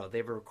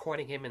were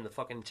recording him in the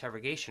fucking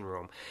interrogation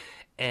room,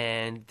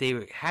 and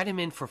they had him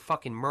in for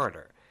fucking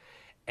murder.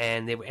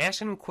 And they were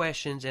asking him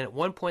questions, and at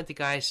one point the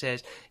guy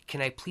says,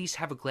 "Can I please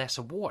have a glass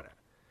of water?"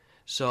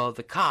 So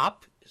the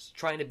cop is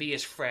trying to be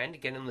his friend,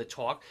 get him to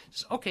talk.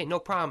 Says, "Okay, no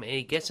problem." And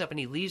he gets up and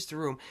he leaves the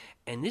room,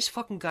 and this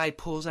fucking guy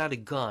pulls out a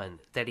gun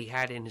that he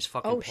had in his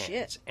fucking pants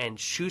shit. and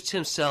shoots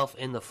himself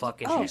in the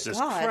fucking Oh, head. Jesus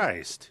God.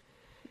 Christ.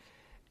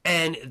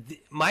 And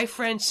my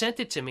friend sent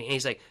it to me, and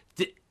he's like,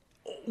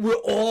 we're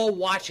all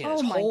watching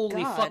this. Oh, my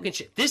Holy God. fucking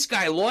shit. This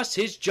guy lost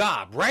his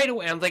job right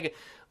away. I'm thinking,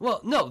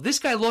 well, no, this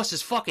guy lost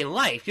his fucking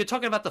life. You're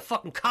talking about the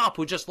fucking cop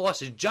who just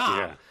lost his job.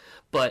 Yeah.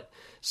 But,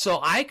 so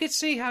I could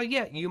see how,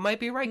 yeah, you might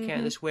be right,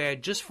 Candace, where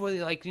just for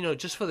the,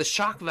 just for the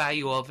shock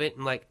value of it,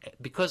 and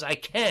because I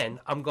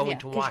can, I'm going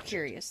to 'cause watch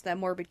you're curious. That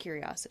morbid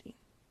curiosity.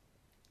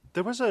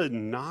 There was a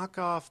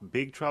knockoff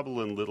Big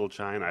Trouble in Little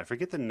China. I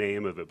forget the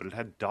name of it, but it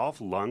had Dolph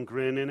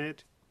Lundgren in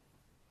it.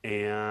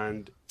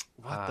 And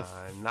what the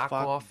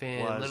knockoff fuck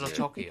in was Little it?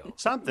 Tokyo.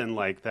 Something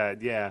like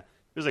that, yeah.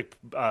 It was like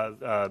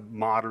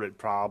moderate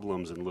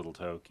problems in Little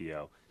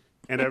Tokyo.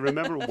 And I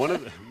remember one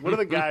of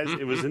the guys,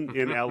 it was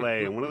in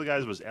L.A., and one of the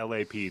guys was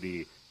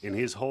LAPD, and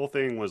his whole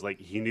thing was like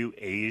he knew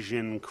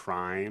Asian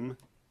crime.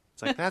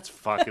 It's like, that's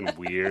fucking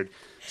weird.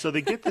 So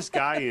they get this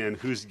guy in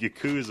who's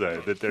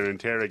Yakuza that they're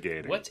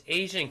interrogating. What's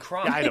Asian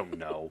crime? I don't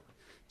know.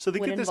 So they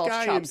When get this involves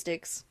guy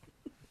chopsticks.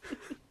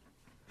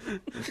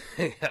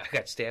 I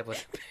got stabbed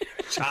with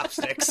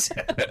chopsticks.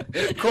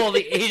 Call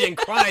the Asian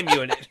crime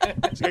unit.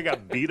 This guy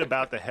got beat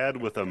about the head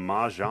with a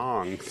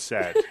mahjong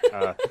set.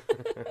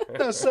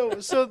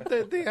 So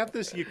they have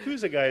this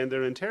Yakuza guy and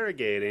they're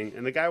interrogating,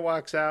 and the guy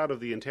walks out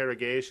of the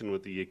interrogation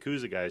with the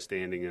Yakuza guy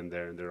standing in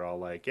there, and they're all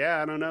like,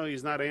 yeah, I don't know,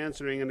 he's not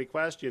answering any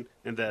question.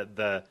 And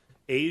the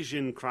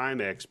Asian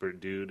crime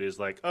expert dude is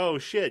like, oh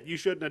shit, you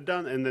shouldn't have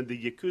done. And then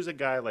the Yakuza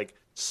guy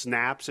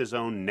snaps his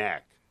own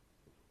neck.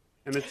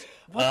 And it's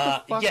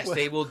what the fuck yes, was...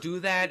 they will do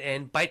that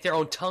and bite their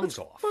own tongues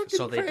off,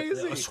 so they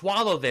crazy.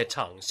 swallow their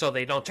tongue, so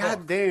they don't talk.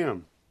 God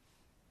damn!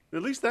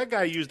 At least that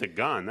guy used a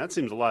gun. That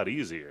seems a lot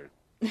easier.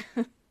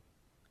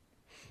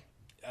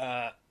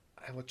 I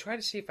will try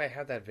to see if I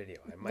have that video.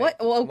 I might, What?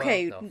 Well,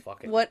 okay. Well, no,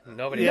 fuck it. What?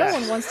 Nobody. No does.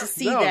 one wants to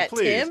see No, that,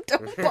 please. Tim.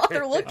 Don't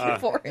bother looking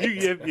for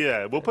it.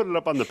 Yeah, we'll put it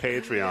up on the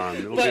Patreon.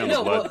 It'll be But on no,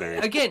 the blood well,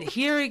 bank. again,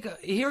 here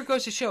it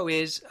goes to show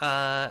is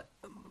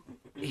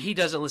he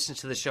doesn't listen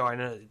to the show. I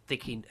don't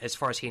think he, as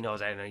far as he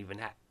knows, I don't even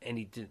have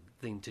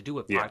anything to do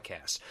with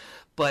podcasts.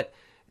 But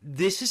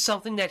this is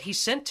something that he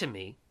sent to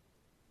me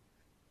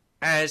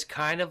as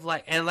kind of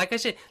like, and like I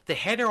said, the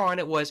header on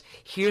it was,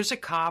 here's a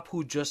cop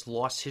who just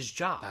lost his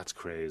job. That's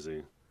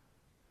crazy.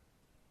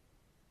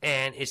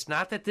 And it's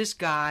not that this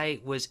guy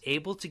was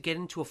able to get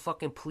into a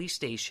fucking police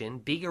station,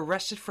 being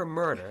arrested for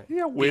murder,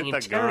 being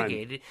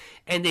interrogated,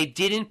 and they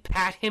didn't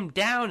pat him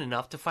down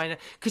enough to find out.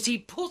 Because he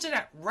pulls it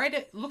out right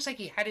at, it looks like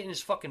he had it in his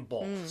fucking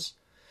balls.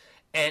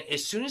 And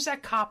as soon as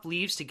that cop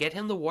leaves to get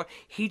him the war,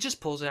 he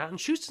just pulls it out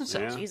and shoots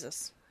himself. Yeah.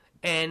 Jesus.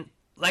 And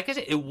like I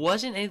said, it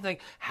wasn't anything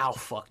like how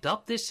fucked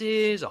up this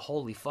is, or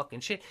holy fucking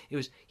shit. It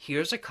was,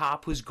 here's a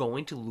cop who's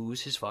going to lose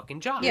his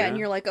fucking job. Yeah, and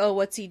you're like, oh,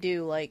 what's he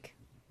do? Like...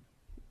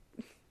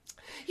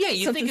 Yeah,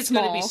 you something think it's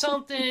small. going to be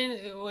something.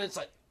 It's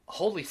like,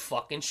 holy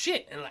fucking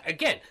shit. And like,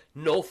 again,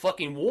 no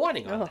fucking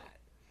warning on that.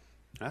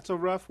 That's a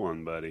rough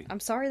one, buddy.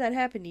 I'm sorry that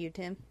happened to you,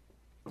 Tim.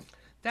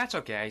 That's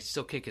okay. I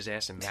still kick his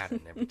ass in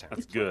Madden every time.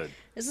 That's good.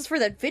 This is for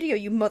that video,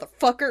 you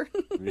motherfucker.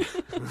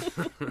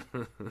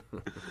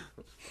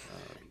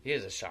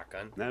 Here's a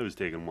shotgun. That was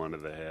taking one to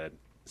the head.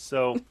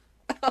 So,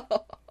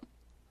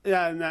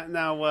 yeah,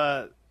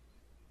 now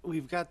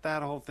we've got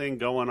that whole thing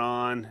going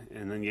on,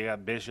 and then you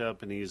got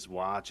Bishop, and he's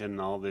watching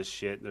all this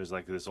shit. There's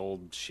like this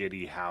old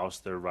shitty house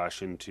they're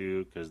rushing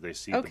to because they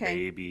see the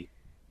baby.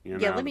 You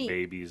know, the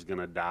baby's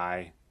gonna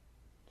die.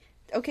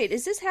 Okay,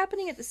 is this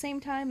happening at the same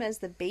time as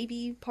the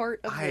baby part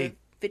of the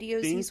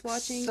videos he's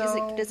watching?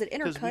 So, does it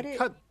intercut it?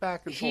 Cut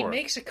back and He forth.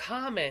 makes a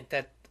comment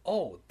that,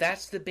 oh,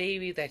 that's the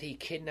baby that he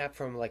kidnapped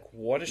from like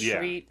Water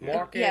Street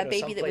Market or baby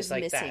someplace that was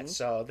like missing. that.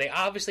 So they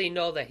obviously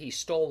know that he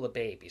stole the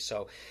baby.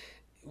 So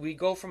we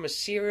go from a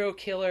serial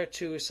killer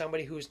to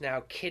somebody who's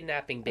now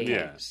kidnapping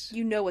babies.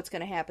 You know what's going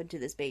to happen to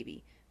this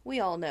baby.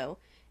 We all know.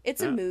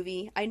 It's a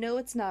movie. I know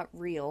it's not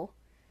real.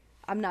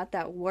 I'm not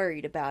that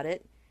worried about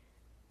it.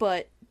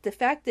 But the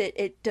fact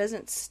that it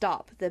doesn't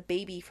stop the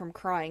baby from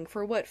crying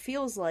for what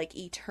feels like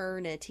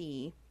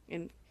eternity.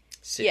 And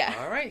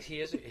All right,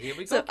 here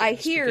we go. So I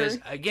hear... Because,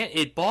 again,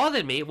 it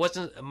bothered me. It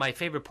wasn't my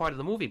favorite part of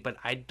the movie, but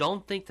I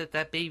don't think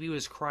that baby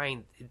was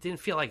crying. It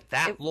didn't feel like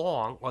that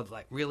long or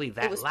like really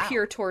that loud. It was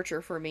pure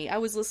torture for me. I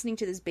was listening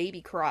to this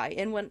baby cry.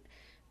 And when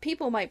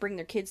people might bring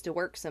their kids to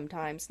work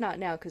sometimes, not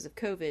now because of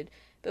COVID,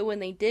 but when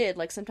they did,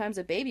 like sometimes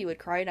a baby would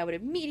cry and I would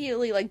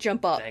immediately like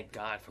jump up. Thank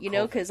God for you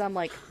know, COVID. because I'm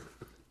like...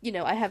 You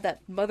know, I have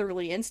that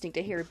motherly instinct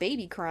to hear a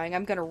baby crying.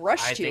 I'm going to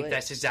rush to it. I think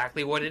that's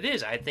exactly what it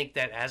is. I think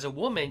that as a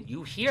woman,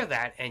 you hear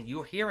that, and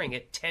you're hearing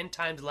it 10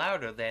 times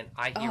louder than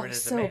I hear it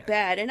as a man. so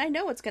bad. And I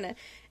know it's going to...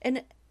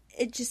 And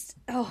it just...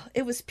 Oh,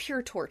 it was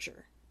pure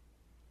torture.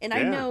 And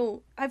I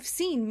know... I've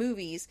seen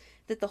movies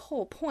that the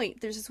whole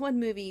point... There's this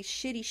one movie,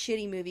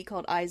 shitty movie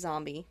called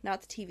iZombie.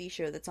 Not the TV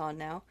show that's on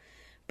now.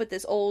 But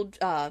this old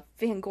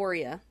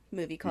Fangoria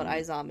movie called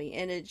iZombie,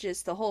 and it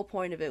just, the whole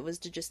point of it was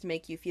to just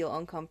make you feel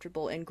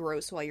uncomfortable and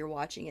gross while you're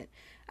watching it.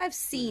 I've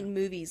seen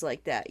movies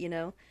like that, you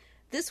know.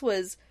 This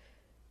was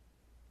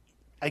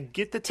I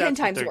get that 10 that's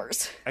times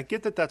worse. I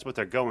get that that's what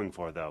they're going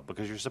for, though,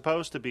 because you're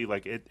supposed to be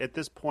like, at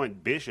this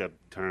point, Bishop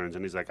turns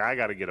and he's like, I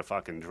got to get a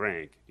fucking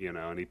drink, you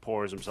know, and he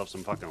pours himself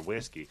some fucking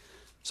whiskey.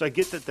 So I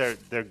get that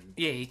they're...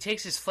 Yeah, he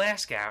takes his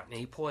flask out and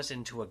he pours it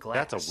into a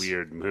glass. That's a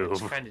weird move.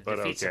 Which kind of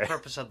defeats the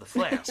purpose of the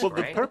flask, well,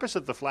 right? the purpose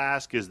of the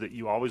flask is that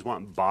you always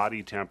want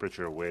body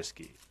temperature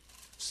whiskey.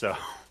 So...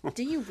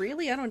 Do you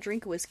really? I don't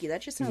drink whiskey.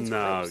 That just sounds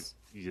no, gross.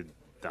 You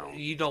don't.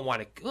 You don't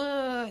want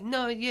to...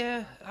 no,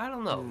 yeah, I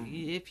don't know.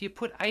 If you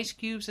put ice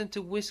cubes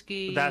into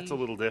whiskey... That's a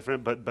little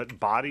different, but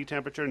body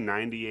temperature,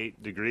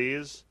 98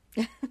 degrees...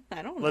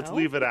 I don't know. Let's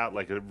leave it out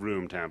like a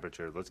room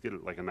temperature. Let's get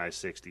it like a nice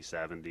 60,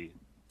 70.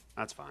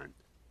 That's fine.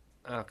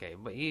 Okay,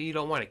 but you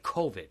don't want a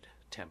COVID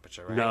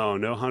temperature, right? No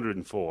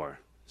 104.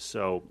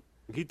 So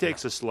he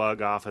takes a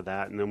slug off of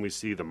that, and then we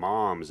see the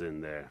moms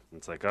in there.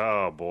 It's like,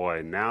 oh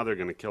boy, now they're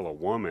going to kill a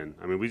woman.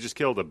 I mean, we just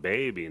killed a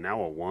baby, now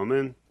a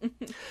woman?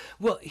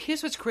 Well,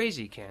 here's what's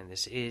crazy,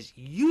 Candace, is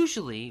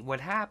usually what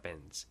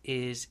happens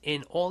is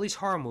in all these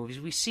horror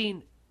movies, we've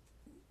seen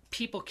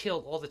people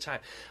killed all the time.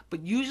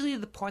 But usually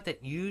the part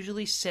that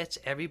usually sets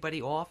everybody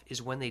off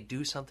is when they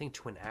do something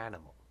to an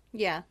animal.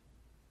 Yeah.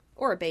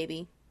 Or a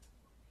baby.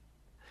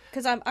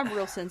 Because I'm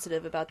real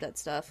sensitive about that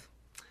stuff.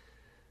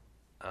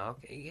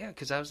 Okay, yeah,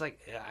 because I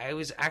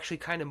was actually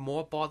kind of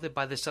more bothered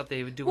by the stuff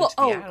they would do to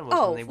the animals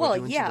than they were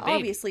doing to the baby.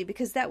 Obviously,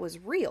 because that was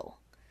real.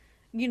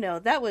 You know,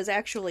 that was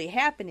actually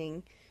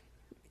happening.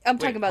 I'm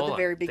talking about the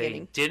very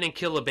beginning. They didn't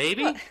kill a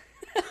baby? You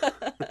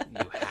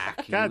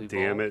hack. God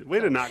damn it.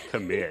 Way to not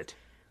commit.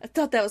 I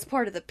thought that was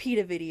part of the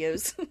PETA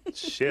videos.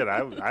 Shit,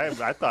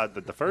 I thought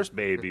that the first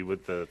baby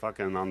with the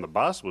fucking on the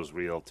bus was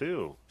real,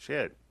 too.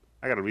 Shit.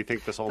 I got to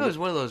rethink this whole... That was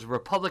one of those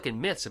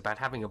Republican myths about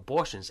having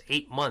abortions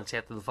 8 months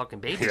after the fucking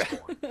baby's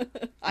born.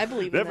 I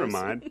believe in Never those.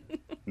 mind.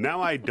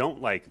 Now I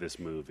don't like this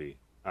movie.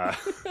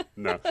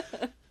 No.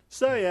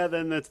 So, yeah,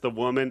 then that's the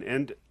woman.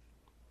 And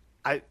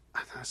I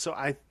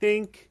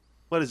think,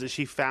 what is it?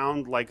 She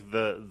found, like,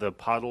 the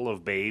puddle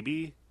of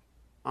baby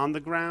on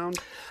the ground?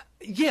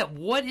 Yeah,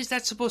 what is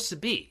that supposed to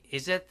be?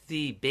 Is that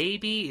the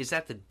baby? Is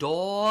that the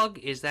dog?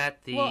 Is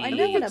that the... Well, I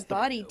know when a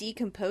body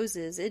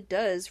decomposes, it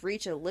does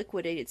reach a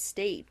liquidated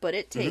state, but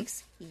it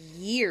takes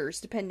years,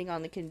 depending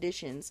on the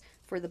conditions,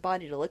 for the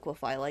body to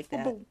liquefy like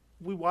that. Well,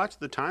 but we watched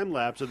the time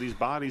lapse of these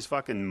bodies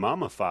fucking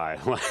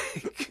mummify.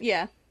 Like,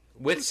 yeah.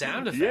 With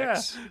sound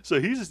effects. Yeah.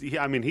 So he's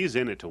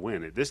in it to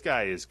win it. This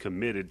guy is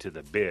committed to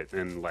the bit,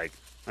 and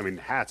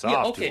hats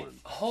off to him.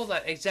 Hold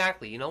on,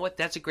 exactly. You know what?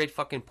 That's a great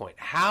fucking point.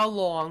 How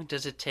long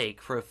does it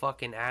take for a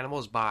fucking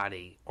animal's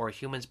body or a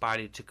human's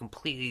body to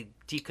completely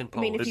decompose?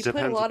 I mean, if you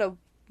put a lot of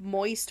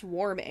moist,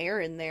 warm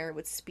air in there, it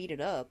would speed it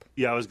up.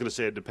 Yeah, I was going to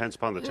say it depends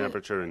upon the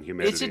temperature and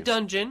humidity. It's a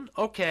dungeon,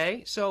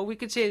 okay, so we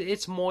could say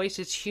it's moist,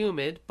 it's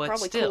humid, but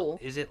probably still, cool.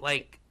 Is it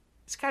like...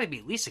 It's got to be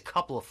at least a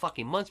couple of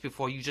fucking months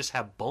before you just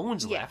have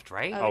bones left,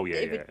 right?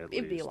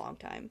 It'd be a long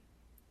time.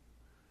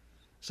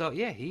 So,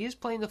 yeah, he is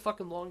playing the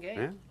fucking long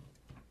game.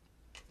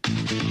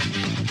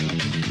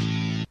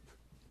 Yeah.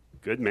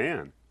 Good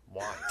man.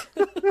 Why?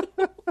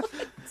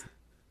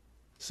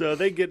 So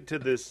they get to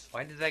this...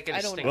 Why did that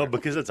get a stinger? Well,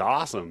 because it's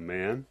awesome,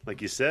 man.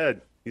 Like you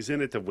said, he's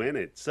in it to win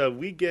it. So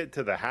we get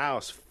to the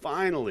house,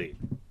 finally.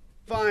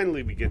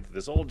 Finally, we get to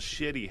this old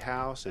shitty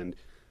house, and...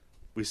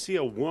 we see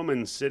a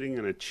woman sitting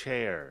in a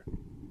chair.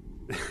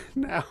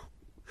 Now,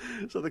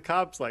 so the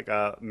cop's like,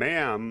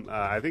 ma'am,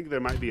 I think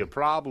there might be a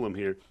problem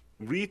here.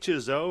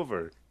 Reaches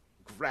over,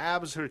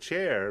 grabs her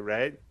chair,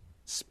 right?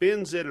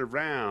 Spins it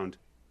around.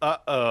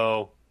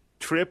 Uh-oh.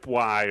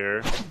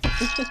 Tripwire.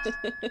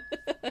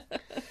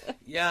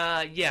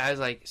 Yeah, I was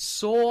like,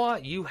 saw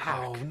you hack.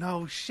 Oh,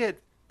 no,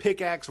 shit.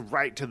 Pickaxe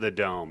right to the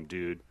dome,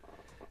 dude.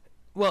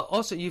 Well,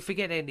 also, you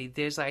forget, Andy,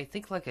 there's, I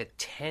think, like a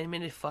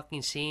 10-minute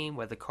fucking scene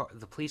where the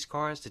police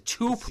cars, the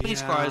two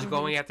police cars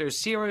going after a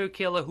serial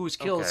killer who's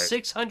killed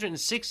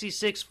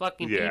 666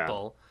 fucking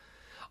people,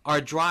 are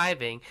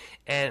driving,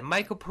 and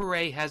Michael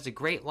Pare has the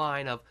great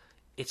line of,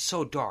 "It's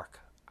so dark,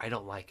 I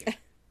don't like it."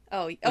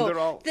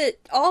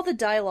 all the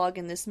dialogue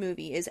in this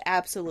movie is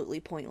absolutely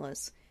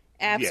pointless.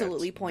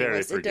 Absolutely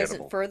pointless. It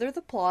doesn't further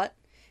the plot.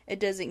 It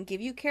doesn't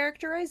give you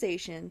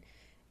characterization.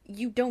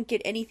 You don't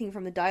get anything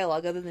from the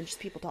dialogue other than just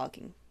people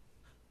talking.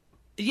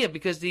 Yeah,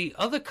 because the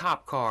other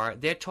cop car,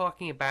 they're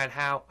talking about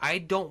how I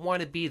don't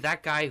want to be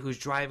that guy who's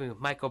driving with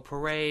Michael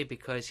Pare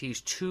because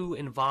he's too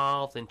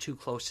involved and too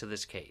close to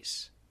this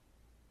case.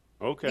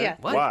 Okay. Yeah.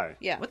 What? Why?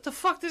 Yeah. What the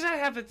fuck does that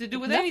have to do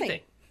with Nothing.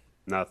 anything?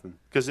 Nothing.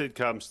 Because it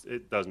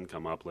doesn't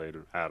come up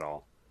later at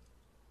all.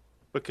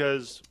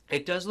 Because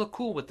it does look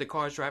cool with the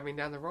cars driving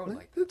down the road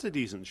like that. It's a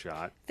decent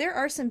shot. There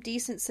are some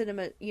decent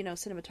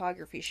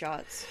cinematography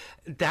shots.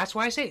 That's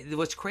why I say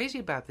what's crazy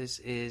about this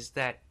is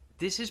that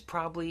this is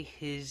probably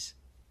his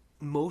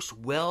most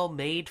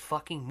well-made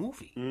fucking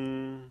movie.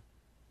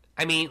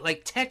 I mean,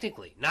 like,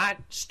 technically, not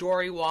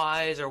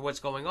story-wise or what's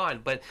going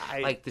on, but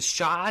like the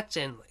shots,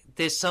 and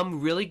there's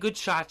some really good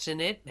shots in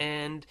it,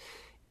 and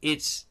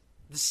it's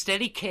the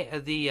steady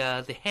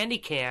the handy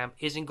cam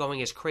isn't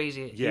going as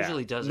crazy as it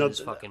usually does in this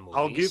fucking movies.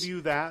 I'll give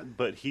you that,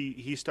 but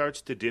he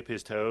starts to dip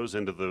his toes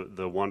into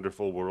the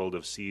wonderful world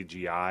of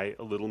CGI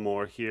a little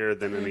more here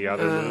than in the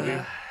other movie.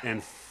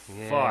 And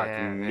fuck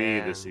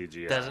me, the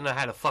CGI doesn't know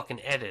how to fucking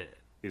edit it.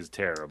 Is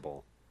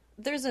terrible.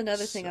 There's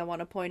another thing I want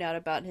to point out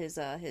about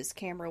his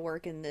camera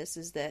work in this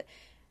is that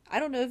I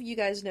don't know if you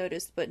guys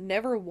noticed, but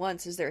never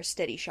once is there a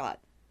steady shot.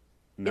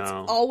 No. It's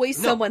always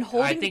someone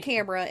holding the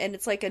camera, and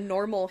it's like a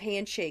normal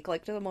handshake,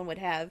 like someone would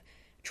have,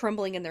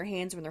 trembling in their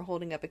hands when they're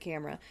holding up a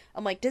camera.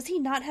 I'm like, does he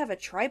not have a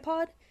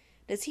tripod?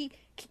 Does he...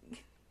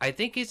 I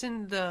think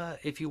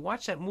if you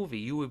watch that movie,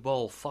 You Will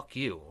Bowl Fuck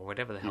You, or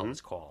whatever the hell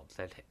it's called,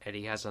 that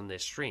Eddie has on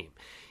this stream,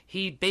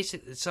 he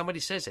basically, somebody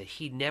says that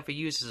he never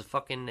uses a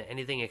fucking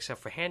anything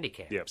except for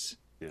handicaps. Yes.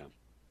 Yeah.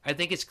 I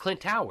think it's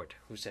Clint Howard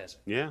who says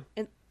it. Yeah.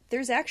 And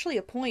there's actually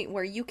a point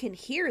where you can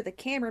hear the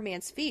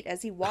cameraman's feet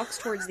as he walks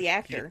towards the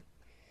actor.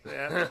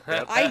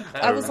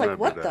 I was like,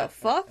 what the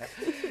fuck?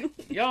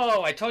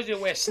 Yo, I told you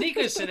to wear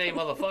sneakers today,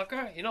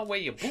 motherfucker. You don't wear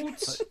your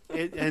boots.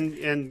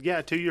 And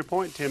yeah, to your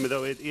point, Tim,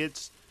 though,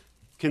 it's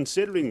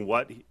considering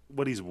what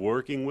he's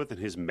working with and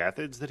his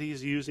methods that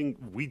he's using,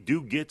 we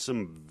do get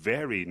some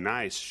very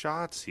nice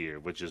shots here,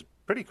 which is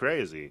pretty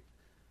crazy.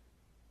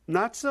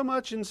 Not so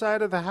much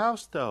inside of the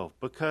house, though,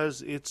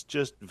 because it's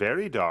just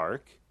very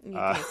dark. You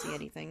can't see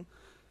anything.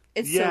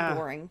 It's so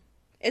boring.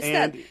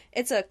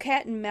 It's a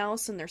cat and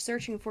mouse, and they're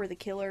searching for the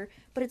killer,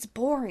 but it's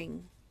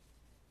boring.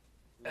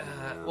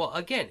 Well,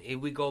 again,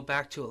 we go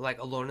back to like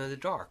Alone in the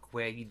Dark,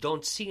 where you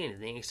don't see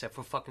anything except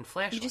for fucking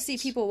flashlights. You just see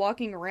people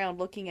walking around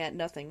looking at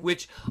nothing.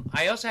 Which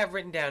I also have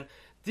written down.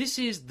 This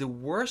is the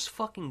worst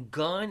fucking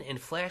gun and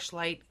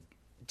flashlight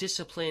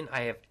discipline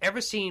I have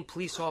ever seen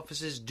police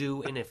officers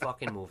do in a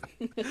fucking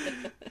movie.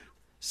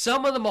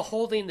 Some of them are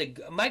holding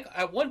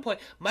at one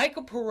point,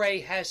 Michael Pare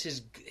has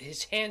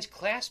his hands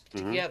clasped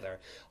together,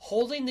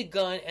 holding the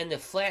gun and the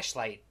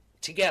flashlight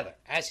together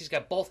as he's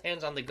got both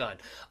hands on the gun.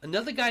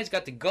 Another guy's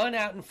got the gun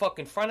out in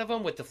fucking front of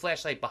him with the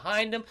flashlight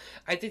behind him.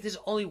 I think there's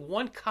only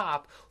one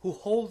cop who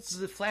holds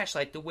the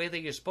flashlight the way that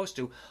you're supposed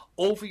to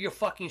over your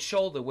fucking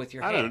shoulder with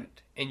your hand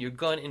and your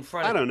gun in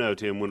front of you. I don't know,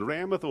 Tim. When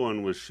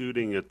Ramathorn was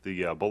shooting at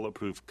the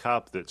bulletproof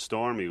cup that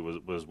Stormy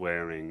was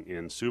wearing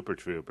in Super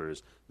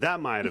Troopers, that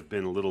might have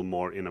been a little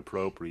more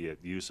inappropriate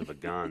use of a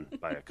gun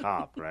by a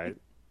cop, right?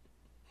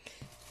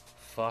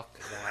 Fuck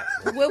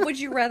that. What would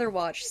you rather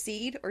watch,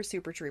 Seed or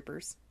Super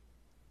Troopers?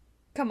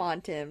 Come on,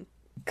 Tim.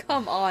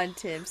 Come on,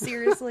 Tim.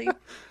 Seriously?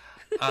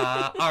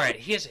 All right,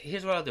 here's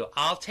what I'll do.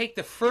 I'll take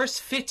the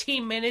first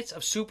 15 minutes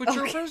of Super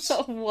Troopers.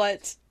 So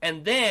what?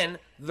 And then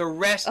the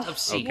rest of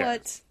Seed.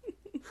 What?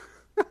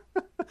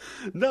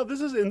 No,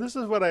 this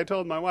is what I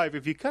told my wife.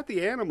 If you cut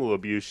the animal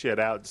abuse shit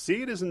out,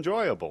 Seed is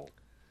enjoyable.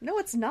 No,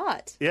 it's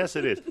not. Yes,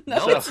 it is.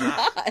 No, it's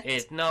not.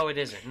 No, it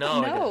isn't.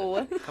 No,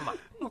 it isn't. Come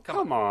on.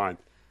 Come on.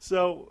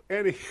 So,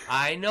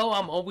 I know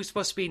I'm always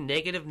supposed to be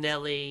negative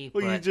Nelly.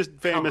 Well, but you just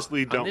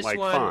famously don't like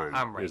fun.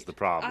 I'm right. Is the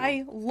problem?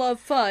 I love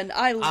fun.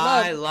 I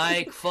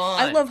like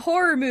fun. I love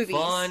horror movies.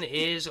 Fun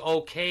is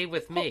okay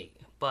with me,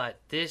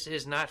 but this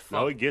is not fun.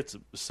 No, it gets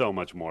so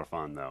much more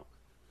fun though.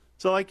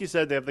 So, like you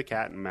said, they have the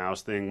cat and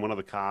mouse thing. One of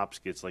the cops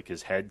gets like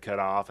his head cut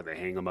off, and they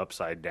hang him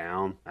upside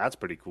down. That's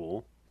pretty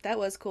cool. That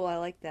was cool. I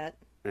like that.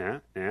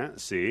 Yeah.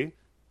 See.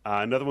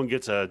 Another one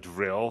gets a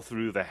drill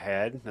through the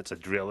head. That's a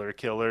driller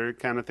killer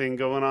kind of thing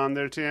going on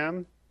there,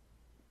 Tim.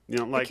 You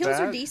don't like that? The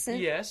kills are decent.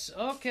 Yes,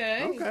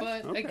 okay.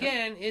 But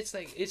again,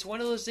 it's one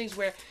of those things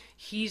where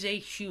he's a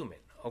human,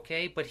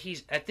 okay? But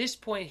he's at this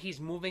point he's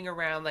moving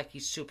around like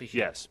he's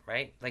superhuman, yes,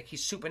 right? Like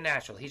he's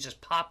supernatural. He's just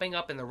popping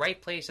up in the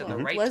right place at the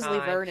right Leslie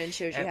time. Vernon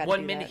shows you how to do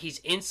one minute that. he's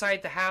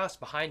inside the house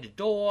behind a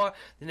door.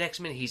 The next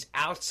minute he's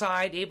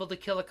outside able to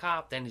kill a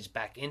cop. Then he's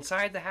back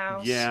inside the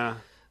house. Yeah.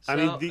 So, I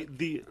mean,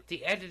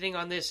 the editing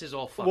on this is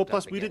all fucked up. Well,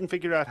 plus, we again. didn't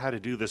figure out how to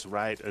do this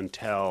right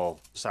until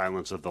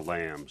Silence of the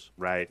Lambs,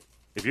 right?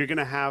 If you're going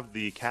to have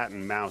the cat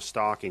and mouse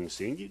stalking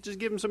scene, you just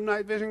give him some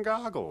night vision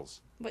goggles.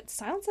 But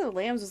Silence of the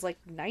Lambs was like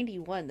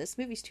 91. This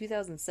movie's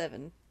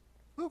 2007.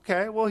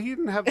 Okay, well, he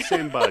didn't have the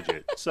same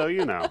budget, so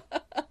you know.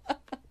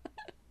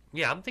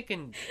 Yeah, I'm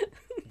thinking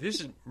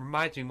this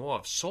reminds me more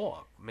of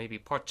Saw, maybe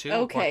part 2.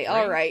 Okay, part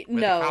 3, all right,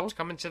 where no. the cops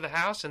come into the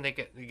house and they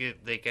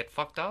get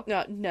fucked up.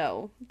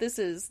 No. This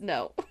is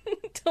no.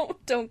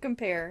 Don't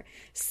compare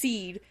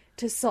Seed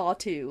to Saw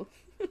 2.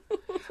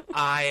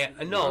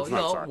 No.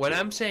 Saw What 2.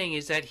 I'm saying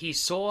is that he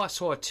saw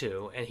Saw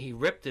 2 and he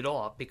ripped it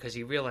off because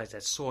he realized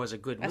that Saw is a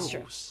good movie. That's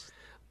true.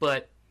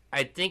 But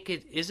I think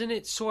isn't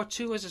it Saw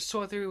 2 as a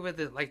Saw 3 where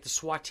the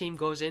SWAT team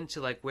goes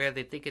into like where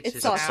they think it's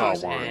his Saw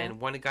house 1, and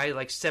one guy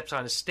like steps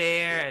on a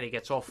stair and he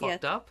gets all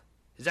fucked up?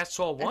 Is that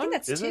Saw 1? I think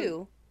that's Is it?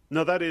 2.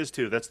 No, that is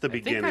 2. That's the I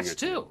think beginning that's of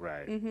 2. 2.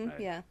 Right, Mm-hmm, right.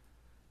 yeah.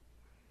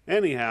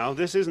 Anyhow,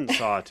 this isn't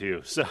Saw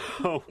 2,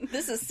 so...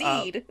 This is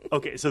Seed.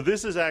 Okay, so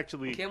this is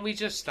actually... Can we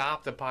just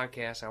stop the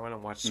podcast? I want to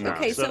watch Saw. No.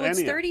 Okay, so it's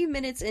anyhow. 30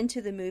 minutes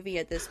into the movie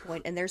at this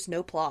point, and there's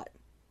no plot.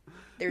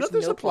 There's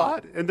There's no a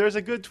plot, and there's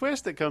a good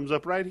twist that comes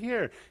up right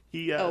here.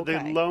 The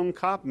Okay. lone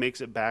cop makes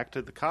it back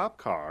to the cop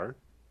car,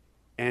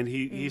 and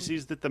he Mm.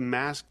 sees that the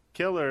masked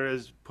killer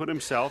has put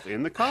himself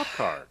in the cop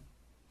car.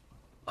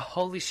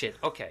 Holy shit.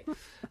 Okay.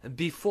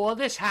 Before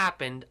this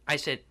happened, I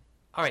said,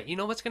 all right, you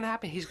know what's going to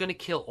happen? He's going to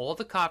kill all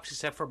the cops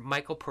except for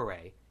Michael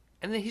Pere.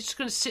 And then he's just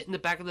going to sit in the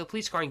back of the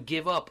police car and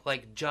give up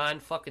like John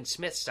fucking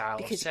Smith style.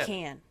 Because he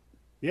can.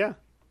 Yeah.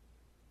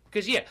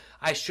 Because,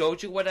 I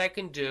showed you what I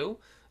can do.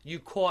 You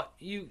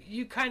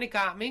you kind of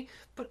got me,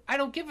 but I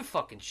don't give a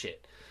fucking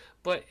shit.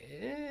 But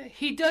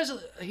he does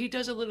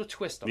a little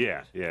twist on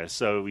it. Yeah.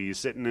 So he's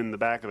sitting in the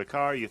back of the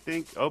car, you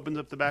think, opens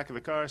up the back of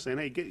the car saying,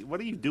 hey, what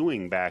are you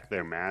doing back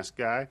there, masked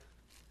guy?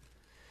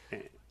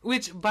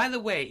 Which, by the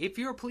way, if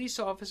you're a police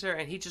officer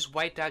and he just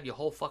wiped out your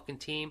whole fucking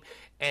team,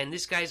 and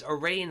this guy's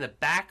already in the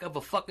back of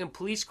a fucking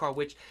police car,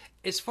 which,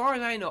 as far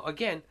as I know,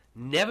 again,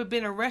 never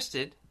been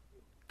arrested,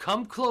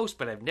 come close,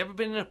 but I've never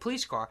been in a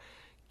police car.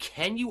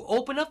 Can you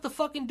open up the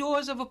fucking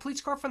doors of a police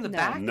car from the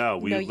back? No,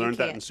 we you learned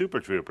that can't. in Super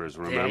Troopers,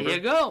 remember? There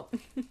you go.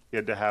 You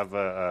had to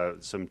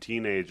have some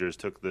teenagers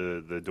took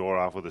the door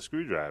off with a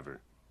screwdriver.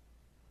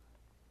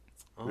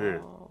 Oh, Yeah.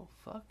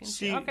 fucking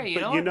See, okay,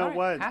 but you know all right.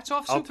 what? Hats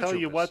off, I'll Super tell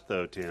you Troopers. what,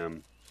 though,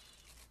 Tim.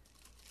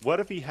 What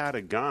if he had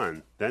a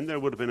gun? Then there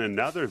would have been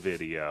another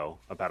video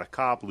about a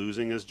cop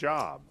losing his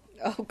job.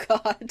 Oh,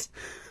 God.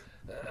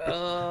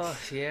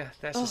 Yeah,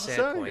 that's a sad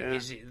so, point.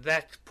 yeah.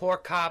 That poor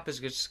cop is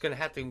just going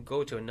to have to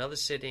go to another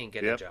city and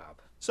get a Yep.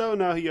 job. So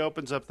now he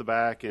opens up the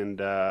back, and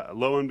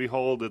lo and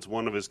behold, it's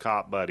one of his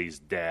cop buddies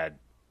dead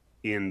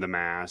in the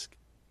mask.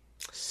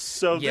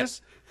 So Yep.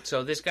 this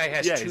this guy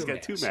has he's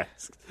got 2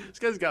 masks. This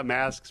guy's got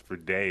masks for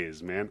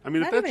days, man. I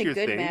mean, Not if that's even your a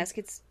good thing, mask.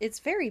 It's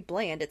very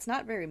bland. It's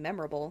not very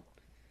memorable.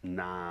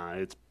 nah,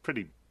 it's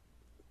pretty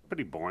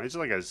boring. It's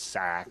like a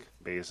sack,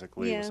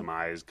 basically, Yeah. with some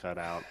eyes cut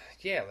out.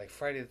 Yeah, like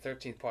Friday the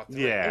 13th Part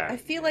 3. Yeah. I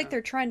feel like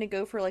they're trying to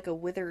go for like a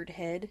withered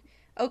head.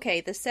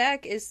 Okay, the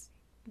sack is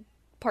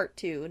part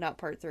 2, not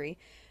part 3.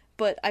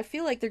 But I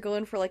feel like they're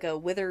going for like a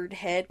withered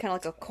head, kind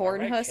of like a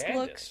corn All right, husk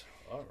look. Candace.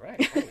 all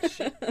right. Holy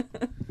shit.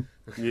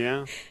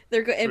 Yeah.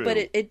 But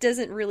it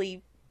doesn't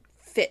really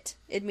fit.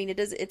 I mean,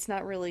 it's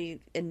not really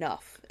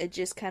enough. It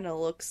just kind of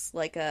looks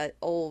like a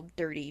old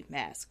dirty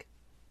mask.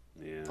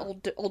 Yeah.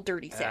 Old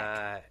dirty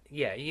sack.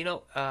 Yeah,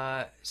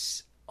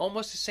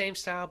 almost the same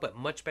style, but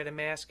much better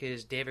mask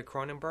is David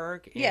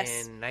Cronenberg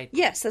in Nightbreed.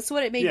 Yes, that's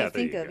what it made me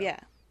think of. Go. Yeah.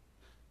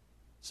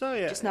 So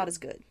yeah, just not as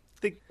good.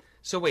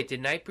 So wait,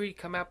 did Nightbreed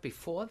come out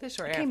before this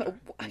or after?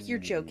 You're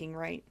joking,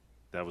 right?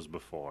 That was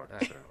before.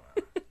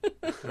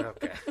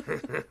 Okay.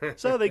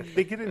 So they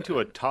get into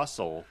a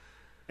tussle,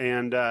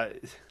 and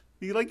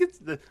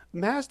the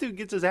masked dude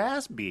gets his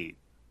ass beat,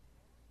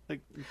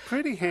 like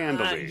pretty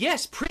handily.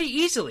 Yes, pretty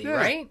easily,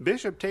 right?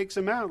 Bishop takes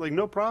him out like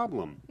no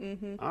problem.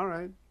 Mm-hmm. All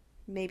right.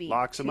 Maybe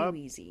locks him up.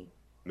 Easy.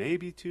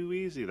 Maybe too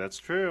easy. That's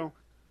true.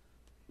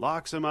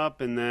 Locks him up,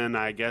 and then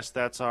I guess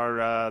that's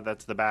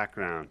that's the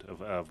background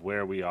of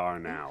where we are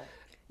now.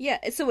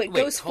 Yeah, so it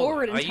goes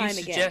forward in time again. Are you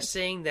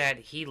suggesting that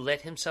he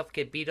let himself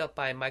get beat up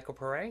by Michael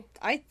Pare?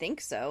 I think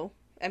so.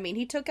 I mean,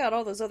 he took out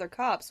all those other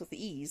cops with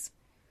ease.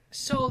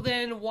 So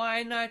then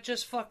why not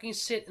just fucking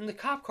sit in the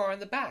cop car in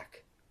the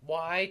back?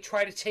 Why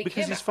try to take him out?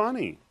 Because he's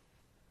funny.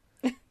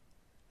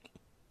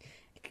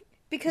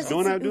 Because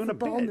it's an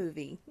Uwe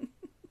movie.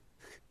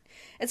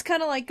 It's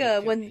kind of like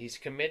when he's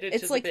committed.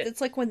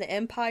 It's like when the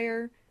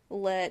Empire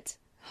let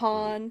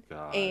Han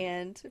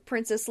and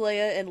Princess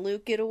Leia and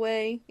Luke get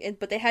away,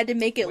 but they had to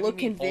make it look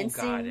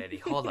convincing. Oh God, Eddie,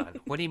 hold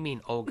on. What do you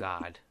mean, oh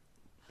God?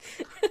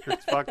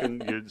 It's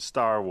fucking you're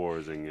Star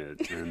Warsing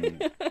it.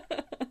 And...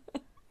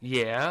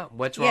 Yeah,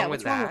 what's wrong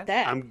with that?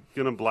 I'm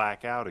gonna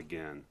black out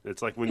again.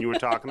 It's like when you were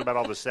talking about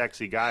all the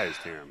sexy guys,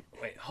 Tim.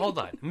 Wait, hold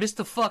on,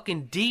 Mr.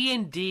 Fucking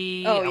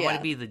D&D. I want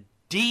to be the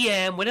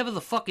DM, whatever the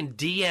fucking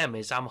DM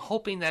is. I'm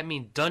hoping that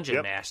means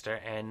Dungeon Master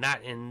and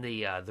not in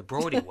the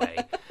Brody way.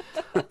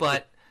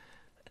 But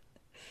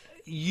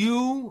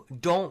you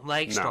don't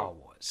like Star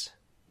Wars.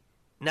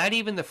 Not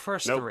even the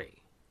first three.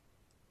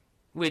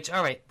 Which,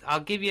 all right, I'll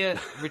give you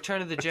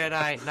Return of the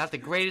Jedi, not the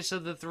greatest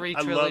of the three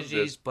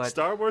trilogies, but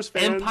Star Wars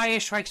fans,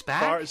 Empire Strikes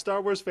Back.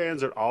 Star Wars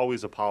fans are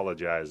always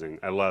apologizing.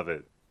 I love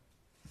it.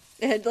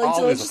 Let's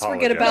just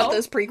forget about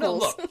those prequels. No,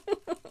 look.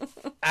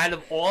 Out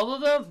of all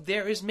of them,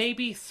 there is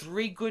maybe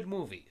 3 good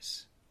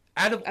movies.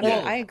 Out of all,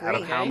 I agree. Out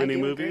of how many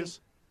movies?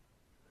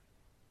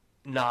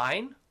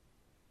 9,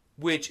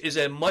 which is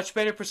a much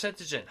better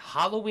percentage than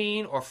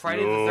Halloween or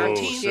Friday the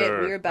 13th. Shit,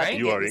 we're about to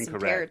you get are into some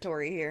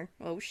territory here.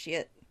 Oh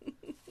shit.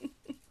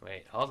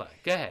 Wait, hold on.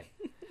 Go ahead.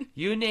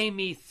 You name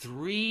me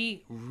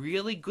 3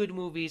 really good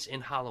movies in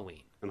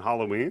Halloween. In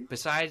Halloween?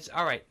 Besides,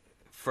 all right,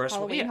 first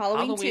Halloween, one,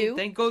 Halloween 2.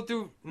 Then go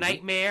through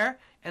Nightmare.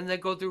 And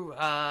then go through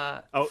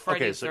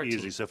Friday the 13th. So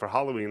easy. So for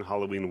Halloween,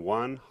 Halloween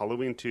 1,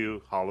 Halloween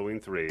 2, Halloween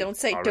 3. Don't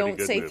say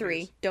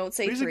 3. Don't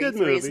say 3.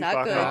 3 is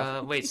not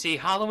good. Wait, see,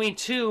 Halloween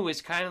 2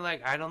 is kind of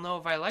like, I don't know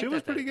if I like 2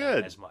 was pretty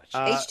good. As much.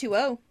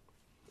 H2O.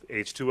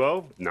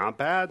 H2O, not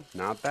bad.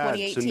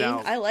 2018. So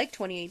now, I like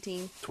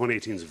 2018.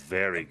 2018 is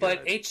very good.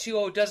 But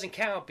H2O doesn't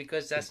count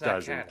because that's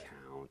not canon.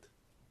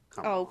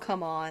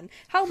 Come on.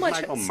 How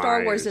much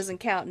Star Wars doesn't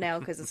count now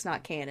because it's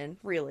not canon,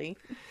 really?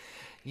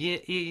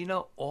 You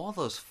know, all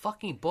those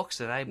fucking books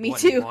that I Me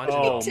too.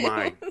 Oh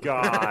my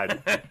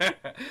God.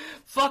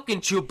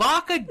 Fucking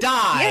Chewbacca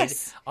died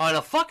on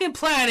a fucking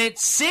planet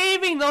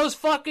saving those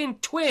fucking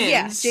twins.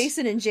 Yeah,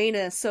 Jason and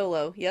Jaina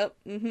Solo. Yep.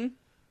 Mm-hmm.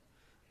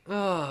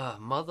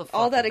 Motherfucker.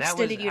 All that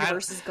extended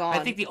universe is gone. I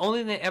think the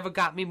only thing that ever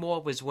got me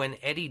more was when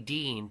Eddie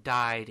Dean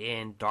died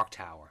in Dark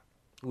Tower.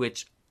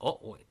 Which,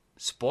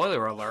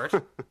 spoiler alert.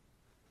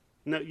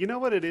 No, you know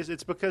what it is?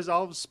 It's because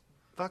all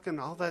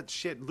that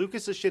shit.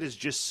 Lucas's shit is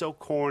just so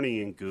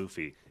corny and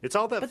goofy. It's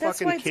all that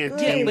fucking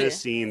cantina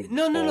scene.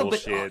 No,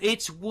 bullshit. But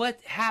it's what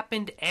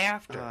happened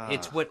after.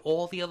 It's what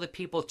all the other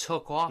people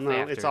took off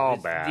after. It's all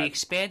bad. The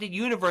expanded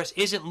universe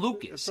isn't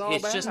Lucas.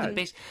 It's just the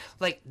base.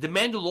 Like the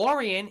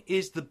Mandalorian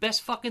is the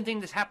best fucking thing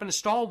that's happened to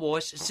Star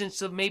Wars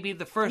since maybe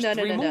the first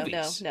 3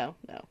 movies. No.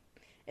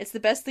 It's the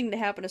best thing to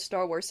happen to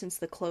Star Wars since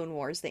the Clone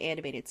Wars, the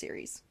animated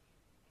series.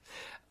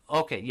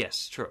 Okay.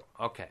 Yes. True.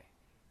 Okay.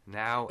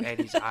 Now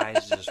Eddie's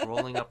eyes are just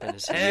rolling up in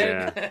his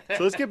head. Yeah.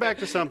 So let's get back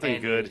to something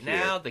good here.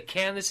 Now the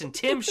Candace and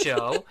Tim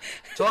show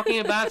talking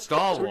about Star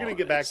Wars. So we're going to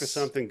get back to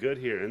something good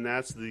here, and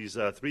that's these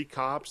 3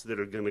 cops that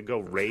are going to go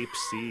rape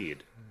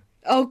Seed.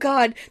 Oh,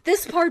 God.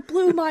 This part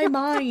blew my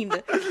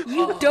mind.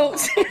 You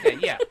don't... Okay,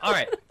 yeah. All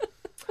right.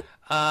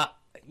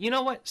 You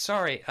know what?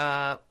 Sorry.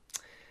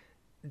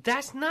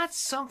 That's not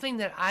something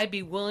that I'd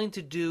be willing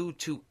to do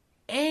to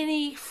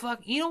any fuck.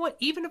 You know what?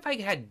 Even if I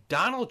had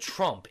Donald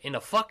Trump in a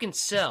fucking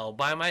cell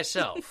by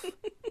myself,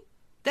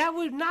 that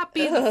would not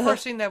be the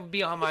first thing that would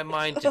be on my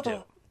mind to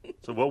do.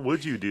 So what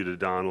would you do to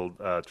Donald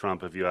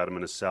Trump if you had him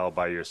in a cell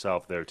by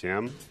yourself there,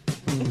 Tim?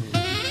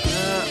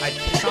 I'd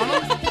piss on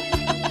him?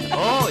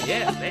 Oh,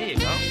 yeah. There you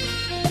go.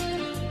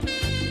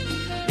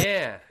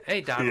 Yeah. Hey,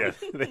 Donald.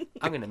 Yeah.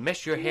 I'm going to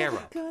mess your hair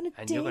up,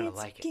 and you're going to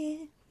like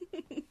it.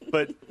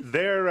 But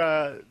they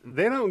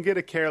don't get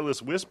a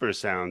Careless Whisper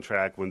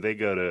soundtrack when they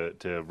go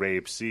to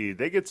rape Seed.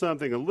 They get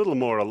something a little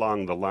more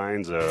along the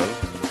lines of...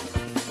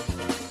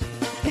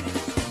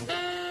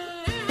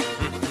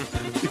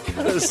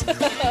 because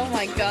Oh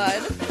my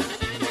god.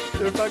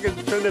 they're fucking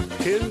trying to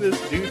pin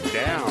this dude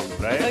down,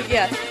 right? Oh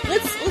yeah.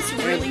 Let's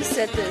really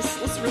set this.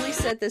 Let's really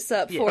set this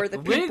up for the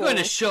people. We're going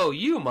to show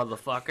you,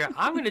 motherfucker.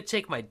 I'm going to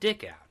take my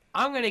dick out.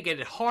 I'm going to get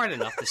it hard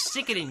enough to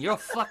stick it in your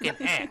fucking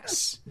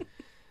ass.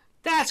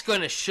 That's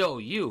going to show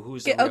you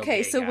who's the real Okay,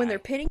 gay so guy. when they're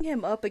pitting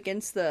him up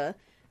against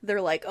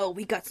they're like, oh,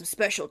 we got some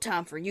special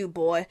time for you,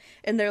 boy.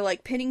 And they're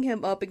like pinning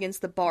him up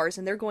against the bars,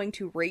 and they're going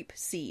to rape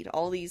Seed,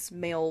 all these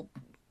male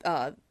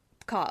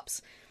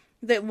cops.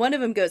 That one of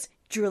them goes,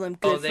 drill him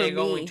good for me. they're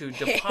going to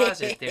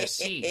deposit their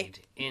seed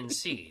in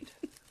Seed.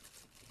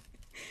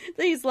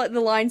 The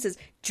line says,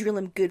 drill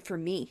him good for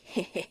me.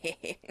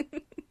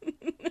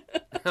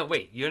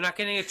 Wait, you're not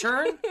getting a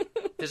turn?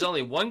 There's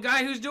only one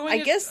guy who's doing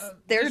it? I guess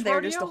they're this there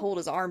rodeo? just to hold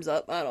his arms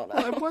up. I don't know.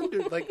 I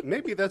wonder, like,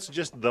 maybe that's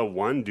just the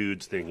one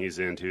dude's thing he's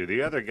into.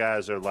 The other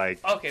guys are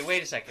like, Okay,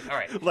 wait a second. All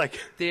right. like,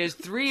 There's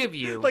three of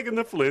you. like in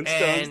the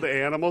Flintstones, And the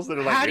animals that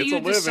are like, How do it's you a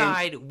living.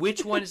 decide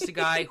which one is the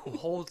guy who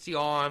holds the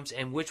arms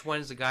and which one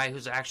is the guy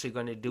who's actually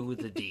going to do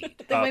the deed?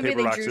 Then maybe paper,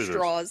 they rock, drew scissors.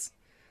 straws.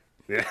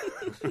 Yeah.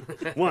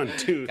 1,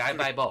 2. Guy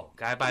by bow.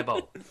 Guy by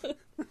bow.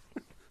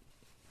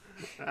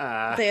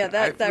 Yeah,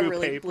 that threw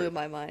really paper. blew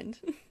my mind.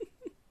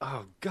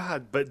 Oh,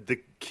 God, but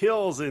the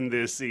kills in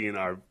this scene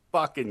are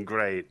fucking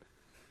great.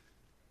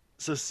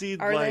 So Seed,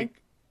 Are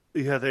like...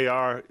 Yeah, they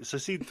are. So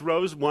Seed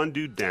throws one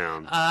dude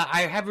down.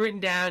 I have written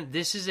down,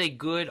 this is a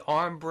good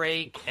arm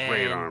break.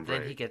 Great and arm then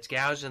break. he gets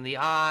gouged in the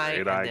eye. Great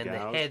and eye then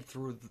gouge. the head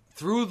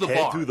through the Head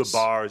bars. through the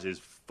bars is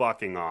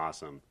fucking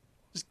awesome.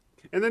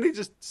 And then he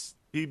just...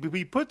 He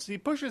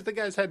pushes the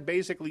guy's head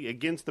basically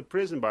against the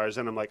prison bars,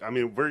 and I'm like, I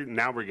mean, we're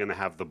gonna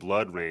have the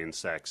blood rain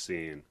sex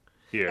scene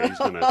here. He's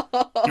gonna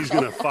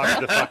fuck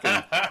the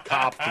fucking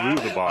cop through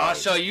the bars. I'll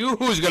show you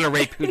who's going to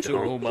rape you too,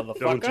 motherfucker.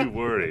 Don't you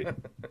worry.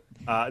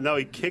 No,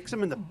 he kicks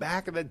him in the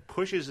back and then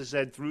pushes his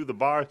head through the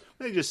bars.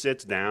 And he just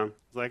sits down.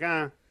 He's like,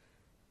 I'm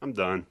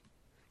done.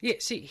 Yeah,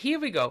 see, here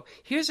we go.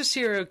 Here's a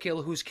serial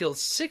killer who's killed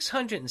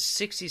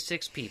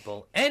 666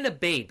 people and a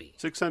baby.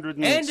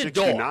 669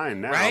 dog,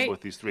 now right? with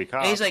these three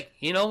cops. And he's like,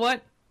 you know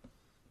what?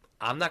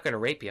 I'm not going to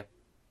rape you.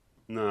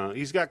 No,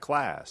 he's got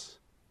class.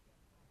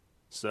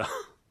 So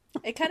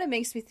It kind of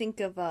makes me think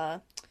of,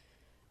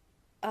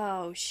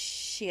 oh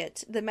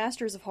shit, The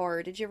Masters of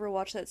Horror. Did you ever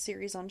watch that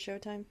series on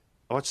Showtime?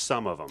 I watched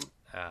some of them.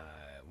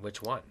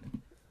 Which one?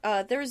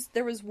 There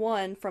was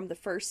one from the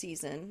first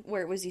season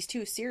where it was these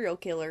two serial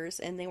killers,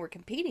 and they were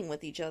competing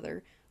with each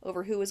other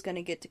over who was going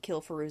to get to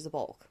kill Fairuza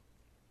Balk.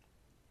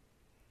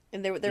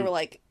 And they were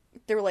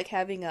like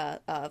having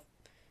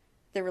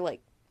they were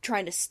like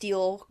trying to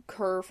steal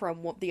her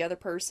from the other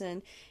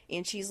person,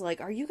 and she's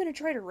like, "Are you going to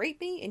try to rape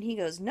me?" And he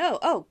goes, "No,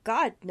 oh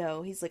God,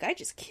 no." He's like, "I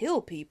just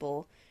kill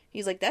people."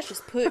 He's like, "That's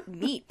just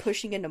meat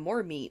pushing into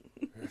more meat."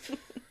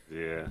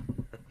 Yeah.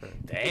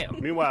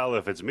 Damn. Meanwhile,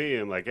 if it's me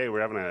and like, hey,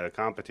 we're having a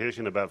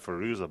competition about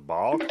Fairuza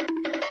Balk,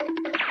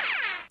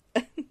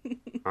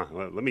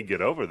 let me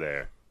get over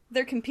there.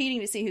 They're competing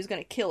to see who's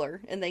going to kill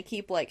her, and they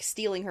keep like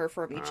stealing her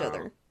from each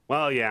other.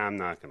 Well, yeah, I'm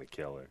not going to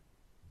kill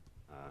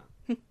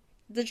her.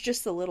 There's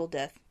just the little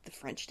death, the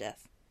French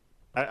death.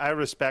 I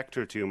respect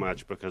her too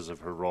much because of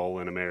her role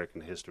in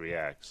American History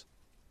X.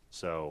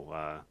 So,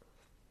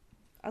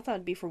 I thought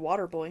it'd be for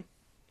Waterboy.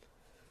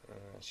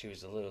 She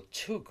was a little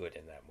too good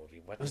in that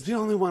movie. it was the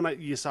only one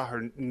you saw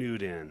her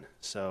nude in.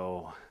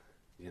 So,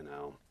 you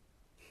know.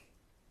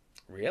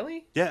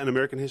 Really? Yeah, in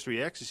American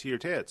History X, you see her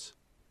tits.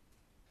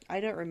 I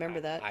don't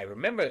remember that. I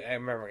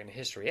remember in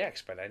History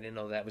X, but I didn't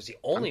know that was the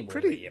only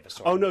movie you ever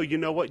saw. Oh, no, you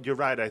know what? You're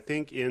right. I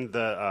think in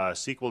the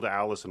sequel to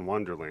Alice in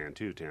Wonderland,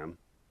 too, Tim.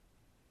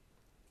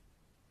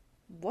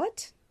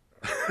 What?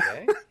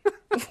 Okay.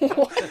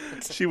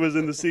 What? She was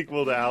in the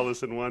sequel to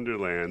Alice in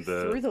Wonderland.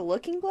 Through the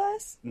Looking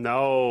Glass?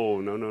 No.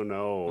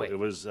 Wait. It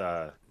was...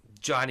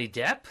 Johnny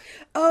Depp?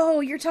 Oh,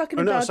 you're talking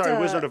Oh, no, about... sorry,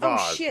 Wizard of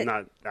Oz. Shit.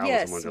 Not Alice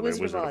yes, in Wonderland.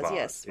 Wizard of Oz,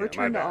 yes. Yeah,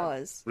 Return my to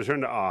bad. Oz.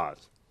 Return to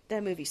Oz.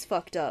 That movie's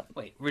fucked up.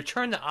 Wait,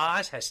 Return to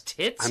Oz has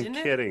tits I'm in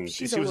it? kidding.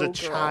 She's She a was a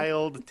little girl.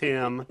 child,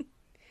 Tim.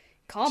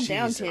 Calm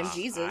down, Jesus. Tim.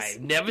 Jesus.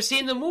 I've never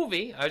seen the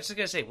movie. I was just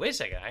going to say, wait a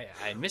second.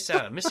 I missed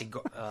out on missing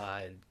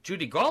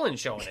Judy Garland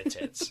showing her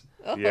tits.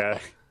 Oh. Yeah.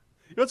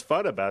 What's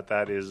fun about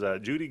that is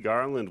Judy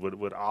Garland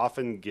would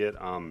often get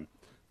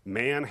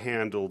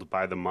manhandled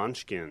by the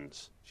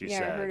Munchkins, she Yeah,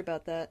 said. I heard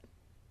about that.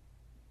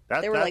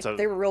 That, They were that's like,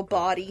 they were real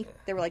baudy.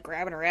 They were like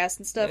grabbing her ass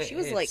and stuff. She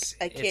was like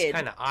a kid. It's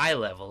kind of eye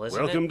level, isn't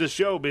Welcome it? to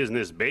show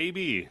business,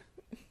 baby.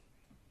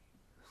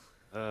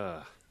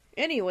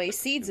 Anyway,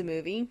 Seed's a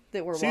movie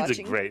that we're Seed's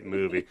watching. a great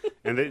movie.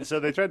 And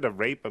they tried to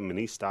rape him, and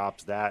he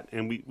stops that.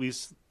 And we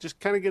just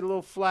kind of get a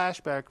little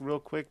flashback real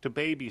quick to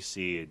baby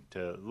Seed,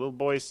 to little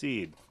boy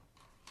Seed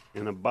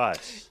in a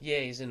bus. Yeah,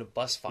 he's in a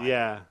bus fight.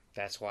 Yeah.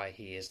 That's why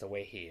he is the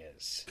way he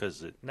is.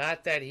 Because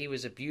Not that he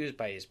was abused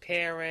by his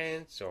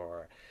parents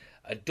or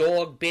a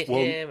dog bit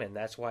him, and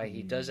that's why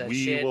he does that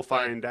shit. we will but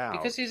find out.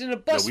 Because he's in a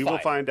bus We fight. will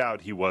find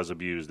out he was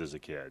abused as a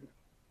kid.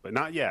 But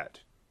not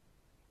yet.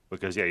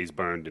 Because, yeah, he's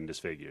burned and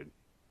disfigured.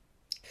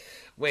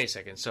 Wait a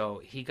second.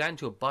 So he got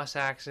into a bus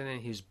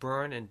accident. He was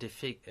burned and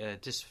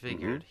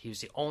disfigured. He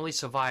was the only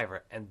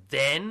survivor. And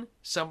then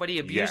somebody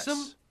abused him?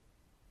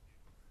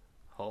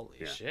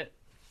 Holy shit.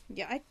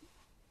 Yeah, I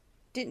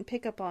didn't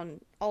pick up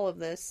on all of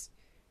this.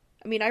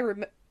 I mean, I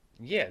remember...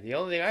 Yeah, the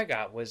only thing I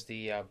got was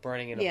the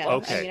burning in a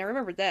bus. Okay. I mean, I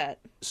remembered that.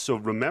 So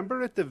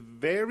remember at the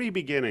very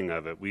beginning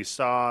of it, we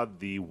saw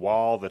the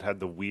wall that had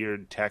the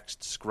weird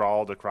text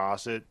scrawled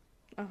across it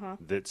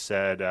that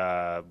said,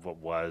 what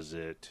was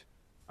it?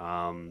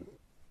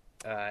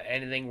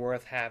 Anything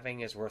worth having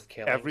is worth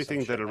killing.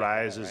 Everything that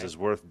arises is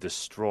worth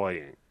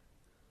destroying.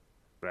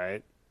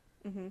 Right?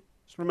 Mm-hmm.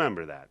 Just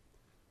remember that.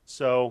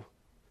 So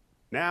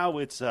now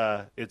it's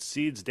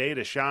Seed's day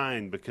to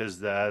shine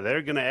because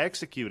they're going to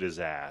execute his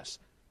ass.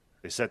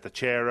 They set the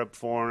chair up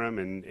for him,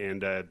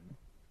 and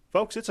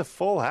folks, it's a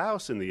full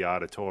house in the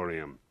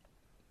auditorium.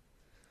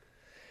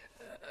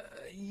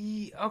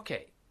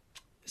 Okay.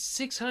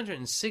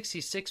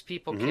 666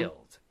 people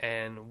killed.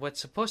 And what's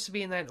supposed to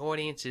be in that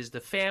audience is the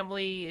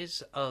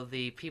families of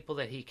the people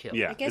that he killed.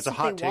 Yeah, I guess it's a if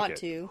hot they want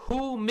ticket. to.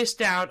 Who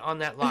missed out on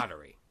that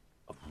lottery?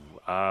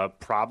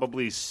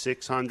 Probably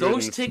 600.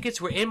 Those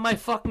tickets were in my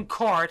fucking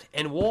cart,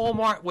 and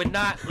Walmart would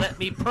not let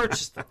me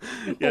purchase them.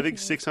 Yeah, I think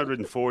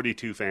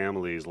 642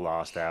 families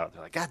lost out.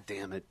 They're like, God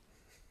damn it.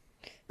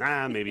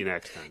 Maybe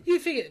next time. You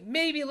figure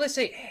maybe, let's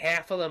say,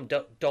 half of them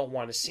don't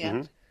want to see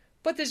it.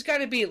 But there's got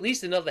to be at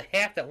least another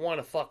half that want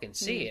to fucking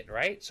see it,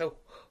 right? So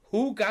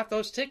who got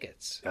those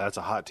tickets? Yeah, that's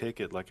a hot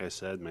ticket, like I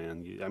said,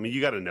 man.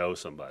 You got to know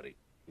somebody,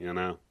 you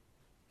know?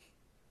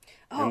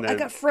 Oh, I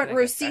got front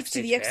row seats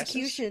to the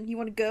execution. You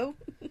want to go?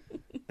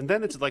 And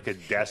then it's like a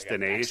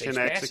destination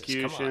backstage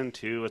execution,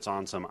 too. It's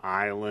on some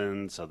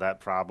island, so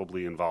that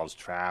probably involves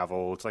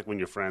travel. It's like when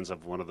your friends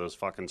have one of those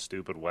fucking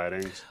stupid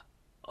weddings.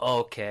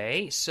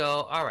 Okay,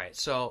 so, all right.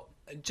 So,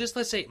 just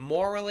let's say,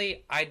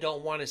 morally, I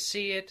don't want to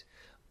see it.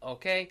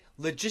 Okay?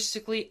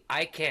 Logistically,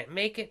 I can't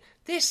make it.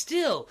 There's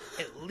still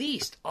at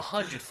least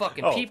 100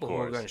 fucking people who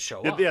are going to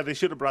show up. Yeah, they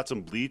should have brought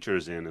some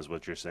bleachers in, is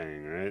what you're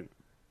saying, right?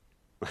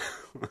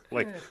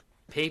 Like...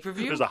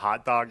 Pay-per-view? There's a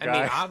hot dog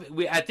guy. I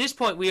mean, at this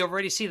point, we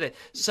already see that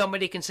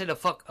somebody can set a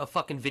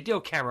fucking video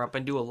camera up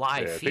and do a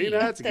live feed.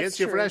 Peanuts, get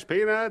your fresh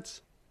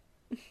peanuts.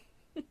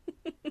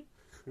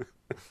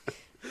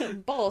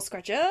 Ball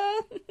scratcher.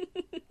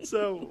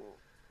 So,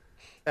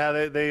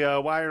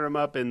 they wire him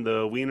up, and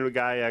the wiener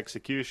guy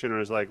executioner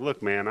is like,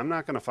 look, man, I'm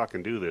not going to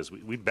fucking do this.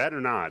 We better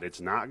not.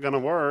 It's not going to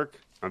work.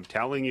 I'm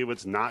telling you,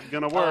 it's not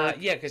going to work.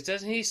 Yeah, because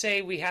doesn't he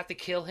say we have to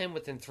kill him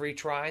within 3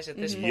 tries at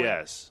this point?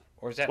 Yes.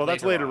 Or is that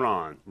that's later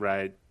on,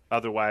 right?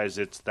 Otherwise,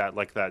 it's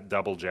that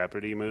Double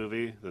Jeopardy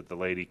movie that the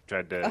lady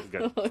tried to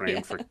get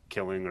framed for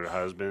killing her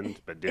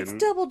husband, but didn't.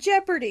 It's Double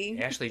Jeopardy.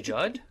 Ashley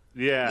Judd?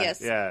 Yeah.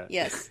 Yes. Yeah.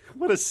 Yes.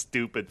 What a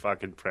stupid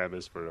fucking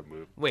premise for a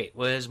movie. Wait,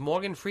 was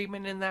Morgan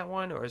Freeman in that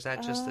one, or is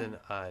that just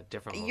a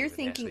different movie? You're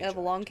thinking of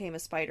Along Came a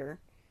Spider.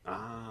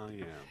 Ah,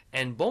 yeah.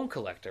 And Bone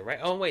Collector, right?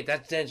 Oh, wait,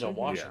 that's Denzel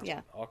Washington.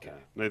 Yeah. Okay.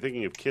 They're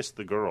thinking of Kiss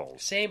the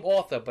Girls. Same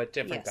author, but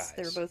different guys.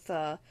 Yes, they're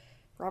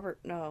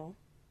both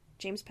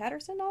James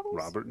Patterson novels?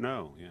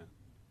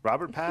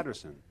 Robert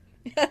Patterson.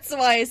 That's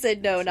why I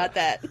said no, not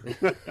that.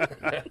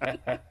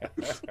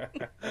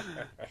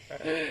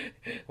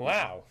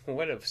 Wow,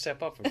 what a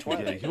step up from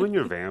Twilight. Yeah, you and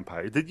your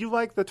vampire. Did you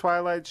like the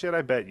Twilight shit?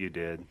 I bet you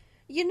did.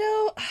 You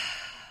know...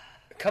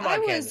 Come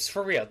on, Candace,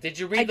 for real. Did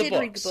you read the books? I did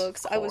read the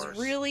books. I was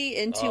really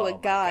into a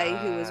guy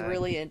who was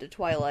really into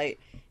Twilight,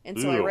 and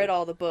so I read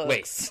all the books.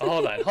 Wait,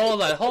 hold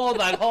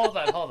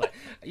on.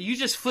 You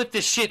just flipped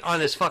this shit on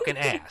his fucking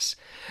ass.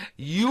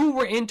 You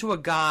were into a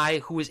guy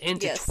who was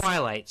into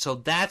Twilight, so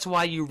that's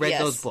why you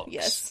read those books.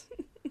 Yes.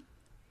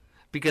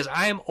 Because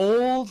I'm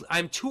old,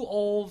 I'm too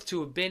old to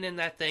have been in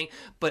that thing,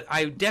 but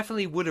I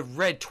definitely would have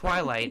read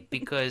Twilight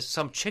because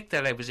some chick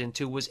that I was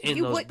into was in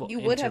those books. You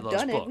would have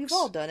done it. We've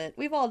all done it.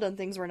 We've all done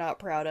things we're not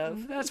proud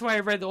of. That's why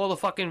I read all the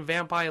fucking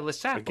Vampire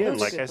Lestat books. Again,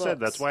 like I said,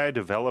 that's why I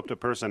developed a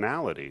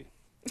personality.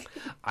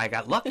 I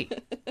got lucky.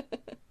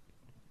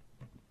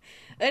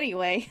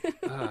 Anyway.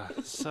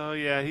 So,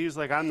 yeah, he's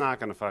like, I'm not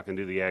going to fucking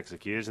do the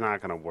execute. It's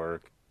not going to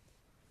work.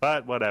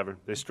 But whatever.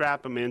 They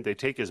strap him in. They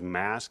take his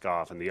mask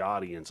off, and the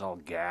audience all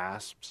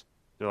gasps.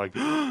 They're like,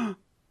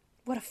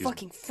 what a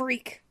fucking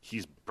freak.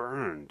 He's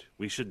burned.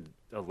 We should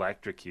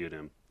electrocute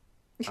him.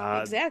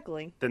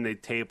 Exactly. Then they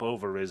tape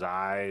over his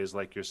eyes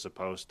like you're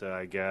supposed to,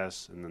 I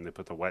guess. And then they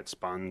put the wet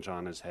sponge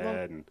on his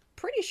head. And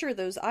pretty sure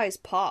those eyes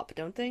pop,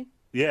 don't they?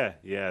 Yeah,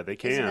 they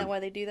can. Isn't that why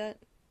they do that?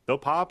 They'll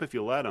pop if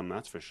you let them,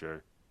 that's for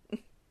sure.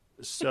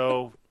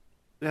 So,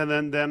 and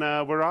then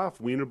we're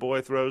off. Wiener Boy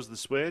throws the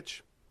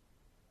switch.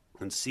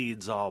 And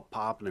Seed's all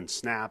popping and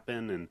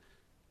snapping and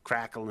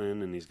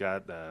crackling, and he's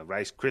got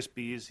Rice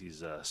Krispies.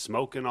 He's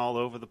smoking all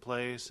over the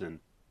place, and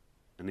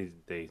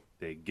they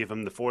give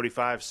him the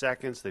 45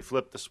 seconds. They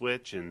flip the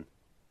switch, and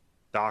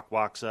Doc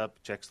walks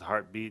up, checks the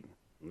heartbeat,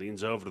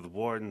 leans over to the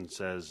ward and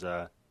says,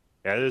 "Yeah,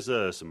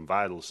 there's some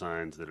vital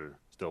signs that are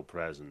still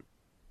present."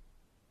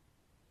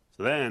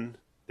 So then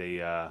they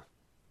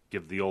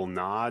give the old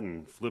nod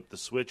and flip the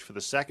switch for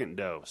the second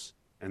dose.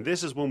 And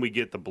this is when we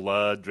get the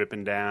blood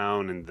dripping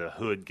down and the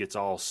hood gets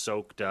all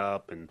soaked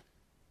up, and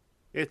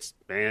it's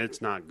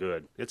not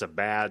good. It's a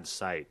bad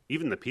sight.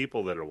 Even the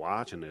people that are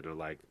watching it are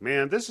like,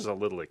 man, this is a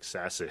little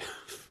excessive.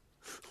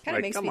 Kind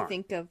of makes me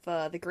think of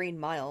the Green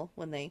Mile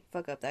when they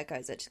fuck up that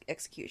guy's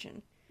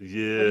execution.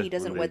 Yeah. When he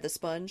doesn't wet the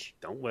sponge.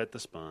 Don't wet the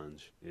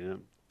sponge, yeah.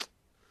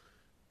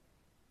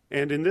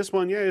 And in this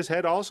one, yeah, his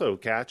head also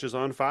catches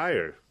on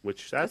fire,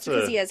 which that's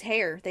because he has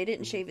hair. They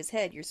didn't shave his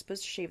head. You're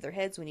supposed to shave their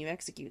heads when you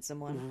execute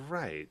someone.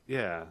 Right,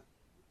 yeah.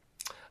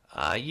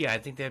 Yeah, I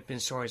think there have been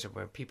stories of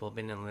where people have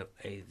been in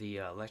the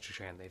electric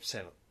chair and they've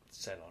set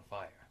on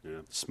fire.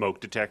 Yeah.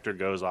 Smoke detector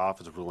goes off.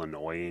 It's real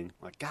annoying.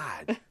 Like,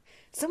 God.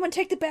 Someone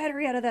take the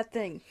battery out of that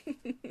thing.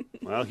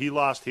 Well, he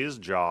lost his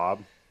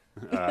job.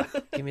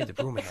 Give me the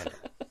broom handle.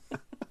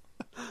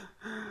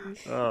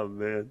 Oh,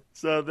 man.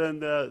 So then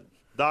the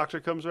doctor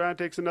comes around,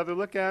 takes another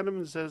look at him,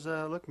 and says,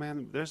 look,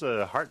 man, there's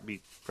a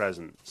heartbeat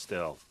present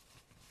still.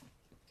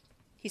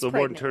 He's the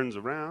pregnant. Ward turns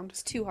around.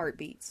 It's 2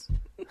 heartbeats.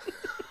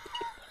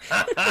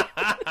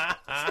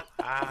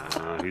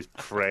 Oh, he's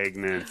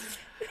pregnant.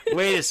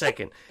 Wait a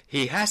second.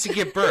 He has to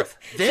give birth.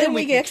 Then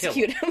we can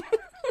execute kill him.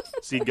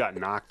 See, he got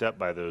knocked up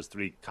by those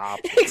 3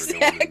 cops.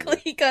 Exactly.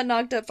 He got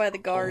knocked up by the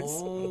guards.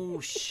 Oh,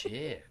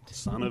 shit.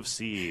 Son of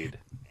Seed.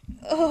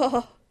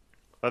 Oh.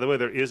 By the way,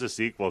 there is a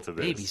sequel to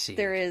this. Baby Seed.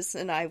 There is,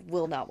 and I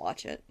will not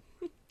watch it.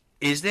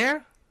 Is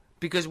there?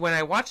 Because when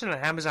I watched it on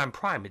Amazon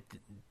Prime,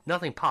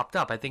 nothing popped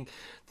up. I think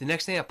the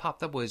next thing that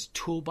popped up was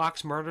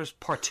Toolbox Murders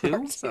Part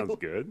 2. Sounds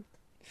good.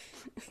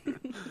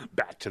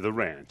 Back to the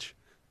ranch.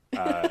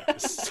 Back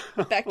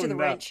to the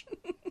ranch.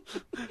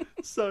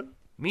 So,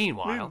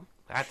 meanwhile,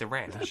 at the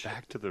ranch.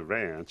 Back to the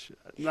ranch.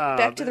 No,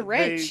 Back to the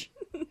ranch.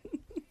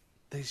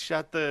 They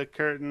shut the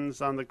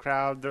curtains on the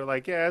crowd. They're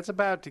like, yeah, it's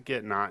about to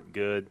get not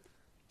good.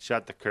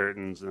 Shut the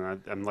curtains.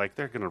 And I'm like,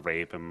 they're going to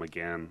rape him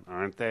again,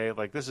 aren't they?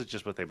 Like, this is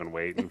just what they've been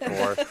waiting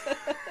for.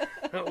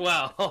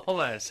 Well,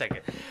 hold on a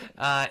second.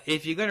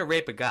 If you're going to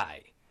rape a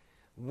guy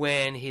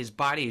when his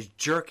body is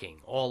jerking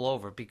all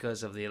over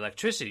because of the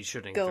electricity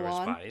shooting through his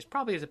body, it's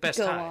probably the best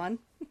time.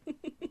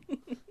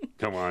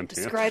 Come on,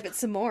 Tim. Describe it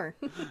some more.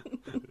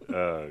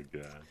 Oh,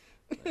 God.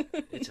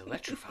 It's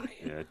electrifying.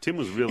 Yeah, Tim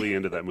was really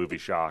into that movie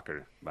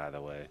Shocker, by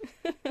the way.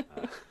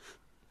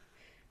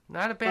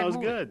 Not a bad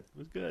movie. It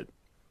was good.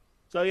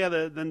 So, yeah,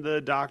 then the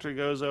doctor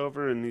goes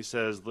over and he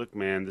says, look,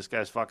 man, this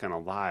guy's fucking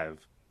alive.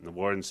 And the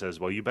warden says,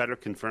 well, you better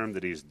confirm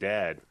that he's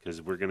dead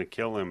because we're going to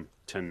kill him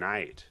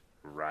tonight,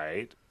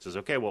 right? Says,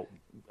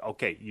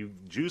 okay, you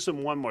juice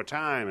him one more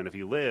time, and if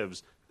he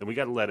lives, then we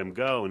got to let him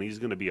go, and he's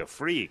going to be a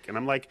freak. And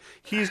I'm like,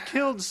 he's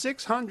killed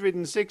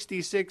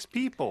 666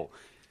 people.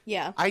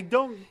 Yeah. I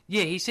don't.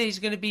 Yeah, he said he's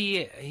going to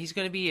be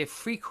a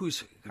freak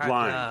who's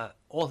blind.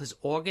 All his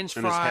organs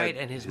fried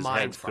and his mind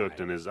head's fried. cooked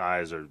and his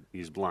eyes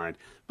he's blind.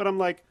 But I'm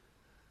like,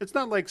 it's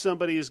not like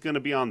somebody is going to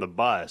be on the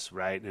bus,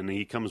 right? And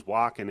he comes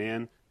walking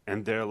in,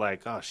 and they're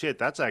like, oh, shit,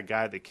 that's that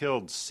guy that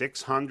killed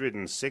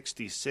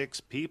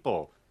 666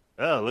 people.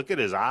 Oh, look at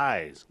his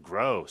eyes.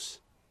 Gross.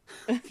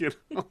 You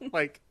know,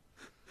 like.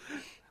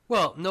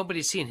 Well,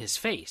 nobody's seen his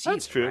face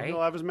That's either, true. right?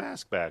 He'll have his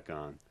mask back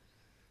on.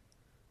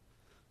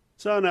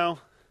 So, no,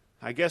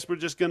 I guess we're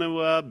just going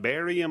to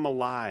bury him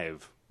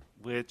alive,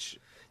 which...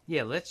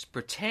 Yeah, let's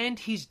pretend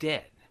he's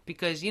dead.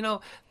 Because,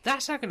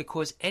 that's not going to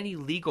cause any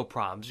legal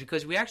problems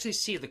because we actually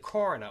see the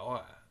coroner,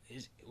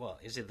 is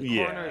it the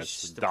coroner? Yeah,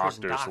 it's the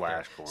doctor /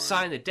 coroner.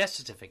 Sign the death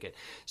certificate.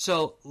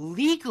 So,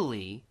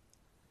 legally,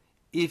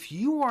 if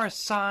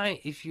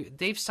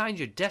they've signed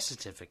your death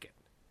certificate.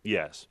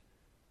 Yes.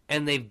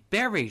 And they've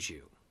buried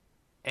you,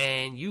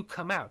 and you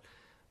come out,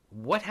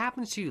 what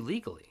happens to you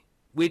legally?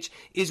 Which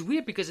is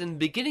weird because in the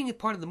beginning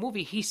part of the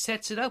movie, he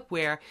sets it up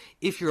where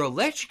if you're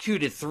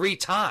electrocuted 3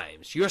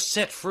 times, you're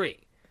set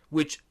free.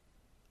 Which,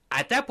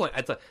 at that point,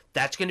 I thought,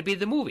 that's going to be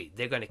the movie.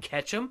 They're going to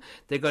catch him.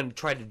 They're going to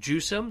try to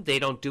juice him. They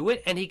don't do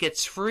it. And he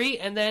gets free.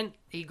 And then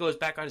he goes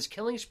back on his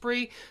killing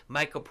spree.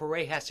 Michael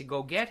Pare has to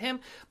go get him.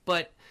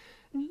 But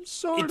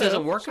it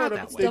doesn't work out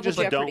that way. Double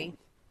jeopardy.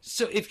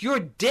 So if you're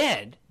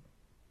dead,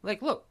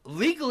 like, look,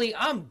 legally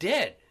I'm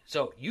dead.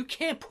 So you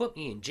can't put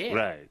me in jail.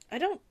 Right. I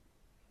don't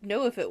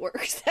know if it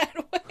works that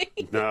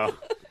way. No.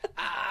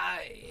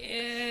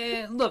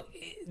 Look,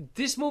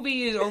 this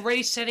movie is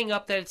already setting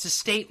up that it's a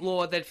state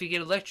law that if you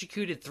get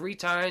electrocuted 3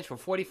 times for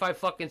 45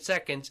 fucking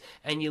seconds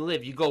and you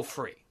live, you go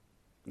free.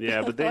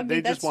 Yeah, but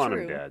they just want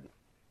him dead.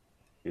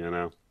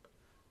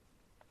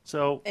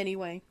 So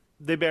anyway,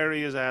 they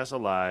bury his ass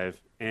alive,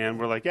 and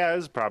we're like, yeah,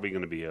 this is probably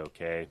going to be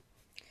okay.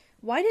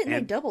 Why didn't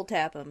they double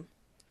tap him?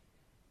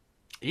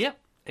 Yep.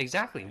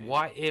 Exactly.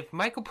 Why, if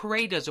Michael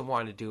Pare doesn't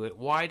want to do it,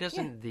 why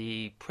doesn't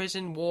the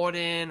prison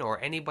warden or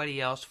anybody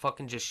else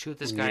fucking just shoot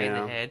this guy in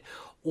the head?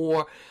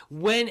 Or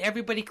when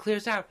everybody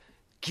clears out,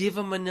 give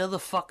him another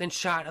fucking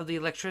shot of the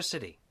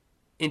electricity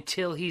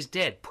until he's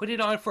dead. Put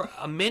it on for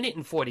a minute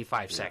and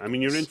 45 seconds. I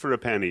mean, you're in for a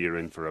penny, you're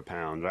in for a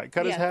pound, right?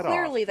 Cut his head off.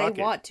 Clearly they Fuck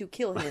it. want to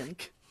kill him.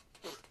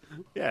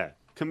 Yeah,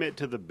 commit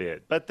to the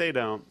bit, but they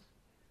don't.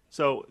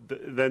 So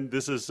then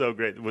this is so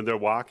great. When they're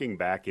walking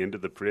back into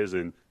the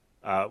prison,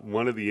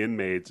 one of the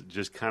inmates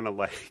just kind of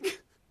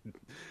like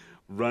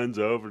runs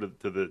over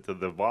to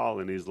the wall,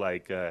 and he's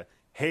like,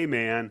 "Hey,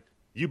 man,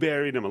 you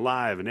buried him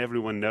alive, and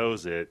everyone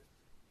knows it.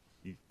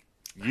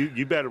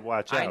 You better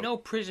watch out." I know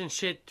prison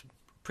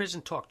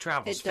talk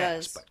travels It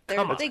does. fast, but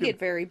come on. They get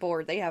very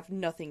bored. They have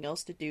nothing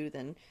else to do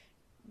than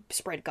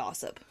spread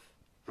gossip.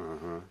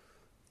 Uh-huh.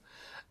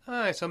 All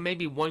right, so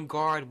maybe one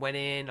guard went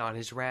in on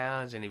his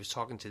rounds, and he was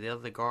talking to the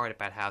other guard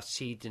about how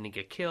Seed didn't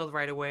get killed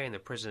right away, and the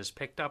prisoners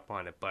picked up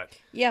on it. But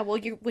yeah, well,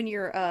 when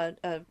you're not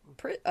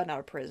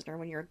a prisoner,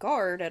 when you're a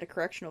guard at a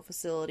correctional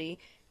facility,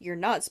 you're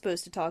not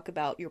supposed to talk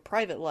about your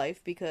private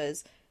life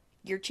because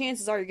your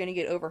chances are you're going to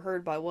get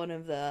overheard by one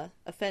of the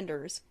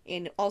offenders.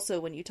 And also,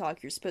 when you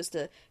talk, you're supposed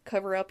to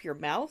cover up your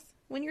mouth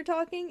when you're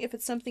talking if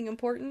it's something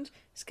important,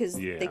 because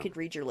they could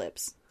read your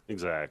lips.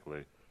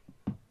 Exactly.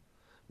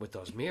 With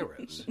those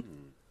mirrors.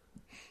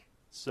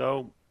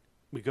 So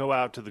we go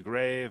out to the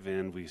grave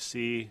and we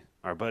see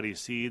our buddy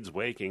Seeds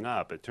waking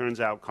up. It turns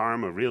out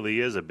Karma really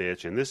is a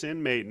bitch, and this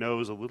inmate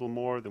knows a little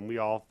more than we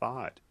all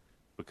thought,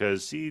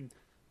 because Seed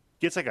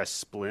gets like a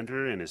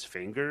splinter in his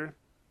finger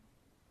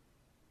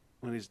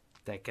when he's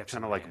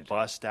kind of like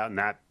bust out, and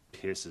that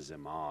pisses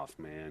him off,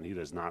 man. He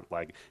does not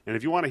like it. And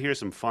if you want to hear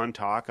some fun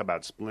talk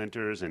about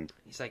splinters, and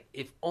he's like,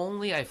 if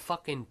only I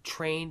fucking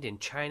trained in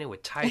China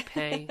with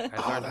Taipei,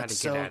 I learned how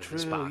to get out of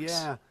this box.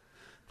 Yeah.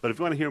 But if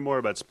you want to hear more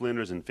about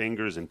splinters and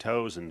fingers and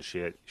toes and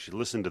shit, you should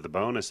listen to the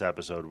bonus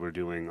episode we're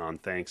doing on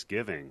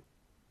Thanksgiving,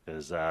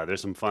 because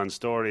there's some fun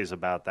stories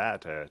about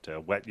that to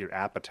whet your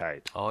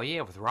appetite. Oh,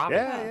 yeah, with Robbie.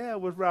 Yeah,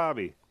 with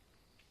Robbie.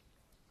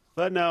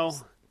 But no,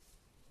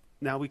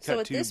 now we cut to...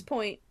 So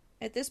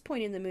at this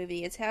point in the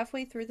movie, it's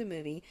halfway through the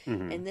movie,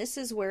 and this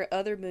is where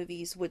other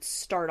movies would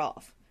start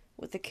off,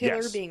 with the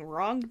killer being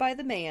wronged by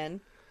the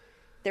man,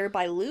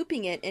 thereby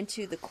looping it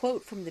into the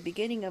quote from the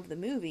beginning of the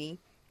movie,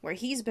 where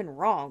he's been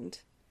wronged.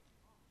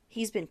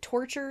 He's been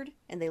tortured,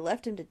 and they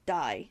left him to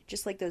die,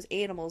 just like those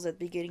animals at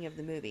the beginning of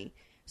the movie.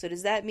 So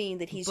does that mean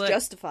that he's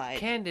justified?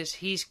 Candace,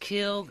 he's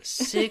killed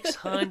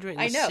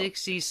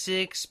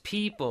 666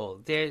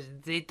 people.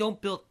 They don't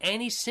build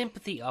any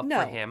sympathy up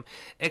for him,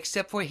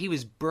 except for he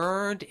was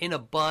burned in a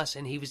bus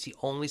and he was the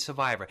only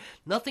survivor.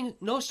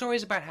 No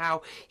stories about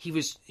how he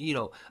was,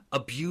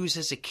 abused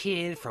as a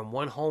kid from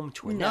one home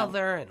to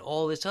another and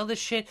all this other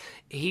shit.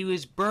 He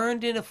was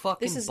burned in a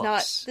fucking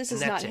bus. This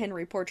is not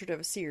Henry Portrait of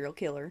a Serial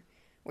Killer,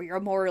 where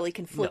you're morally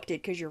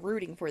conflicted because you're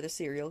rooting for the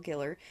serial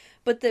killer.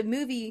 But the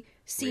movie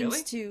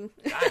seems to...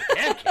 God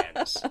damn,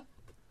 Candace.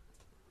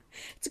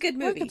 It's a good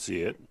movie. I can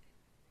see it.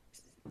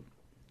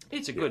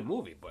 It's a good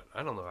movie, but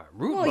I don't know how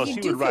rude. Well,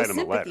 you do feel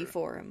sympathy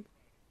for him.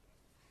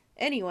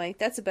 Anyway,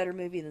 that's a better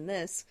movie than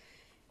this.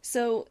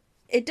 So,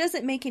 it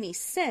doesn't make any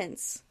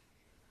sense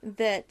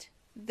that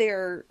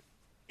they're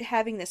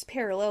having this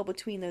parallel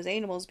between those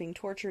animals being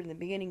tortured in the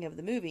beginning of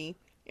the movie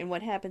and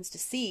what happens to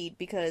Seed,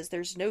 because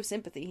there's no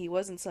sympathy. He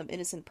wasn't some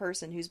innocent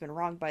person who's been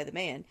wronged by the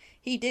man.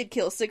 He did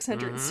kill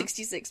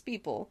 666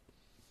 people.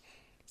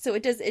 So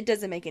it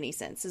doesn't make any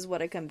sense, is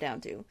what I come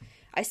down to.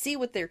 I see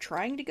what they're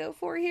trying to go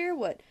for here,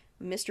 what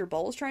Mr.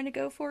 Bull's trying to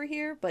go for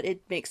here, but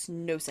it makes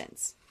no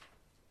sense.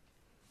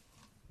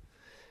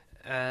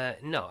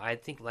 No, I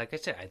think, like I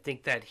said, I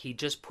think that he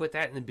just put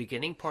that in the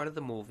beginning part of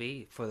the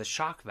movie for the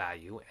shock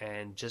value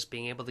and just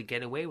being able to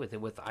get away with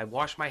it. With I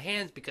wash my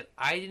hands because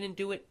I didn't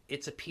do it.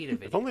 It's a PETA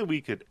video. If only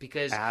we could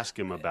ask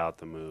him about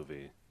the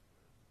movie.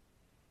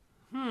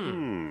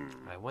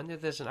 I wonder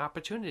if there's an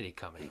opportunity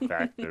coming. In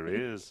fact, there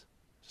is.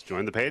 Just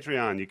join the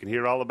Patreon. You can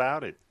hear all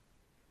about it.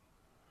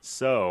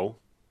 So,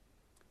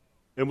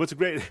 and what's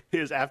great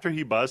is after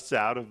he busts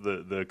out of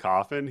the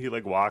coffin, he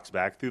walks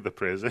back through the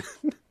prison.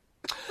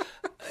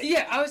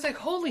 Yeah, I was like,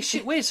 holy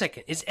shit, wait a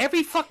second. Is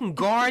every fucking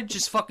guard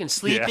just fucking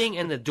sleeping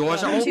and the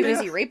doors are open? Too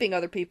busy raping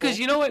other people. Because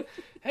you know what?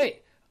 Hey,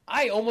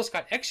 I almost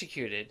got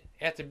executed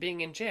after being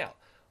in jail.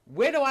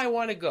 Where do I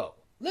want to go?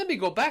 Let me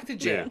go back to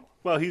jail. Yeah.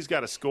 Well, he's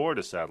got a score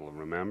to settle,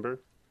 remember?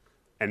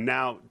 And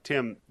now,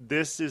 Tim,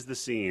 this is the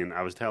scene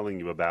I was telling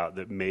you about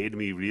that made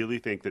me really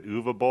think that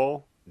Uwe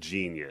Boll,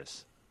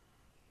 genius.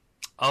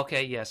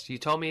 Okay, yes. You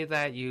told me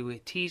that. You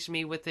teased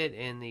me with it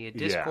in the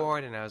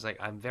Discord, and I was like,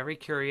 I'm very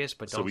curious,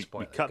 but don't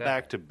spoil it. So we cut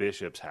back to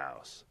Bishop's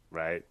house,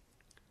 right?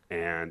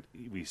 And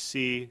we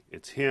see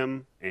it's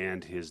him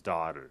and his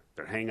daughter.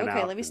 They're hanging out.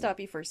 Okay, let me stop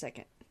you for a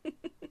second.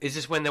 Is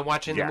this when they're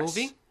watching the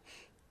movie?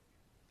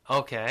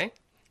 Okay.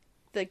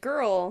 The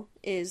girl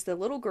is the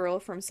little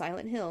girl from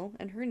Silent Hill,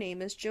 and her name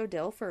is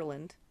Jodelle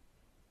Ferland.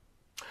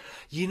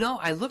 You know,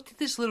 I looked at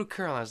this little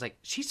girl, and I was like,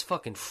 she's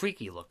fucking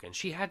freaky looking.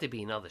 She had to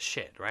be in other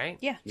shit, right?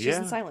 Yeah, she's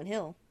in Silent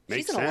Hill.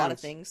 She's in a lot of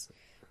things.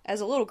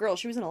 As a little girl,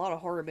 she was in a lot of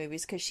horror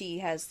movies because she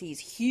has these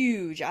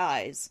huge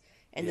eyes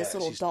and this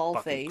little doll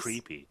face. She's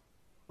creepy.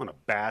 I want to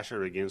bash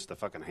her against the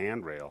fucking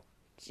handrail.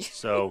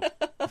 So,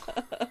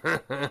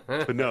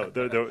 but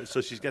no, so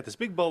she's got this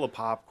big bowl of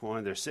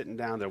popcorn. They're sitting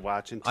down. They're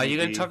watching TV. Are you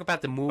going to talk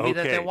about the movie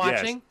that they're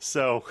watching? Yes.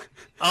 So,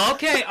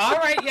 okay, all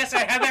right. Yes, I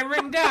have that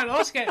written down.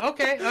 Okay,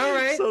 all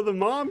right. So the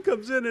mom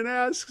comes in and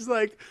asks,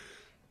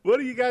 what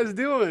are you guys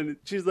doing?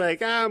 She's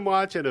like, I'm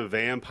watching a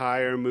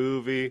vampire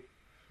movie.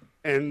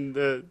 And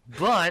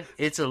but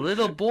it's a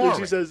little boring.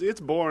 She says, it's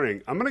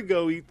boring. I'm going to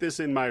go eat this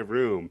in my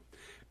room.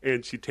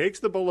 And she takes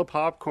the bowl of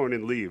popcorn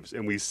and leaves.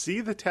 And we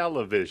see the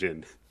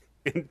television.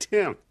 And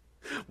Tim,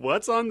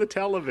 what's on the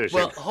television?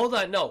 Well, hold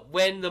on. No,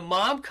 when the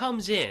mom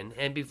comes in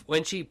and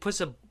when she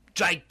puts a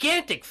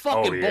gigantic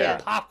fucking bowl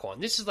of popcorn.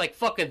 This is like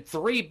fucking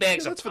 3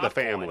 bags of popcorn for the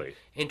family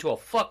into a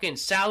fucking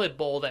salad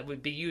bowl that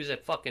would be used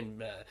at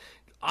fucking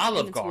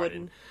Olive Garden.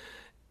 Wooden.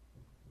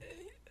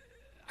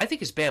 I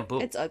think it's bamboo.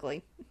 It's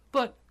ugly.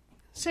 But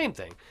same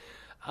thing.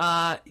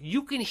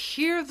 You can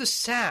hear the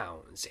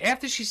sounds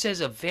after she says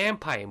a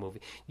vampire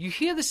movie. You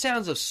hear the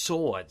sounds of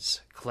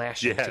swords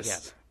clashing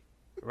together,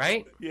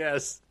 right?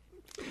 Yes.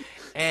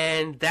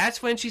 And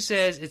that's when she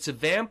says it's a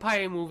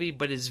vampire movie,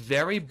 but it's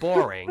very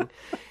boring.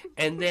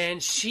 And then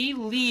she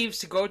leaves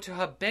to go to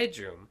her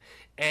bedroom,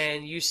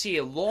 and you see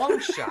a long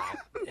shot,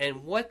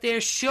 and what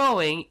they're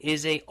showing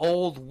is a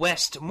Old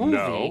West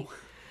movie,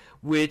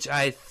 which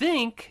I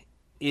think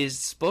is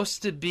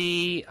supposed to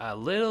be a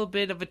little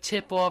bit of a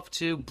tip-off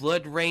to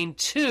Blood Rain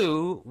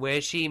 2,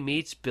 where she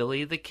meets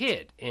Billy the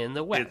Kid in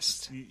the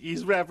West.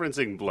 He's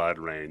referencing Blood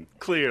Rain,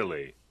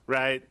 clearly,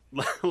 right?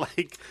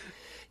 Like...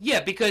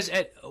 Yeah, because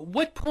at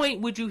what point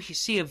would you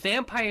see a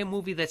vampire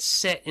movie that's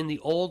set in the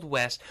Old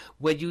West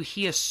where you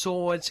hear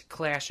swords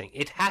clashing?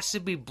 It has to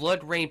be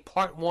Blood Rain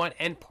Part 1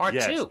 and Part 2.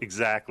 Yes,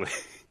 exactly.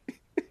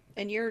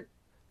 And you're...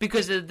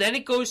 Because then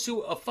it goes to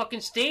a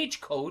fucking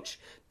stagecoach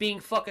being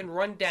fucking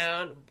run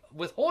down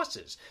with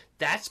horses.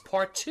 That's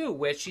Part 2,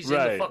 where she's in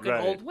the fucking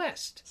Old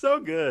West. So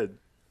good.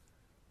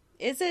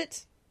 Is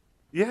it?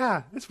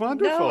 Yeah, it's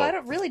wonderful. No, I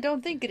really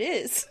don't think it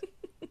is.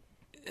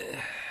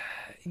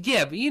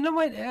 Yeah, but you know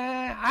what?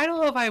 I don't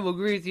know if I will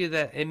agree with you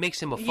that it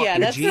makes him a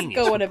fucking that's genius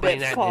going for a playing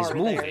bit that far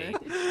in his movie.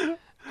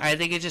 I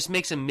think it just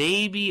makes him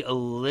maybe a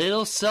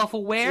little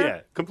self-aware.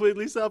 Yeah,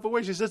 completely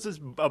self-aware. She says it's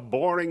a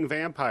boring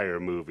vampire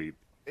movie.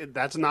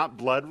 That's not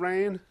Blood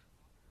Rain?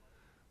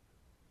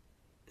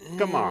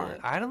 Come on.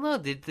 I don't know.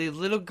 Did the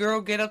little girl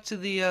get up to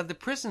the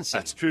prison scene?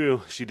 That's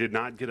true. She did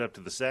not get up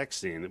to the sex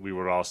scene that we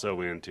were all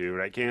so into.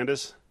 Right,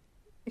 Candace?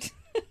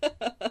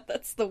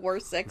 That's the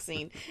worst sex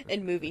scene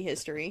in movie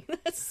history.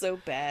 That's so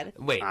bad.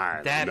 Wait,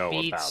 that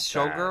beats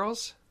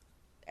Showgirls?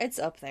 It's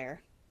up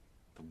there.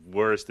 The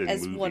worst in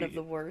as movie. One of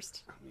the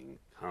worst. I mean,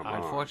 come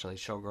on. Unfortunately,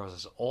 Showgirls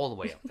is all the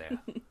way up there.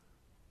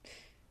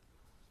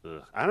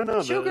 I don't know.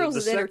 Showgirls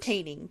is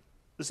entertaining.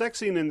 The sex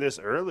scene in this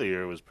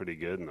earlier was pretty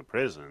good in the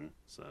prison,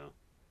 so...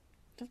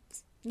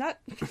 That's not...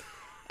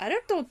 I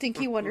don't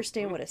think you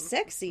understand what a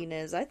sex scene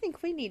is. I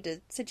think we need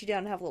to sit you down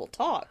and have a little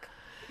talk.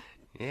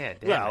 Yeah,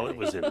 well, it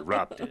was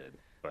interrupted,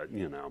 but,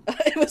 you know.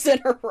 It was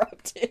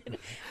interrupted.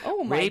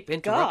 Oh, my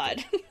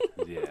God.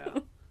 Yeah.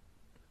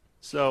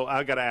 So,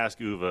 I've got to ask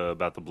Uva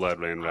about the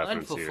Blood Rain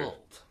reference here.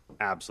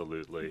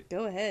 Absolutely.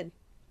 Go ahead.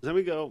 Then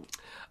we go...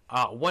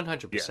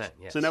 100%,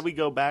 yes. So now we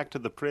go back to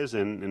the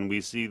prison, and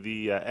we see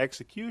the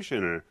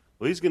executioner.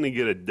 Well, he's going to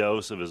get a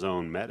dose of his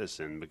own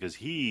medicine, because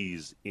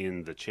he's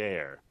in the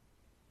chair.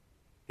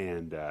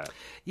 And...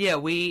 yeah,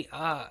 we...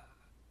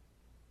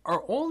 Are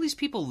all these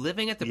people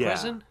living at the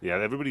prison? Yeah,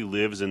 everybody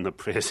lives in the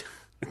prison.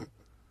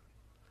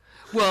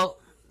 Well,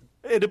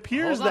 it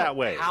appears that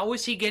way. How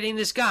is he getting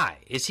this guy?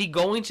 Is he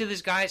going to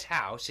this guy's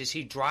house? Is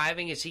he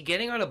driving? Is he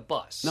getting on a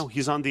bus? No,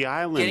 he's on the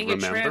island, getting a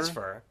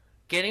transfer,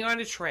 getting on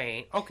a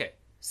train. Okay.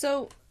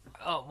 So...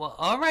 Oh, well,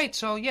 all right.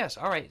 So, yes,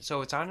 all right.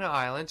 So it's on an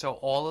island, so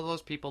all of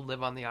those people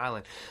live on the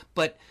island.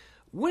 But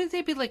wouldn't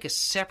they be like a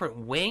separate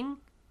wing?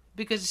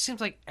 Because it seems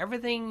like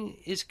everything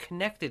is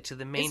connected to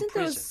the main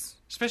prison.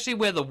 Especially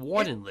where the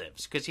warden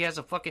lives, because he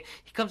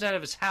comes out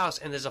of his house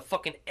and there's a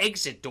fucking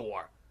exit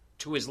door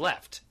to his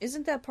left.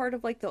 Isn't that part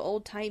of, like, the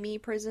old-timey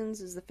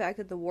prisons, is the fact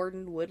that the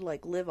warden would,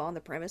 like, live on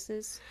the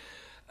premises?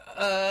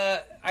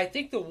 I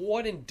think the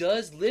warden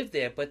does live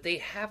there, but they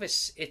have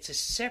it's a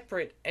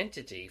separate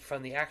entity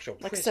from the actual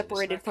prison. Like,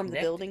 separated from the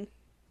building?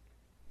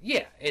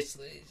 Yeah,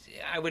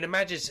 I would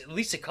imagine it's at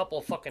least a couple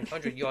of fucking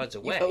 100 yards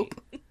away.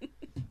 Hope.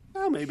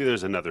 Well, maybe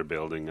there's another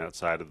building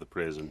outside of the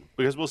prison.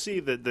 Because we'll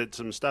see that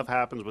some stuff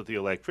happens with the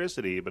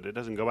electricity, but it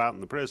doesn't go out in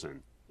the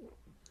prison.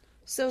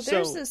 So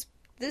there's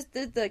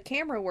the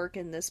camera work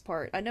in this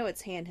part. I know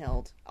it's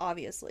handheld,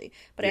 obviously.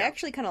 But I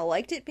actually kind of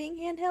liked it being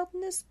handheld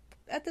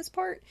at this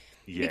part.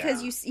 Yeah.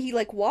 Because he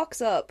like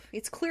walks up.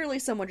 It's clearly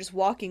someone just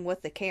walking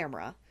with the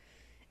camera.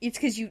 It's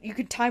because you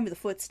can time the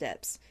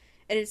footsteps.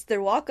 And it's they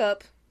walk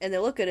up, and they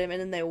look at him,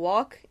 and then they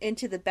walk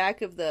into the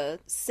back of the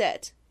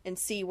set and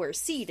see where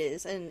Seed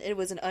is, and it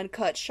was an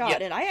uncut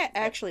shot, and I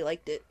actually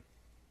liked it.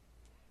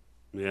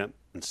 Yeah,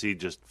 and Seed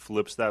just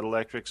flips that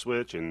electric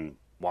switch and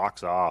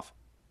walks off.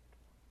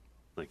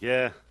 Like,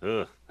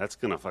 that's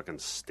gonna fucking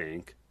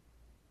stink.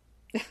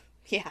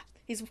 Yeah,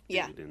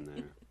 in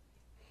there.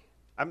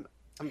 I'm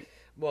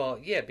Well,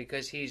 yeah,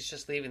 because he's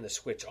just leaving the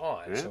switch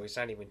on, so he's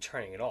not even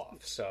turning it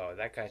off. So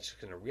that guy's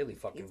just gonna really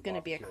fucking. He's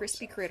gonna be a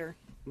crispy critter.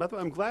 By the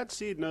way, I'm glad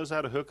Seed knows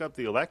how to hook up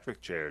the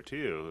electric chair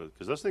too,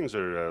 because those things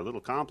are a little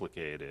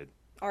complicated.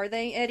 Are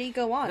they, Eddie?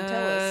 Go on,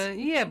 tell us.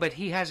 Yeah, but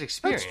he has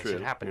experience. That's true,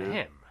 It happened to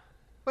him.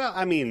 Well,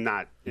 I mean,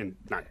 not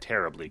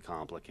terribly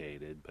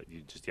complicated, but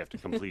you have to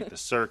complete the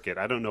circuit.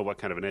 I don't know what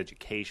kind of an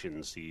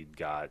education Seed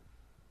got,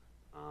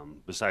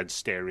 besides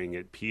staring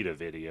at PETA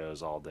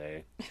videos all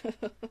day.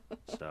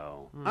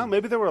 So,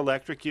 maybe they were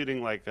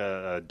electrocuting like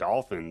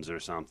dolphins or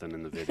something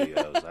in the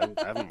videos.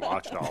 I haven't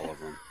watched all of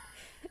them.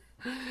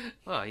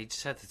 Well, you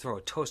just have to throw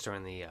a toaster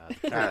in the...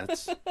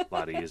 That's a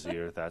lot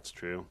easier. That's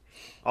true.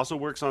 Also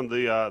works on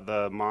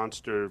the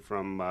monster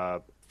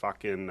from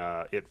fucking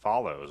It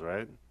Follows,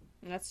 right?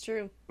 That's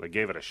true. They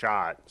gave it a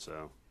shot,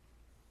 so...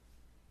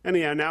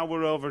 Anyhow, now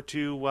we're over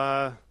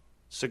to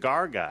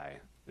Cigar Guy,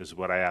 is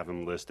what I have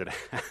him listed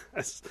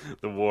as,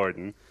 the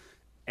warden.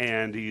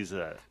 And he's...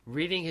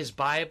 reading his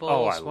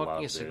Bible,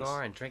 smoking a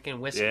cigar, and drinking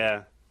whiskey.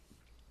 Yeah.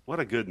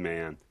 What a good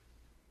man.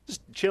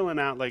 Just chilling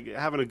out, like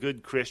having a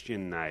good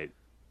Christian night.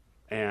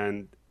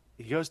 And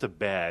he goes to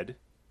bed.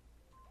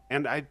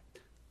 And I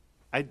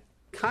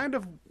kind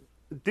of...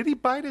 Did he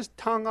bite his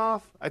tongue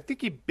off? I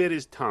think he bit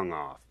his tongue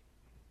off.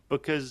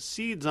 Because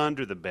Seed's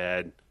under the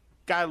bed.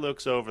 Guy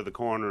looks over the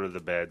corner of the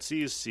bed,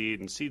 sees Seed,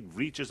 and Seed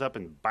reaches up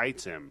and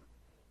bites him.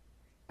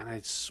 And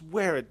I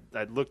swear it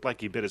looked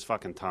like he bit his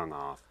fucking tongue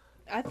off.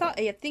 I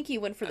think he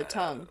went for the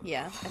tongue.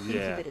 Yeah, I think he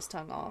bit his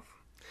tongue off.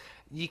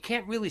 You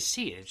can't really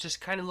see it. It just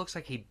kind of looks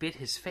like he bit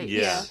his face.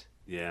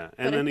 Yeah.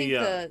 But And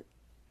then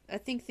I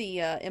think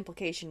the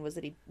implication was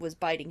that he was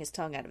biting his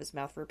tongue out of his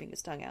mouth, ripping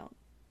his tongue out.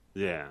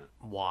 Yeah.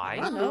 Why?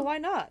 I don't know. Why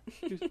not?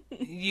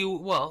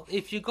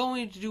 If you're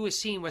going to do a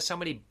scene where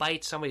somebody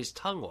bites somebody's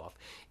tongue off,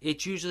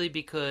 it's usually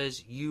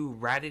because you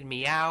ratted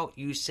me out,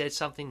 you said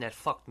something that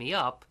fucked me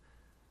up.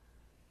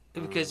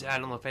 Because I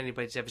don't know if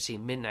anybody's ever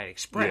seen Midnight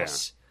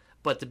Express,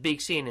 but the big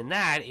scene in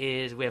that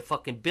is where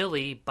fucking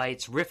Billy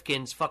bites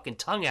Rifkin's fucking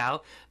tongue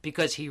out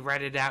because he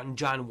ratted out and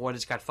John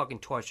Waters got fucking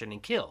tortured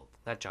and killed.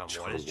 Not John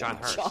Waters, John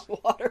Hurst. John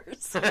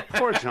Waters.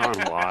 Poor John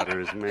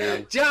Waters,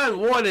 man. John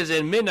Waters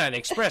in Midnight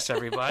Express,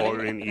 everybody.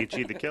 Or in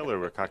Ichi the Killer,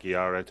 where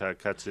Kakihara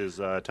cuts his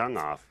tongue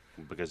off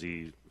because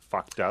he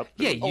fucked up.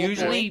 Yeah,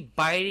 usually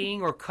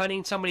biting or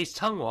cutting somebody's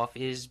tongue off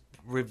is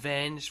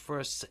revenge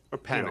for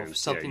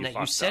something that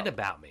you said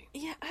about me.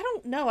 Yeah, I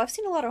don't know. I've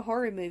seen a lot of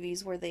horror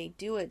movies where they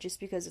do it just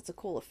because it's a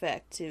cool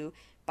effect to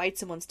bite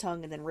someone's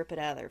tongue and then rip it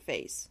out of their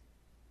face.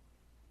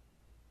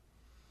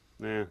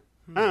 Yeah.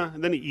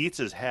 And then he eats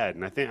his head,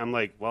 and I'm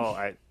like, well,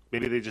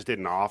 maybe they just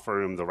didn't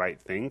offer him the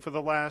right thing for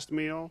the last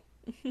meal.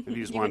 Maybe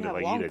he just wanted to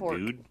eat a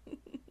dude.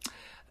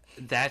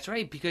 That's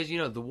right, because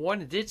the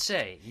warden did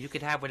say you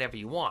could have whatever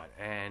you want,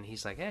 and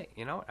he's like, hey,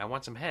 I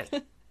want some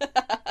head.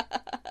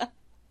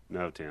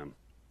 No, Tim.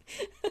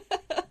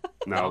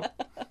 No.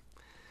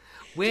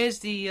 Where's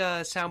the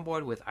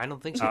soundboard with I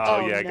don't think so?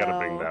 Oh yeah, I gotta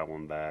bring that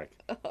one back.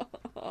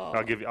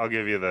 I'll give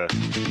you the.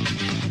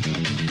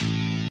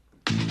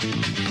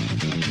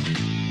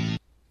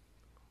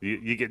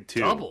 You get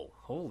two. Double.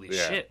 Holy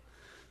shit.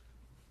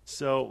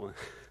 So.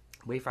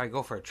 Wait if I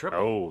go for a triple.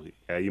 Oh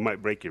yeah, you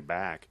might break your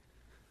back.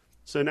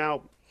 So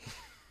now.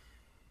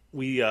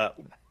 We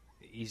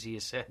easy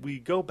as said. We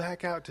go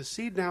back out to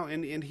Seed now,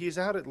 and he's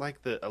out at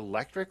like the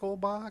electrical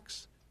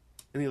box,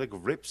 and he like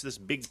rips this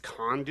big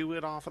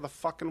conduit off of the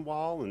fucking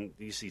wall, and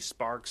you see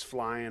sparks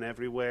flying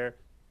everywhere,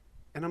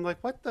 and I'm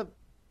like, what the?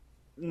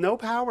 No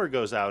power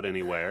goes out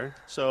anywhere,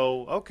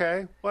 so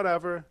okay,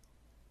 whatever.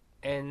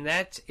 And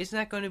isn't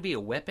that going to be a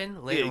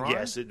weapon later on?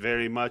 Yes, it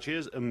very much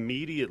is.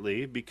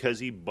 Immediately, because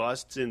he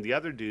busts in the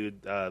other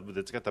dude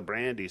that's got the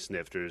brandy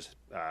snifters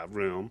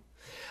room.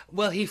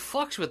 Well, he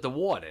fucks with the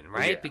warden,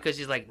 right? Yeah. Because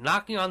he's like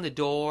knocking on the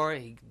door.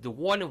 The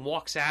warden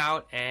walks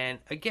out, and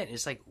again,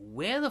 it's like,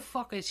 where the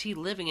fuck is he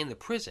living in the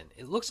prison?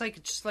 It looks like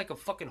it's just like a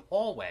fucking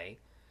hallway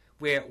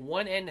where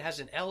one end has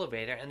an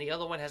elevator and the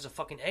other one has a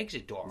fucking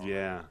exit door.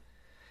 Yeah.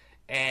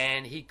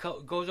 And he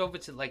goes over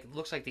to,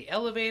 looks like the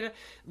elevator.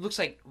 Looks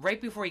like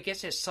right before he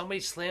gets there, somebody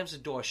slams the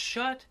door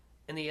shut,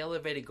 and the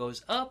elevator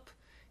goes up.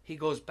 He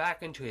goes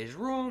back into his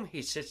room.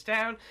 He sits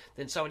down.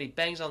 Then somebody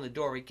bangs on the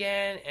door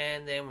again,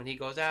 and then when he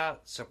goes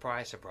out,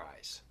 surprise,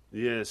 surprise.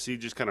 Yes, he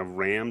just kind of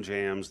ram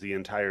jams the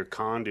entire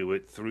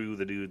conduit through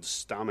the dude's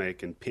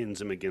stomach and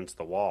pins him against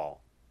the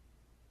wall.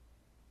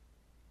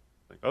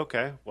 Like,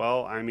 okay,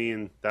 well, I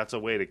mean, that's a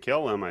way to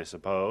kill him, I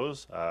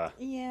suppose.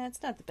 Yeah,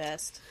 it's not the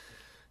best.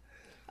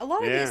 A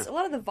lot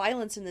of the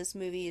violence in this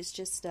movie is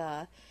just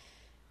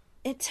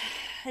it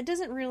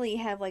doesn't really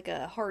have like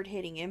a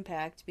hard-hitting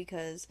impact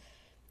because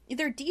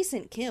they're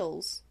decent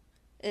kills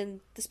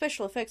and the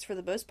special effects for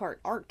the most part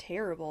aren't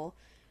terrible,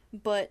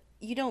 but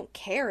you don't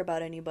care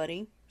about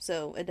anybody,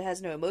 so it has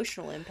no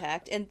emotional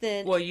impact. And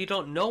then you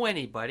don't know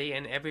anybody,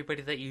 and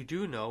everybody that you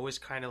do know is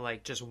kind of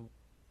like just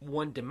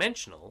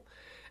one-dimensional.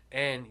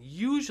 And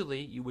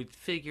usually you would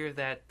figure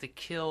that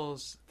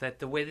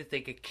the way that they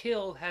get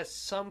killed has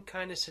some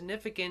kind of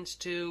significance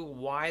to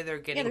why they're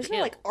getting killed. Yeah,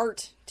 there's no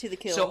art to the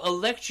kill. So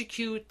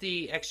electrocute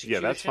the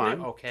executioner. Yeah, that's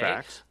fine. Okay.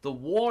 Facts. The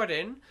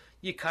warden,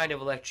 you kind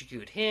of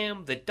electrocute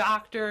him. The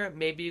doctor,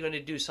 maybe you're going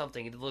to do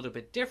something a little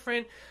bit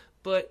different,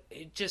 but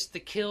the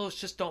kills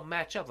just don't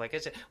match up. Like I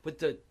said, with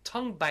the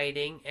tongue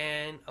biting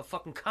and a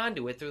fucking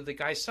conduit through the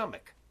guy's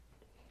stomach.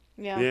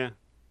 Yeah. Yeah.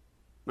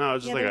 No,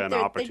 it's just like an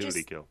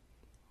opportunity kill.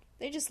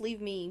 They just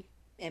leave me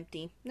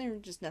empty.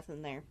 There's just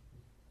nothing there.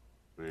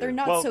 Yeah. They're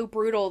not so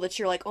brutal that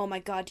you're like, oh my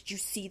god, did you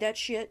see that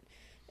shit?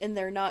 And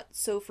they're not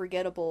so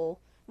forgettable.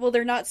 Well,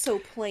 they're not so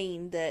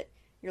plain that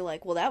you're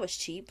like, well, that was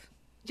cheap.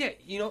 Yeah,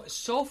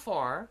 so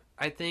far,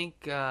 I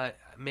think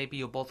maybe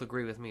you'll both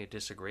agree with me or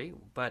disagree,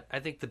 but I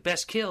think the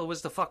best kill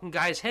was the fucking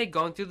guy's head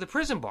going through the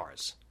prison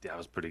bars. That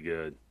was pretty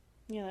good.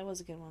 Yeah, that was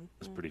a good one. It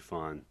was pretty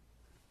fun.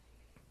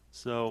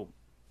 So,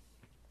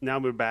 now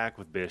we're back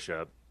with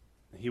Bishop.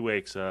 He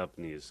wakes up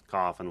and he's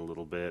coughing a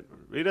little bit.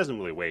 He doesn't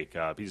really wake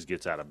up. He just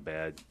gets out of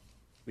bed.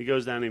 He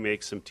goes down and he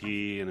makes some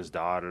tea, and his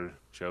daughter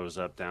shows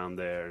up down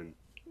there. And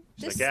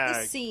she's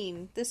this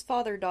scene, this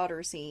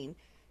father-daughter scene,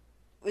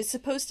 was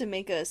supposed to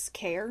make us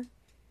care,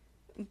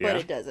 but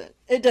it doesn't.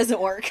 It doesn't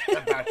work.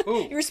 About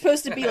who? You're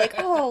supposed to be like,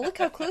 oh, look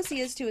how close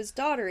he is to his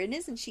daughter, and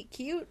isn't she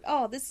cute?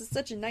 Oh, this is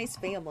such a nice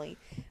family.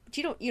 But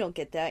you don't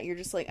get that. You're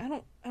just like, I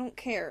don't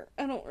care.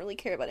 I don't really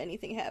care about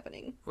anything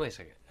happening. Wait a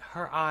second.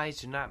 Her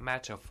eyes do not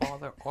match her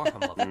father or her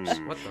mother's.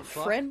 What the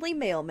fuck? Friendly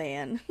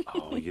mailman.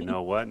 Oh, you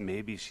know what?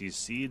 Maybe she's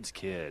Seed's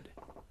kid.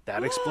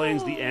 That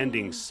explains the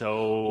ending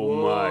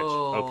so much.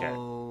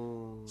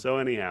 Okay. So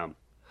anyhow.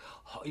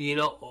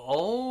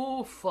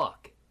 Oh,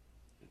 fuck.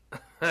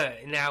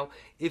 Now,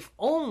 if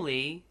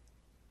only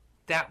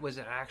that was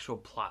an actual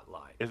plot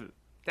line. If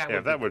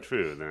that were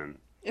true, then...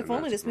 If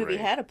only this movie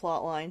had a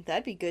plot line,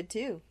 that'd be good,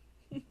 too.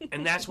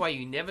 And that's why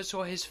you never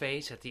saw his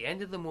face. At the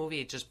end of the movie,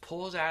 it just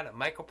pulls out at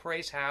Michael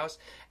Pre's house,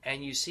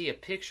 and you see a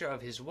picture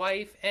of his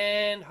wife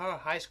and her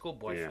high school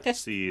boyfriend. Yeah,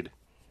 Seed.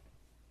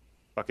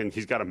 Fucking,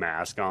 he's got a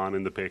mask on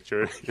in the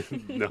picture.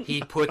 No.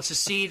 He puts a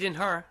seed in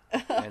her,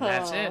 and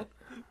that's it.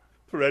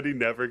 Freddie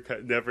never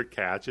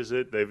catches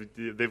it.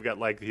 They've got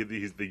like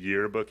he's the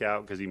yearbook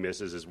out because he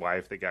misses his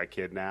wife that got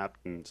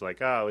kidnapped, and it's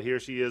like, oh, here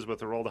she is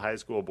with her old high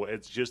school boy.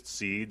 It's just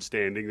Seed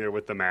standing there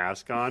with the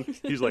mask on.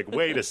 He's like,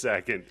 wait a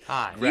second.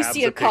 Hi. You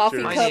see a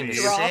coffee cup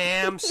drop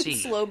Sam in Seed.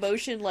 slow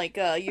motion like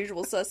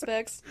Usual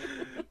Suspects.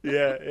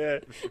 Yeah.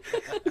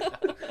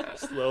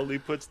 Slowly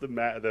puts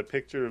the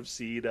picture of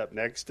Seed up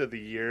next to the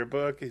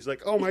yearbook. He's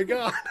like, oh my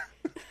god.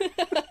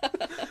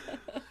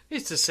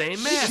 It's the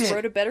same man. He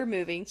wrote a better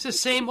movie. It's the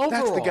same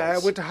overalls. That's the guy I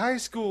went to high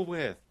school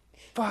with.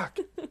 Fuck.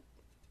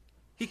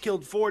 He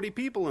killed 40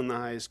 people in the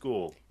high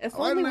school. If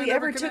only we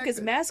ever took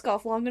his mask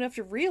off long enough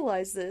to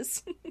realize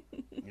this.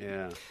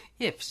 Yeah.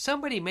 If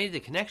somebody made the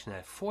connection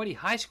that 40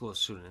 high school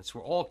students were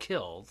all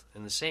killed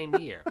in the same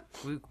year,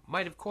 we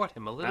might have caught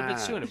him a little bit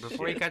sooner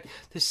before he got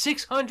to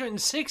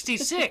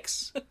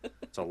 666.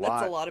 It's a lot.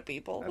 That's a lot of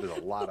people. That is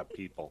a lot of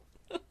people.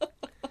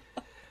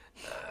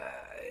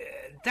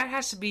 That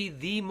has to be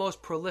the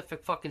most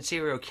prolific fucking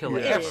serial killer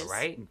ever,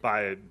 right?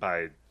 By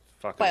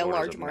fucking by a orders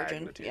large of margin.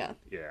 magnitude. Yeah.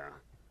 Yeah.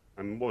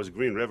 I mean, what was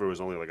Green River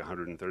was only like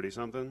 130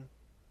 something.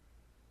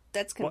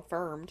 That's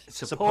confirmed.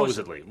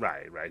 Supposedly,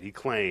 right. He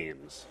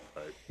claims,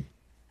 but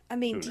I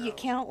mean, do you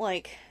count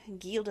like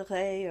Gilles de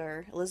Rais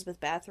or Elizabeth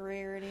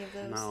Bathory or any of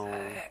those? No.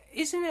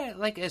 Isn't it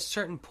like a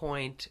certain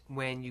point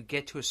when you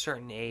get to a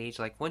certain age,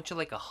 like once you're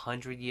like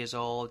 100 years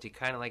old, you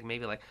kind of like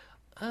maybe like,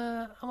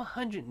 I'm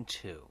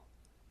 102.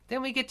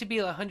 Then we get to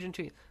be like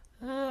 102.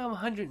 I'm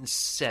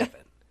 107.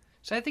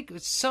 So I think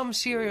with some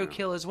serial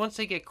killers, once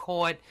they get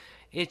caught,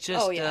 it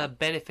just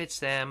benefits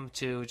them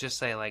to just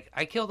say, like,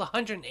 I killed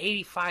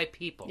 185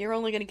 people. You're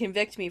only going to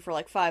convict me for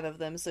like 5 of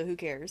them, so who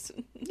cares?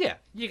 Yeah,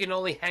 you can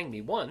only hang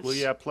me once. Well,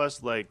 yeah,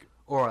 plus, like...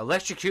 Or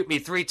electrocute me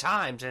 3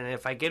 times, and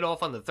if I get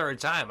off on the 3rd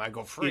time, I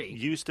go free. It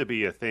used to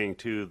be a thing,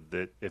 too,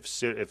 that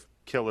if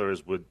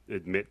killers would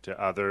admit to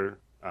other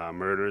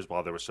murders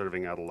while they were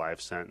serving out a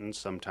life sentence,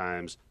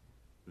 sometimes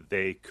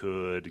they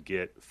could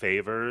get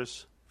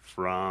favors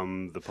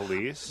from the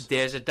police.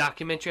 There's a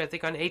documentary, I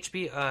think, on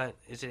HBO.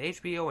 Is it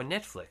HBO or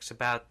Netflix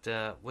about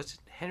what's it,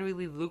 Henry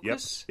Lee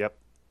Lucas? Yep.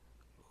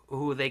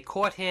 Who they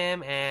caught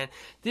him, and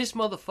this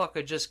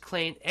motherfucker just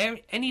claimed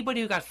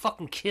anybody who got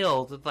fucking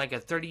killed with like a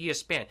 30-year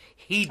span.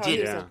 He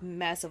did it. A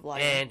massive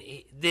liar. And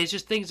there's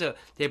just things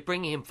they're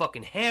bringing him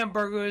fucking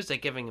hamburgers, they're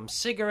giving him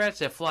cigarettes,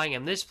 they're flying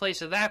him this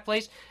place or that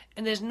place,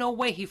 and there's no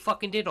way he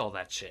fucking did all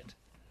that shit.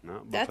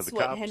 No, but that's for the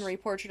what cops. Henry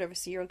Portrait of a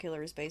Serial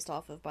Killer is based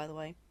off of, by the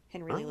way.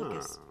 Henry Lee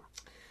Lucas.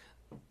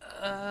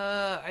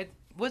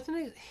 Wasn't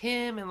it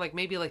him and like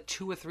maybe like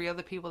 2 or 3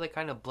 other people that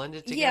kind of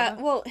blended together?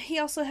 Yeah, well, he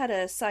also had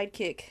a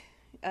sidekick,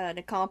 an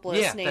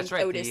accomplice named that's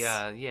right. Otis.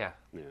 Yep.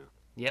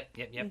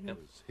 Mm-hmm. It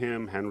was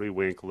him, Henry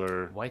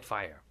Winkler,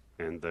 Whitefire,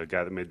 and the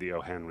guy that made the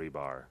O. Henry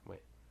bar. Wait,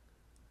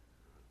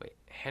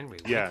 Henry.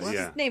 Yeah, What's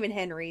his naming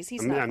Henry's?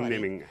 He's not I'm funny.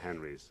 naming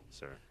Henry's,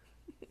 sir.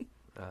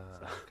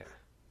 Okay.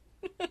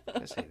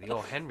 I say the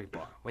old Henry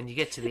bar. When you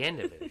get to the end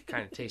of it, it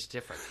kind of tastes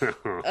different.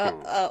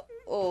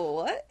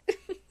 What?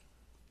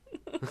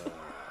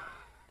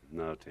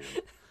 No, Tim.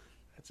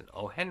 That's an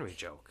O. Henry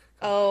joke.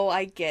 Oh,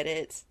 I get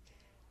it.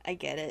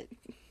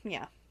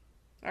 Yeah.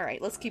 All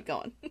right, let's keep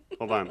going.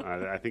 Hold on.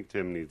 I think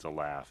Tim needs a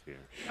laugh here.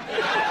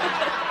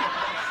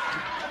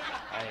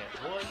 I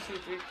have 1, 2,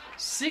 3,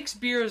 6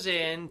 beers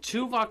in,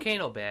 2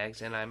 volcano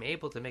bags, and I'm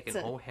able to make an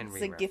O. Henry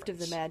It's a gift of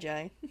the reference.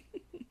 Magi.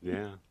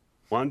 Yeah.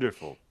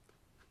 Wonderful.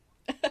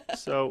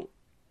 So,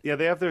 yeah,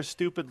 they have their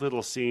stupid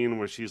little scene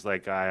where she's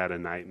like, I had a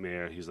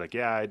nightmare. He's like,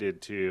 yeah, I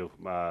did too.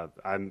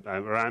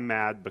 I'm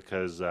mad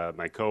because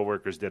my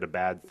coworkers did a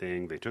bad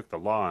thing. They took the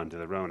law into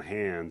their own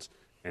hands.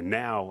 And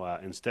now,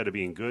 instead of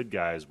being good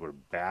guys, we're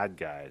bad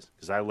guys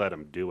because I let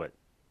them do it.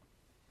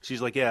 She's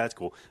like, yeah, that's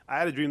cool. I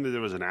had a dream that there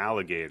was an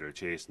alligator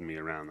chasing me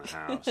around the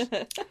house.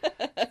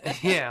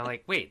 Yeah,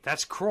 like, wait,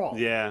 that's Crawl.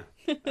 Yeah.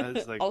 I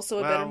was like, Also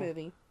a better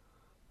movie.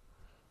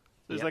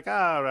 He's like,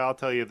 I'll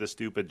tell you the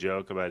stupid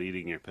joke about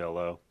eating your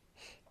pillow.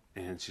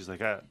 And she's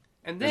like,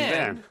 And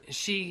then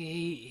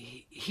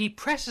he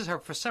presses her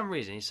for some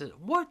reason. He says,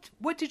 what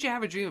did you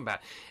have a dream about?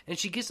 And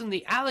she gives him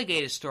the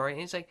alligator story,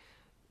 and he's like,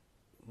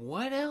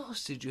 what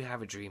else did you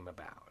have a dream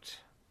about?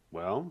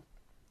 Well,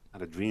 I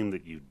had a dream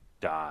that you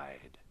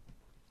died.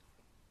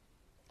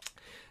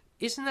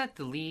 Isn't that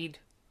the lead?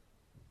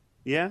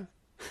 Yeah.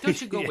 Don't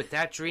you go with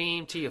that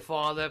dream to your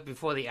father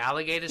before the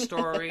alligator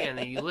story, and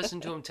then you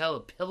listen to him tell a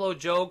pillow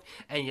joke,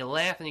 and you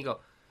laugh, and you go,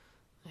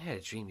 I had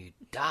a dream you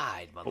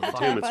died, motherfucker. Well,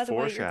 Tim, it's By the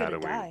way, you're gonna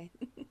foreshadowing. die.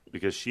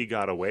 Because she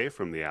got away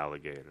from the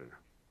alligator.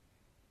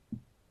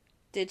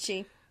 Did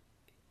she?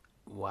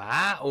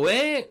 Wow.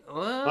 Wait.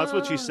 Well, that's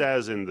what she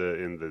says in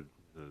the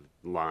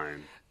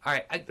line. All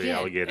right, again, The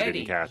alligator Eddie,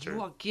 didn't catch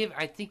her.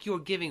 I think you're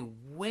giving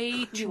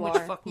way too You much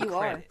are. fucking You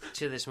credit are.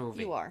 to this movie.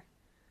 You are.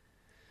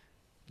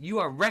 You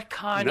are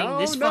retconning No,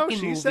 this no, fucking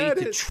she movie said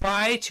to it.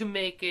 try to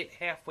make it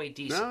halfway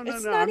decent. No,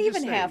 It's no, not I'm just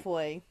even saying.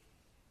 halfway.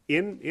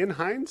 In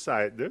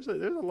hindsight, there's a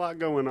lot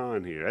going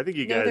on here. I think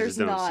you No, guys there's just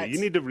don't not. see. You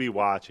need to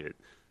rewatch it.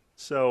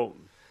 So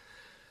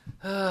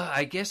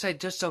I guess I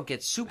just don't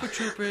get Super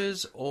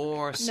Troopers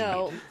or Seed.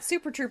 No,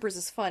 Super Troopers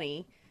is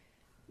funny.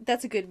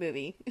 That's a good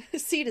movie.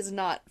 Seed is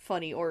not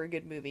funny or a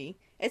good movie.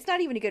 It's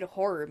not even a good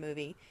horror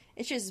movie.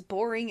 It's just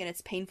boring and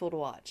it's painful to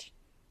watch.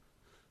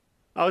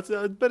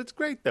 but it's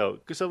great though,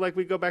 because so like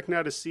we go back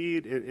now to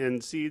Seed,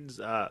 and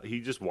Seed's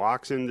he just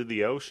walks into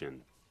the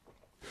ocean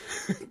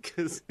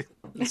because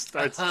it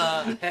starts.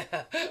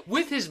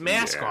 With his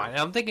mask Yeah. on. And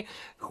I'm thinking,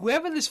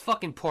 whoever this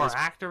fucking poor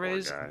actor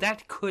is, guy.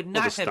 that could Well,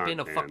 not the have been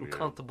a stuntman, fucking yeah.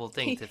 comfortable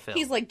thing to film.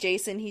 He's like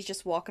Jason. He's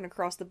just walking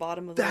across the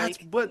bottom of the That's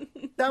lake. what.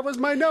 That was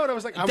my note. I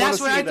was like, I That's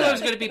want what to I see thought it was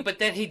that. going to be, but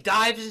then he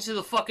dives into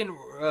the fucking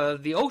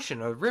the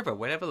ocean or river,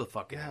 whatever the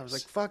fuck it is. Yeah, I was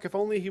like, fuck. If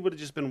only he would have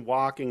just been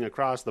walking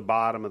across the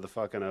bottom of the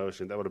fucking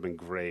ocean, that would have been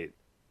great.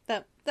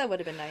 That would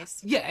have been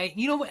nice. Yeah,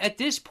 you know what? At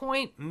this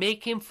point,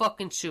 make him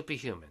fucking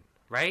superhuman,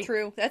 right?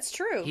 True. That's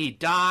true. He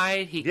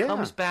died. He Yeah.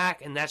 comes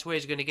back, and that's where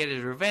he's going to get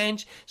his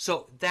revenge.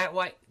 So that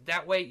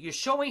way, you're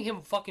showing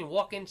him fucking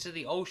walk into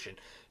the ocean.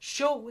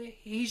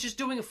 He's just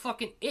doing a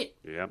fucking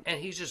Yep. and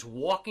he's just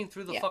walking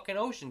through the Yeah. fucking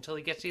ocean until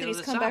he gets to the Then other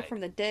he's come side. back from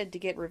the dead to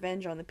get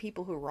revenge on the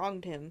people who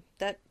wronged him.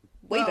 That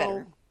way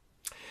better.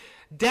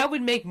 That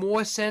would make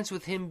more sense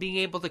with him being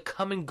able to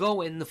come and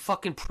go in the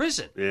fucking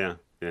prison. Yeah,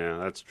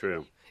 that's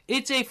true.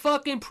 It's a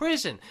fucking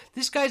prison.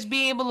 This guy's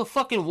being able to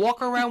fucking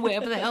walk around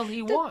wherever the hell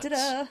he wants.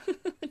 Da-da.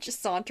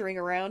 Just sauntering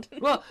around.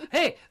 Well,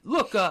 hey,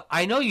 look,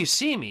 I know you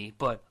see me,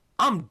 but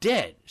I'm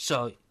dead,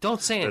 so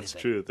don't say anything. That's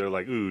true. They're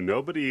like, ooh,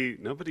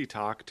 nobody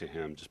talk to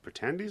him. Just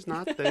pretend he's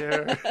not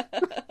there.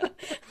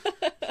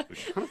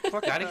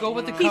 Gotta go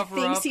with the He cover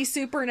thinks up. he's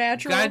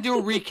supernatural. Gotta do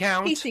a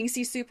recount. He thinks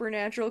he's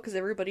supernatural because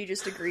everybody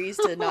just agrees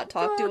to not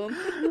talk to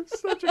him.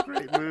 Such a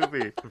great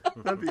movie.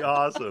 That'd be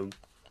awesome.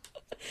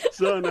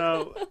 So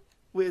now,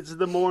 it's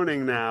the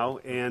morning now,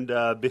 and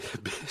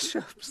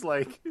Bishop's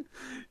like,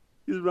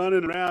 he's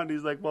running around.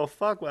 He's like, well,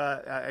 fuck,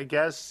 I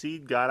guess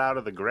Seed got out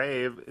of the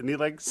grave. And he,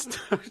 like,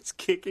 starts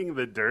kicking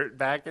the dirt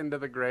back into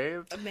the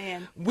grave.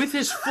 Man. With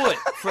his foot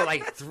for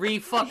like 3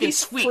 fucking He's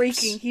sweeps.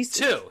 freaking. He's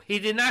Two. He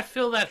did not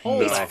fill that hole.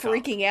 He's back up.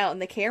 freaking out,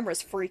 and the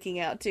camera's freaking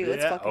out, too.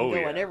 It's Yeah, fucking oh,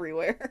 going yeah.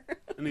 everywhere.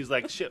 And he's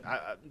like, shit,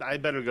 I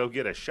better go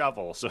get a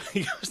shovel. So he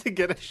goes to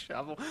get a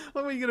shovel.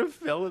 What, are you going to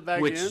fill it back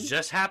Which in?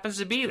 just happens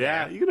to be there.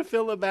 Yeah, you going to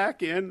fill it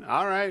back in?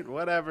 All right,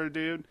 whatever,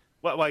 dude.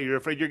 What, you're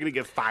afraid you're going to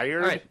get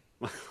fired?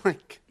 All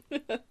Like,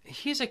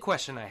 Here's a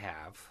question I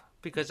have,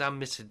 because I'm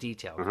Mr.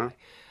 Detail Uh-huh. guy.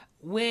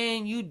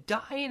 When you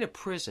die in a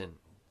prison,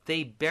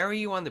 they bury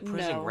you on the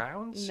prison no.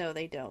 grounds? No,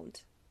 they don't.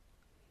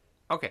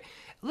 Okay,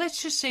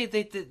 let's just say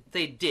they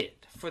did,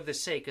 for the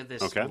sake of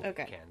this Okay. movie,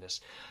 Okay. Candace.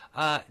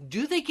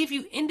 Do they give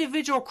you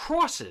individual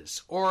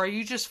crosses, or are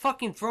you just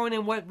fucking thrown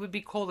in what would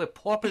be called a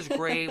pauper's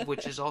grave,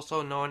 which is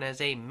also known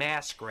as a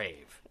mass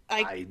grave?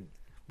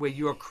 Where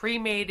you are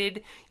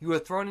cremated, you are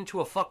thrown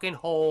into a fucking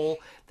hole,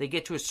 they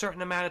get to a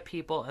certain amount of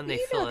people, and they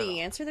You fill know it the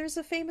up. answer. There's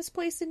a famous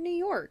place in New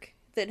York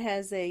that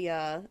has a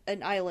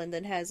an island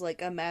that has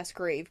like a mass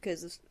grave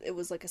because it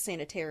was like a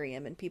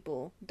sanitarium and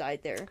people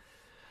died there.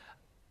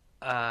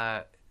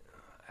 I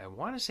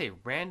want to say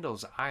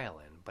Randall's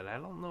Island, but I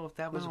don't know if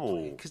that was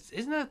No. because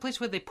isn't that a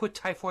place where they put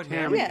typhoid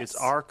Tammy, Mary? Yes. it's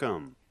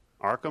Arkham.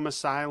 Arkham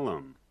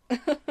Asylum.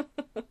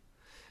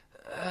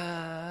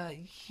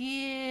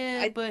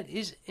 Yeah, but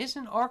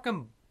isn't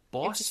Arkham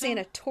Boston? It's a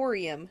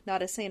sanatorium,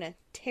 not a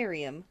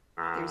sanitarium.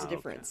 There's a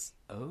difference.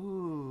 Okay.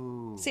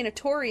 Oh.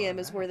 Sanatorium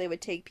is where they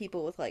would take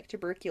people with, like,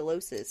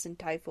 tuberculosis and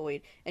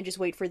typhoid and just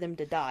wait for them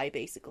to die,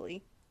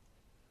 basically.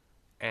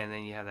 And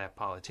then you have that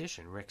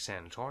politician, Rick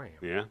Sanatorium.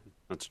 Yeah,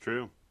 that's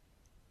true.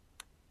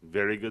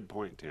 Very good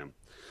point, Tim.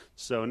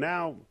 So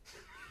now,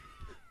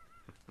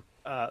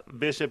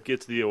 Bishop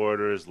gets the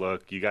orders.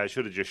 Look, you guys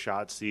should have just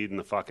shot Seed in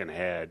the fucking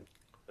head.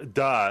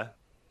 Duh.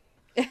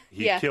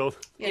 He killed...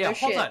 Yeah,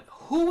 hold on.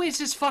 Who is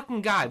this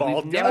fucking guy?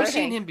 Bald We've never guy?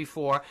 seen him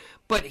before,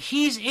 but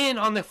he's in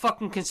on the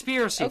fucking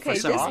conspiracy for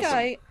some this reason.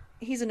 guy,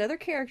 he's another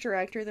character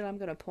actor that I'm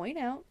going to point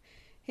out.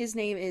 His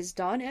name is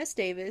Don S.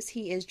 Davis.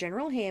 He is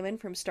General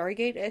Hammond from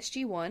Stargate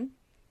SG-1,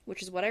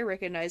 which is what I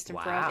recognized him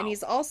from. And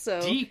he's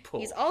also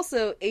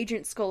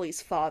Agent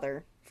Scully's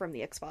father from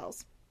the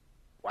X-Files.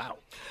 Wow.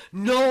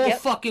 No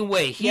fucking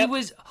way. He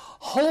was...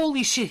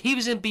 Holy shit, he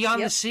was in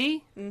Beyond the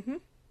Sea? Mm-hmm.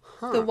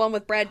 The one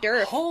with Brad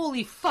Dourif.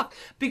 Holy fuck.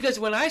 Because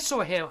when I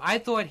saw him, I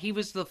thought he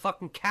was the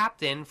fucking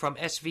captain from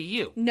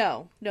SVU.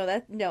 No,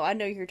 I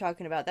know who you're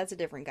talking about. That's a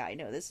different guy.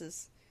 No, this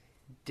is...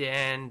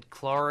 Dan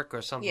Clark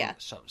or something. Yeah.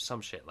 Some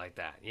shit like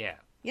that. Yeah.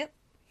 Yep.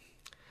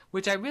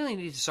 Which I really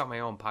need to start my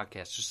own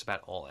podcast just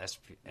about all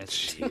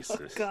SVU.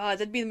 Oh, God,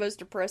 that'd be the most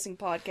depressing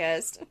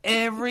podcast.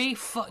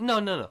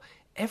 No.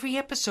 Every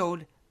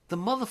episode... The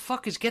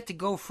motherfuckers get to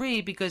go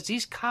free because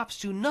these cops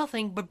do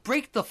nothing but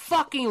break the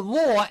fucking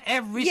law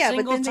every single time.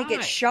 Yeah, but then they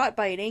get shot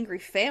by an angry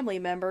family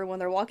member when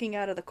they're walking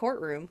out of the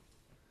courtroom.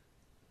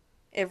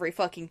 Every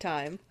fucking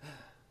time.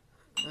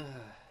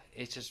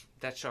 It's just,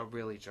 that show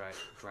really drives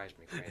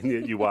me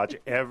crazy. You watch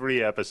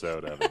every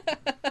episode of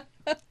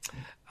it.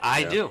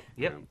 I do.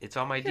 Yep. It's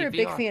on my DVR. You're a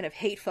big fan of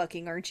hate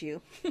fucking, aren't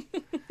you?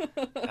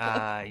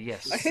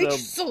 Yes. I hate you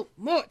so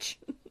much.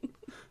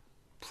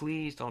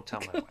 Please don't tell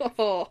my wife.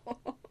 Oh.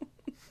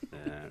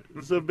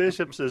 So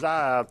Bishop says,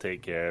 I'll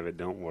take care of it.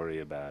 Don't worry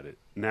about it.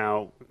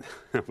 Now,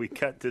 we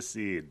cut to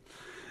Seed.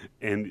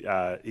 And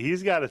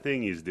he's got a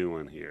thing he's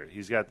doing here.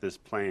 He's got this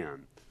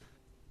plan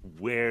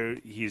where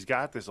he's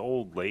got this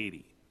old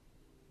lady.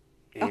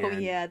 Oh,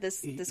 yeah.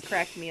 This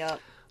cracked me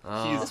up.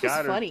 This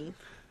was funny.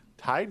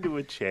 Tied to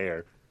a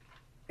chair.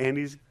 And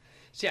he's...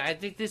 See, I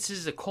think this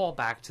is a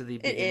callback to the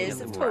beginning. It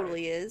is. It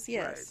totally is.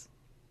 Yes.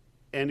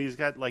 Right. And he's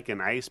got like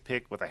an ice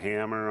pick with a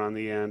hammer on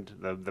the end,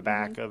 the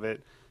back of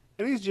it.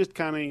 And he's just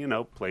kind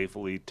of,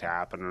 playfully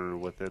tapping her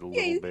with it a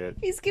little bit.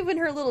 He's giving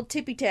her little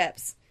tippy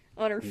taps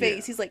on her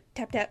face. Yeah. He's like,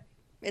 tap, tap.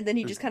 And then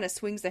he just kind of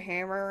swings the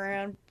hammer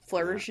around,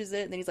 flourishes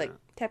it, and then he's like,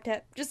 tap,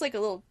 tap. Just like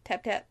a little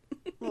tap, tap.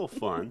 A little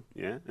fun,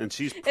 yeah. And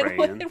she's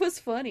praying. It was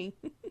funny.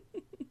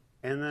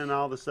 And then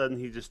all of a sudden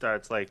he just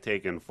starts,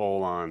 taking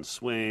full-on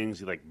swings.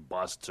 He,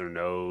 busts her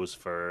nose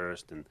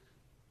first. And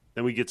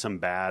then we get some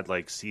bad,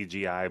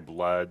 CGI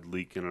blood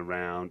leaking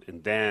around.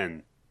 And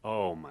then,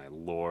 oh, my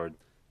Lord...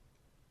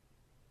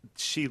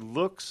 She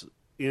looks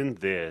in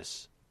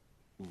this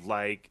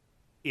like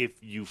if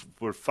you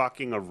were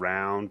fucking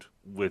around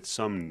with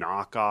some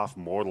knockoff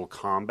Mortal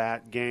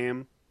Kombat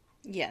game.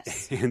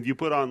 Yes. And you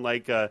put on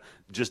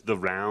just the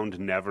round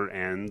never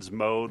ends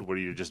mode where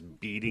you're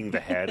just beating the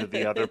head of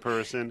the other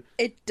person.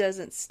 It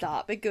doesn't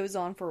stop. It goes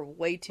on for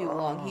way too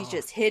long. He's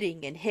just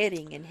hitting and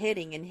hitting and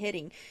hitting and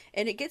hitting.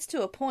 And it gets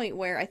to a point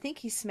where I think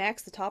he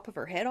smacks the top of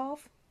her head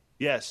off.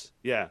 Yes.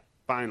 Yeah.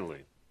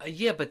 Finally.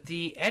 Yeah, but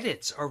the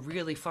edits are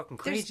really fucking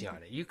crazy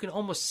on it. You can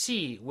almost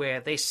see where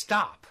they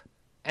stop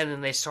and then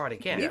they start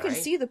again. You can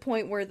see the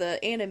point where the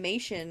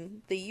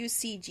animation, they use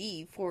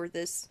CG for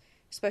this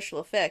special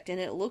effect, and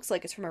it looks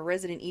like it's from a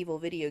Resident Evil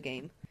video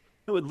game.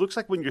 No, it looks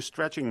like when you're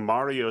stretching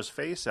Mario's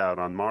face out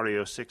on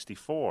Mario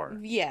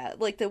 64. Yeah,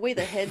 the way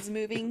the head's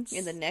moving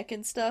and the neck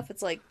and stuff,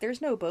 it's like,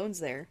 there's no bones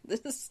there.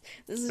 This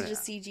is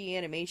just CG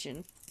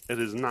animation. It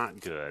is not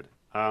good.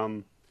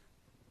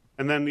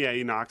 And then,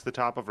 he knocks the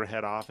top of her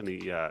head off, and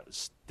he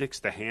sticks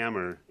the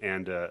hammer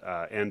and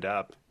end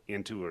up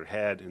into her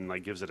head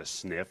and, gives it a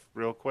sniff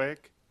real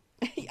quick.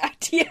 Yeah,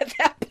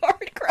 that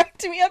part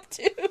cracked me up,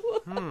 too.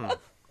 What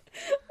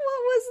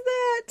was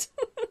that?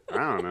 I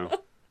don't know.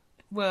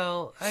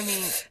 Well, I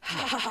mean,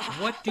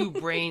 what do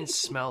brains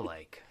smell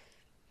like?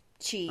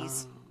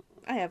 Cheese.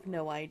 I have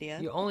no idea.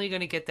 You're only going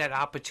to get that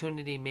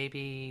opportunity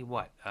maybe,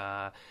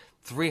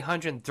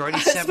 337 I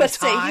was about to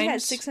times? say, he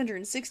had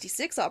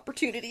 666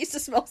 opportunities to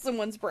smell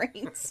someone's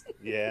brains.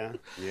 Yeah,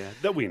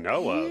 that we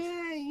know of.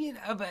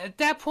 Yeah, but at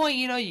that point,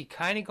 you're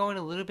kind of going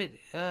a little bit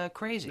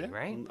crazy,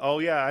 right? Oh,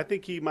 yeah, I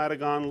think he might have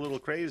gone a little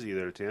crazy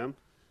there, Tim.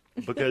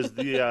 Because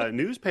the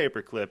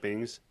newspaper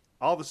clippings,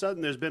 all of a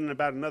sudden there's been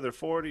about another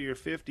 40 or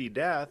 50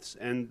 deaths,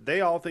 and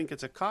they all think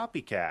it's a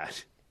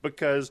copycat.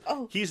 Because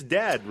he's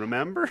dead,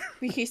 remember?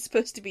 He's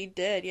supposed to be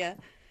dead, yeah.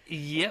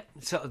 Yep.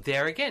 So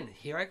there again,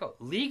 here I go.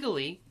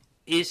 Legally,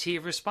 is he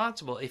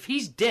responsible? If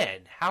he's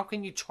dead, how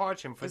can you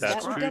charge him for that?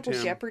 Is that what Double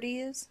Jeopardy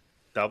is?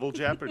 Double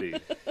Jeopardy.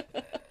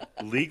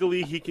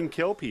 Legally, he can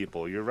kill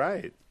people. You're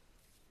right.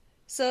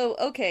 So,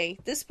 okay,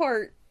 this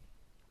part,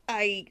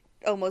 I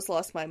almost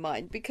lost my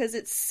mind because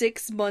it's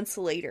 6 months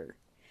later.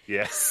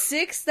 Yeah.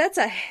 6, that's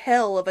a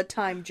hell of a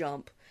time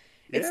jump.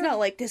 It's not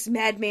like this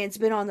madman's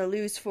been on the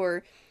loose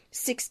for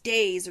 6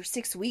 days or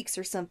 6 weeks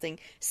or something.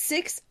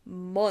 6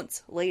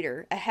 months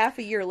later, a half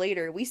a year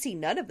later, we see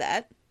none of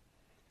that.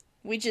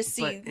 We just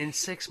see... But in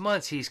 6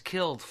 months, he's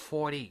killed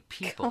 40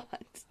 people.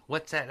 God.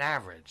 What's that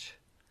average?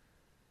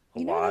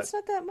 You know, that's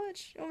not that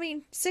much. I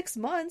mean, 6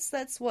 months,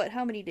 that's what?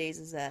 How many days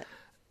is that?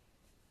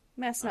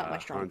 Math's not my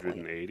strong point.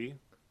 180.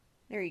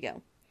 There you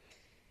go.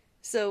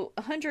 So,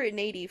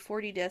 180,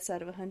 40 deaths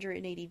out of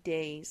 180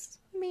 days.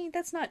 I mean,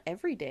 that's not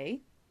every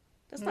day.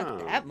 That's not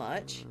that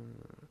much.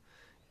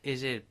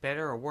 Is it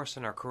better or worse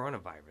than our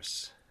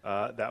coronavirus?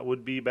 That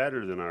would be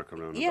better than our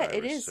coronavirus. Yeah,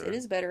 it is. Sir. It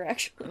is better,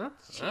 actually.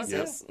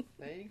 Jesus. Yep.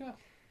 There you go.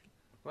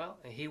 Well,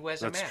 he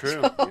wears That's a mask.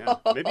 true. Yeah.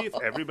 Maybe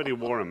if everybody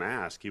wore a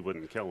mask, he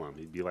wouldn't kill him.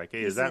 He'd be like,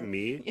 "Hey, is that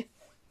me?"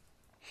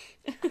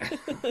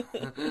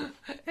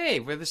 Hey,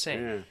 we're the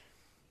same. Yeah.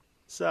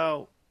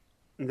 So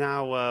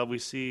now we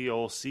see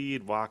old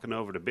Seed walking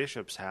over to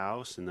Bishop's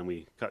house, and then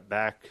we cut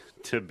back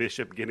to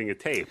Bishop getting a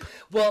tape.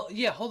 Well,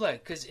 yeah, hold on,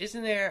 because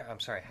isn't there...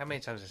 I'm sorry, how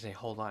many times did I say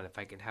hold on? If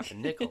I could have a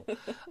nickel,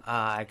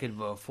 I could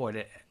afford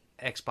an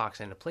Xbox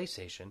and a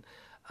PlayStation.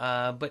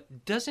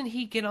 But doesn't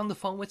he get on the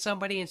phone with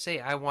somebody and say,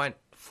 I want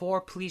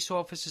 4 police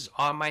officers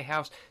on my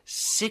house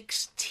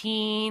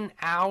 16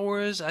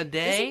 hours a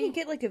day? Doesn't he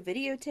get like a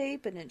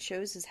videotape and it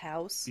shows his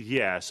house?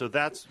 Yeah, so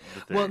that's the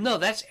thing. Well, no,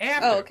 that's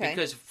after. Oh, okay.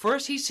 Because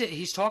first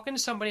he's talking to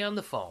somebody on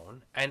the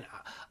phone, and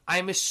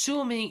I'm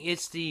assuming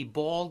it's the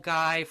bald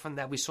guy from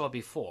that we saw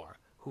before,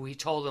 who he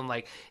told him,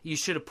 like, you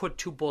should have put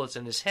 2 bullets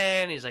in his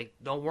head. He's like,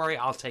 don't worry,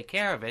 I'll take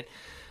care of it.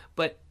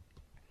 But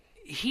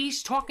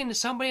he's talking to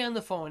somebody on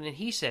the phone, and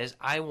he says,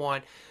 I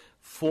want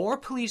 4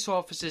 police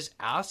officers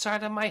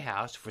outside of my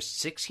house for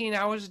 16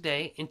 hours a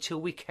day until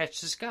we catch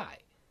this guy.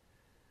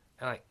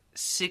 And like,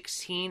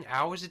 16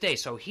 hours a day.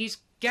 So he's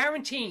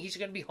guaranteeing he's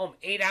going to be home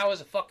 8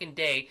 hours a fucking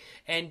day,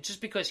 and just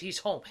because he's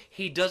home,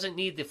 he doesn't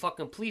need the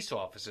fucking police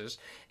officers.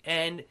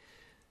 And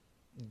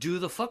do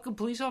the fucking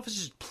police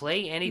officers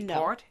play any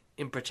part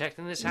in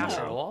protecting this house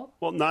at all?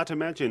 Well, not to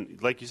mention,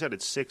 like you said,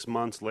 it's 6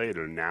 months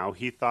later. Now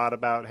he thought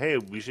about, hey,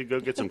 we should go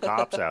get some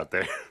cops out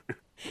there.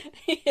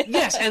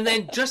 Yes, and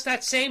then just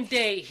that same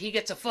day, he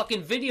gets a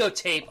fucking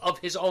videotape of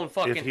his own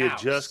fucking If he had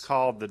house. just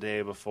called the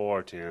day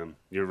before, Tim,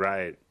 you're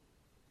right. It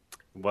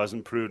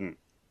wasn't prudent.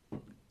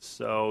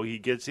 So he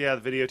gets, the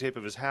videotape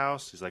of his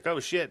house. He's like, oh,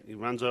 shit. He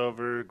runs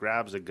over,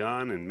 grabs a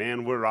gun, and,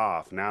 man, we're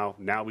off.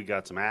 Now we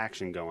got some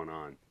action going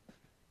on.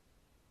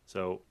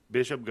 So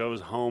Bishop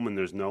goes home, and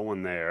there's no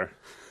one there.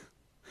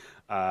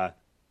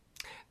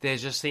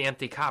 There's just the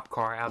empty cop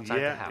car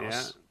outside the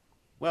house. Yeah.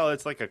 Well,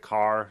 it's like a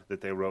car that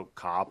they wrote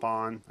cop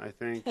on, I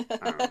think.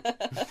 I don't know.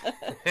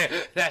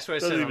 That's what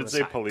it says doesn't on even the say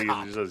side, police,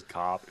 cop. it just says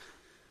cop.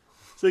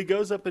 So he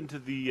goes up into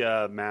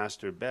the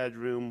master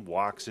bedroom,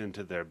 walks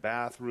into their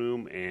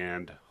bathroom,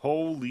 and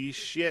holy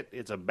shit,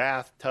 it's a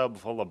bathtub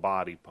full of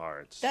body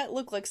parts. That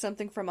looked like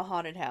something from a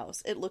haunted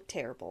house. It looked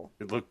terrible.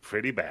 It looked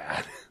pretty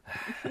bad.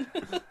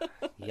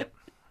 Yep.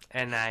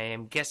 And I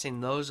am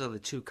guessing those are the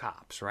 2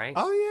 cops, right?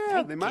 Oh,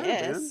 yeah, they might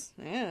have been.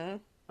 Yeah.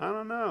 I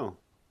don't know.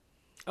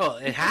 Oh,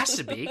 it has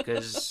to be,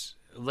 because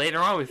later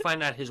on we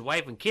find out his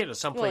wife and kid are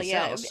someplace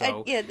else.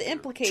 So the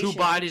implication. 2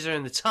 bodies are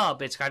in the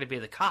tub. It's got to be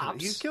the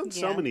cops. He's killed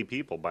so many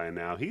people by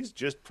now. He's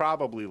just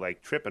probably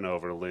like tripping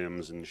over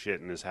limbs and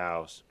shit in his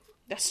house.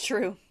 That's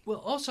true. Well,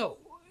 also,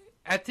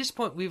 at this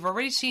point, we've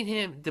already seen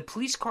him. The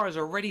police car is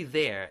already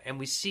there, and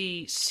we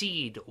see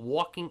Seed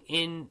walking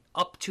in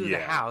up to the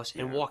house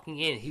and walking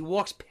in. He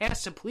walks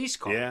past the police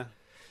car. Yeah.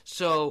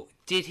 So,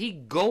 did he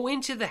go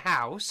into the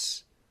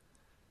house,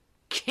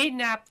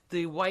 kidnap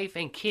the wife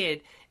and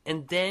kid,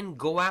 and then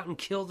go out and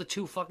kill the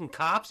 2 fucking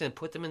cops and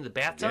put them in the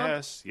bathtub?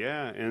 Yes,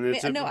 yeah. And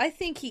it's No, I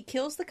think he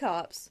kills the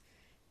cops,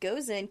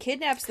 goes in,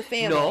 kidnaps the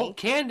family. No,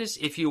 Candace,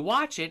 if you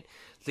watch it,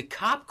 the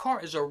cop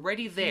car is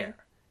already there.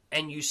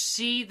 And you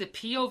see the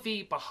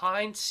POV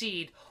behind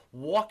Seed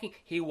walking.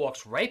 He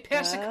walks right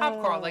past the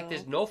cop car like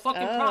there's no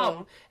fucking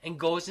problem and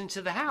goes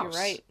into the house.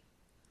 You're right.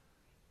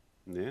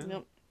 Yeah.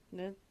 Nope.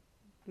 No,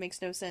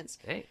 makes no sense.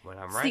 Hey, when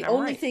I'm It's right, the I'm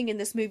only right. thing in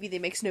this movie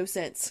that makes no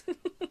sense.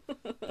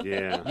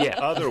 Yeah. Yeah.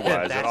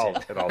 Otherwise,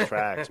 That's it all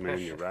tracks, man.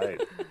 You're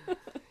right.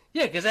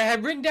 Yeah, because I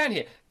had written down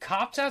here,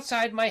 cops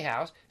outside my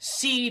house,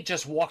 Seed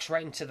just walks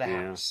right into the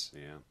house.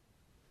 Yeah.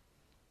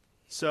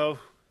 So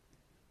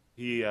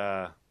he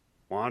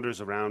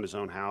wanders around his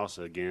own house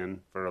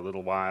again for a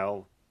little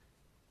while.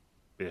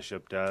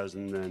 Bishop does,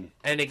 and then...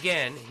 And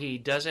again,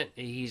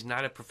 he's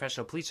not a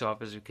professional police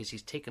officer because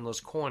he's taking those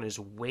corners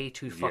way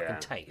too fucking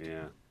tight.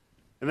 Yeah.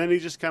 And then he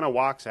just kind of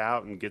walks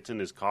out and gets in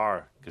his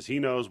car because he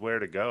knows where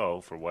to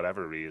go for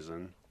whatever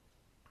reason.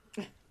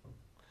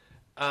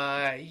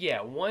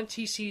 Once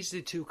he sees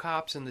the 2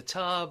 cops in the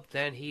tub,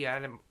 then he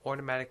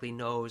automatically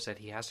knows that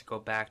he has to go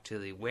back to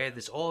where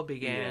this all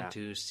began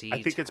to Seed's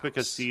I think it's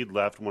because Seed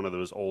left one of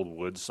those old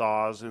wood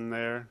saws in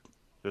there.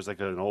 There's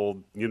like an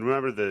old... You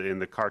remember in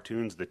the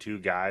cartoons, the 2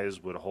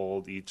 guys would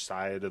hold each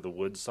side of the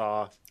wood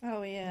saw?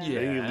 Oh, yeah.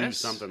 Then you leave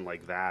something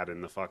like that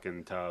in the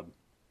fucking tub.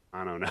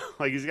 I don't know.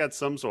 Like, he's got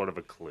some sort of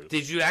a clue.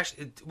 Did you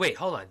actually... Wait,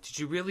 hold on. Did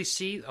you really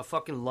see a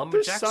fucking There's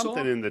lumberjack saw?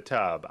 something in the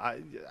tub.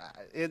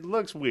 It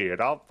looks weird.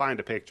 I'll find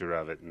a picture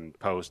of it and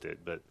post it,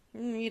 but...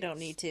 You don't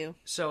need to.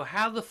 So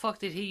how the fuck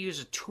did he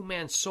use a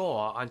two-man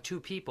saw on two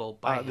people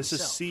by himself? This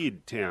is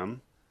Seed,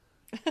 Tim.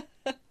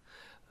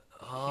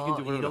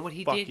 Oh, you know what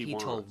he did? He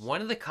told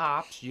one of the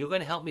cops, "You're going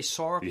to help me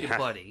saw up your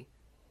buddy,"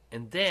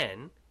 and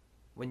then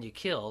when you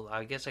kill,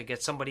 I guess I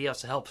get somebody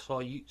else to help saw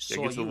you. It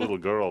gets a little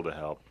girl to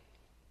help.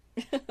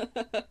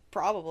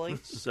 Probably.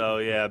 So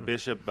yeah,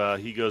 Bishop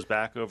he goes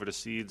back over to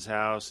Seed's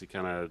house. He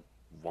kind of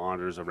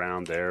wanders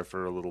around there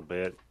for a little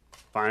bit,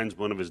 finds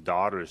one of his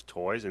daughter's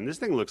toys, and this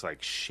thing looks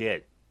like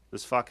shit.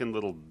 This fucking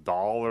little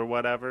doll or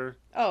whatever.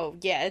 Oh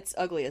yeah, it's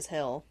ugly as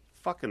hell.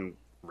 Fucking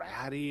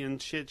ratty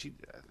and shit.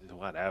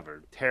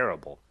 Whatever,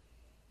 terrible.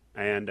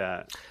 And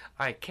all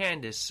right,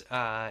 Candace,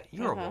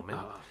 you're a woman.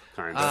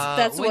 Kind of.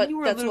 That's when what you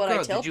were that's a little what girl,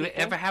 I tell did you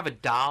people. ever have a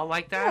doll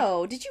like that?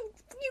 No, do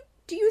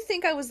you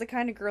think I was the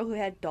kind of girl who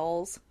had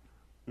dolls?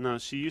 No,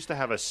 she used to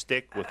have a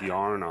stick with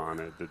yarn on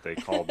it that they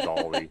called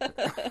Dolly.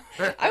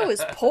 I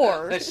was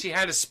poor. She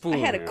had a spoon. I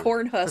had a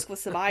corn husk with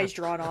some eyes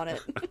drawn on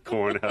it. A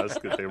corn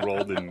husk that they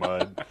rolled in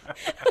mud.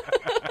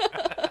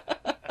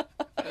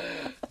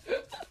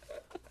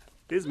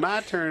 It's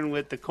my turn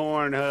with the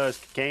corn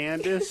husk,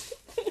 Candace.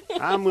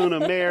 I'm going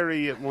to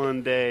marry it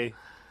one day.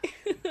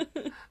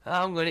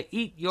 I'm going to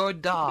eat your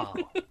doll.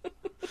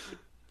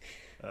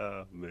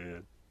 Oh,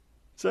 man.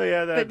 So,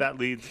 yeah, that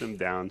leads him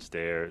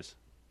downstairs.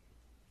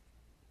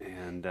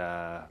 And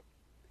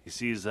he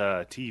sees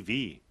a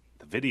TV,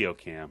 the video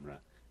camera.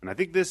 And I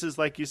think this is,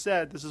 like you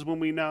said, this is when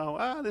we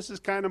know, this is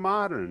kind of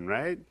modern,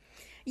 right?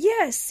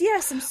 Yes,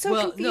 I'm so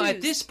confused. No,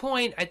 at this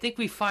point, I think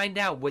we find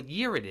out what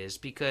year it is,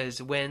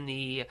 because when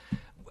the...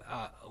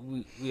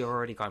 we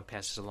already gone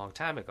past this a long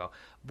time ago.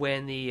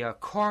 When the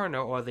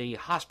coroner or the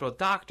hospital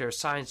doctor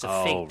signs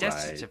a fake death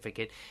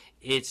certificate,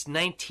 it's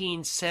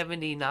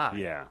 1979.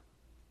 Yeah.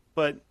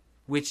 But...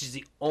 which is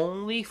the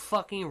only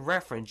fucking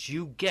reference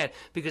you get,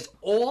 because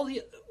all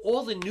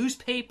the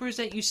newspapers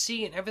that you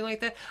see and everything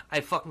like that,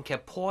 I fucking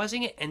kept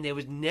pausing it, and there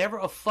was never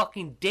a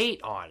fucking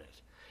date on it.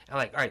 I'm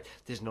like, all right,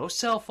 there's no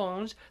cell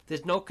phones,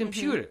 there's no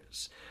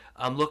computers.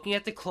 I'm looking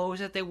at the clothes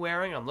that they're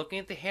wearing, I'm looking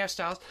at the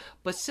hairstyles,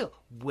 but still,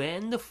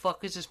 when the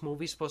fuck is this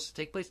movie supposed to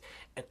take place?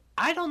 And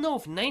I don't know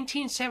if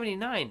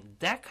 1979,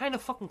 that kind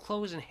of fucking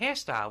clothes and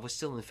hairstyle was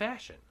still in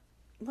fashion.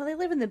 Well, they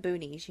live in the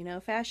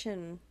boonies,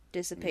 fashion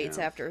dissipates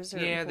after a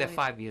certain point. They're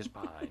 5 years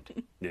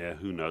behind. Yeah,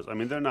 who knows? I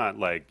mean, they're not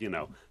like,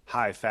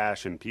 high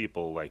fashion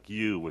people like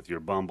you with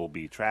your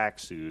Bumblebee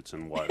tracksuits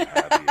and what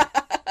have you.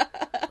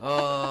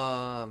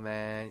 Oh,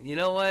 man. You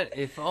know what?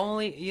 If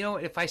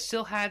I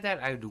still had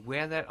that, I would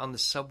wear that on the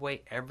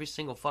subway every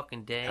single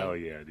fucking day. Hell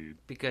yeah, dude.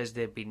 Because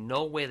there'd be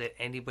no way that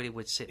anybody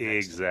would sit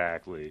next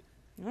Exactly.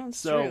 to me.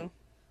 That's true.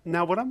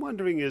 Now what I'm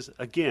wondering is,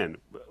 again,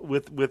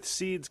 with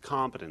Seed's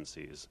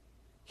competencies,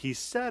 he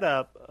set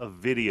up a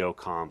video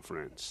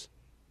conference.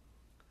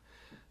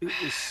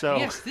 So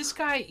yes, this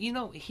guy,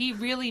 he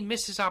really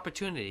missed his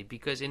opportunity,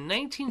 because in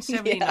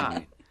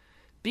 1979...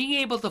 being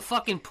able to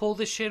fucking pull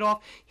this shit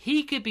off,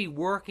 he could be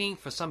working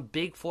for some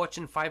big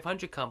Fortune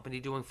 500 company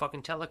doing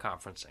fucking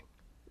teleconferencing.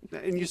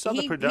 And you saw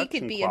the production He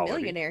could be quality. a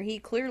millionaire. He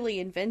clearly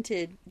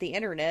invented the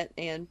internet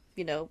and,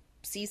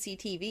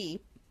 CCTV.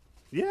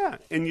 Yeah,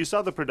 and you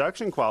saw the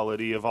production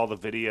quality of all the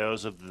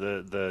videos of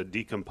the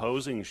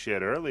decomposing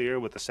shit earlier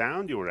with the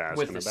sound you were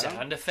asking about. With the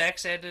sound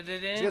effects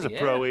edited in. He's a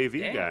pro AV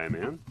guy,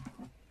 man.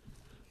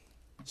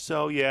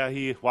 So, yeah,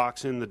 he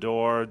walks in the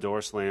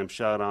door slams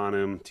shut on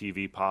him,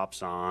 TV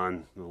pops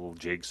on, the little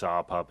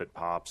jigsaw puppet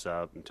pops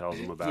up and tells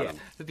him about him.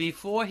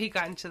 Before he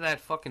got into that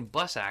fucking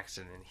bus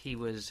accident, he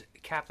was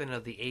captain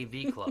of the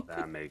AV club.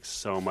 That makes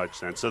so much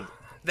sense. So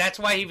that's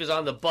why he was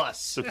on the bus.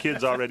 So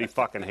kids already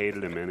fucking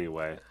hated him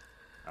anyway.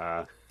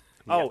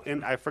 Oh,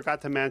 and I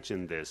forgot to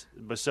mention this.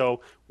 But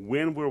so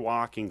when we're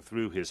walking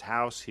through his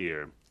house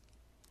here,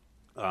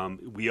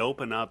 we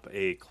open up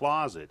a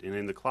closet, and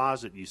in the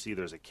closet you see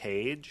there's a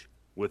cage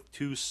with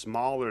two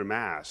smaller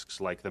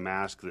masks, like the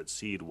mask that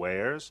Seed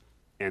wears,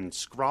 and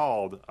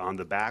scrawled on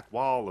the back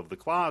wall of the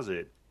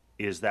closet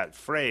is that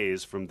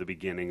phrase from the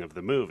beginning of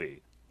the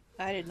movie.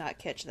 I did not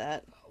catch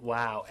that.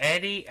 Wow,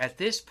 Eddie, at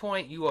this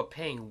point you are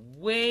paying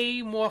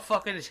way more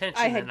fucking attention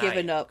I had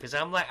given up. Because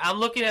I'm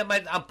looking at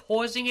I'm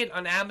pausing it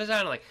on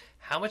Amazon, I'm like,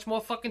 how much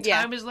more fucking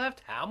time is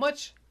left? How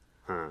much?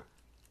 Huh.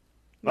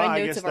 My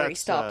notes have already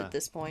stopped at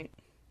this point.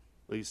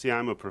 Well, you see,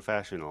 I'm a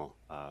professional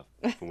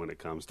when it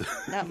comes to...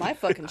 Not my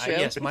fucking show.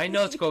 Yes, my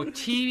notes go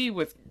TV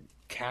with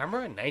camera,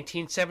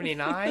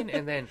 1979,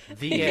 and then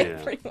the end.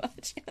 Yeah, pretty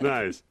much.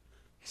 Nice.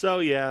 So,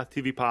 yeah,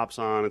 TV pops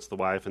on. It's the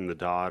wife and the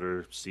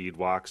daughter. Seed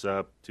walks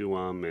up to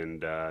him,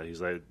 and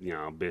he's like,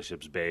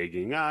 Bishop's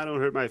begging,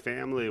 don't hurt my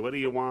family. What do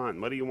you want?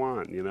 What do you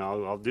want?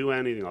 I'll do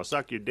anything. I'll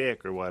suck your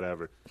dick or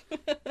whatever.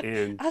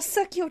 And I'll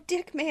suck your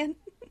dick, man.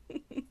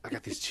 I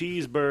got these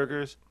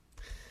cheeseburgers.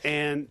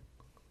 And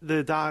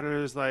the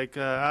daughter is like,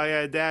 oh,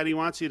 yeah, Daddy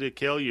wants you to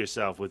kill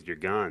yourself with your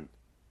gun.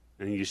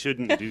 And you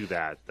shouldn't do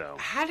that, though.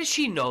 How does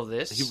she know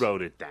this? He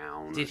wrote it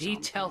down. Did he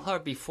tell her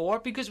before?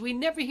 Because we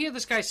never hear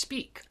this guy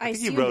speak. I think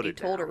he assumed wrote he it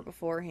told her down.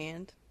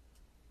 beforehand.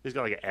 He's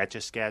got like an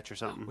Etch-a-Sketch or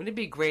something. Wouldn't it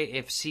be great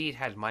if Seed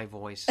had my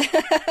voice?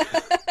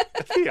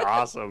 That'd be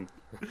awesome.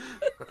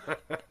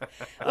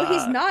 Well,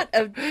 he's not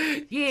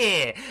a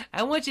Yeah,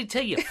 I want you to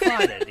tell your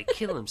father to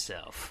kill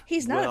himself.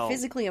 he's not Well- a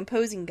physically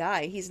imposing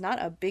guy. He's not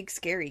a big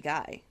scary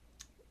guy.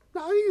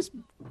 No, he's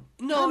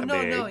No,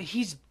 Kinda no. big.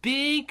 He's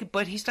big,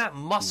 but he's not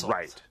muscled.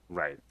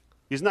 right.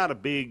 He's not a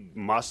big,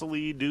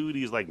 muscly dude.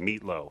 He's like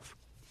Meatloaf.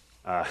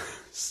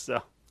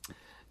 So,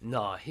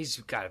 No, he's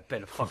got a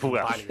better fucking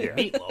Well, body than yeah.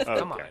 Meatloaf.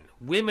 Come Okay. on.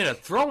 Women are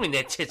throwing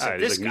their tits all at right,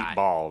 this he's like guy.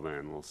 Meatball,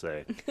 then, we'll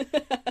say.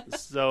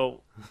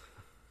 So,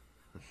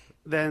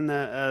 then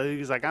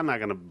he's like, I'm not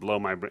going to blow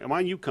my brain. Why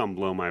don't you come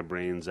blow my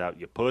brains out,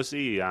 you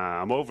pussy?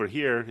 I'm over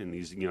here. And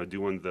he's,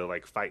 doing the,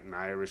 like, fighting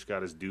Irish,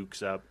 got his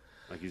dukes up.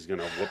 Like he's going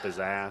to whoop his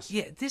ass.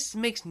 Yeah, this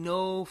makes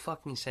no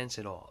fucking sense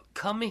at all.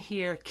 Come in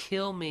here,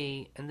 kill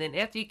me, and then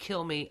after you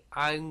kill me,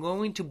 I'm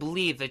going to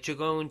believe that you're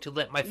going to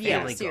let my Yeah,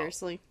 family go.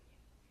 seriously.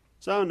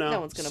 So, no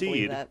one's going to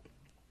believe that.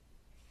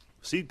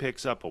 Seed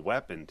picks up a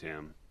weapon,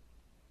 Tim.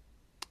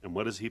 And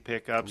what does he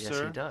pick up, Yes,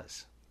 sir? he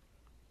does.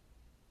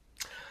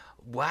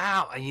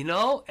 Wow,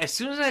 as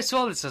soon as I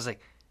saw this, I was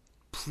like,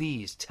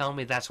 please tell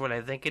me that's what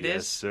I think it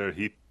Yes, is. sir.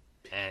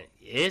 And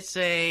it's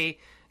a...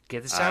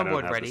 Get the I don't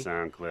soundboard have ready. the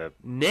sound clip.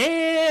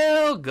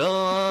 Nail Yeah,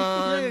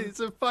 gun. it's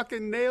a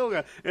fucking nail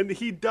gun. And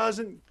he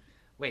doesn't...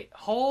 Wait,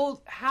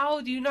 hold. How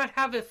do you not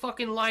have it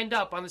fucking lined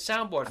up on the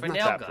soundboard for I'm not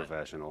nail that gun?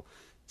 professional.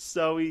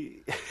 So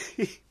he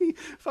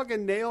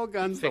fucking nail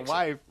guns Fix the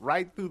wife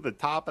right through the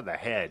top of the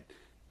head.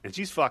 And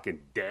she's fucking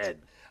dead.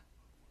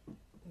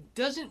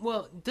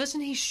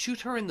 Doesn't he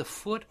shoot her in the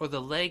foot or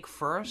the leg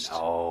first?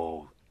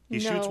 Oh. He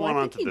no, shoots one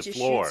I onto think the he just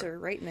floor shoots her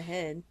right in the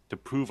head. to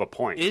prove a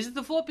point. Is it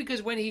the floor?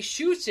 Because when he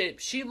shoots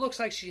it, she looks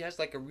like she has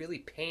like a really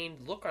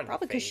pained look on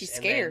Probably her 'cause face. she's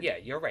and then- scared. yeah,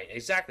 you're right.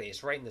 Exactly.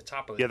 It's right in the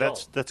top of the Yeah, dome.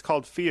 that's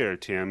called fear,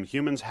 Tim.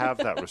 Humans have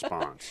that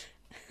response.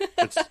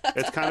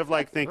 It's kind of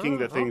like thinking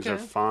that things are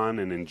okay. fun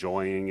and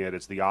enjoying it.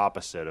 It's the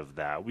opposite of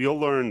that. We'll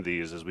learn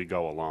these as we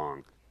go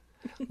along.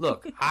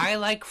 Look, I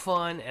like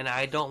fun, and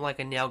I don't like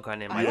a nail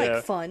gun in my I life.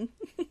 like fun.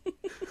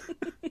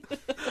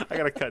 I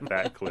gotta cut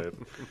that clip.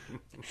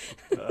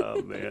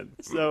 Oh man.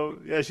 So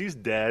yeah, she's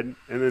dead,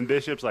 and then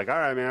Bishop's like, "All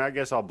right, man, I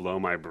guess I'll blow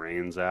my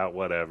brains out,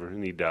 whatever,"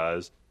 and he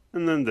does.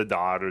 And then the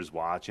daughter's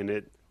watching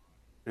it,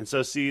 and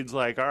so Seed's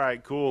like, "All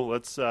right, cool,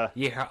 let's."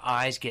 Yeah, her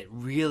eyes get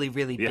really,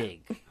 really Yeah.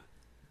 big.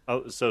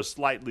 Oh, so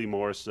slightly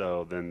more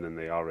so than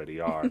they already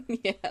are.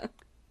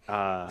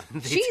 Yeah. They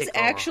she's take over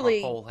her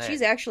actually whole head.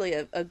 she's actually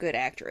a good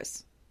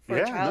actress. For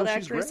Yeah, a child no,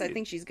 she's actress, I great.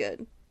 think she's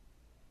good.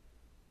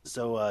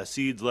 So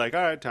Seed's like,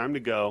 all right, time to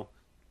go.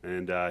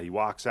 And he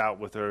walks out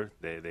with her.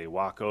 They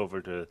walk over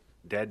to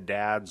dead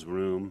dad's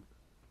room.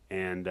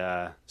 And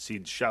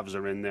Seed shoves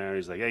her in there.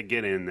 He's like, hey,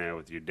 get in there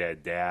with your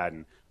dead dad.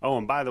 And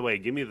and by the way,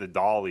 give me the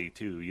dolly,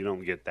 too. You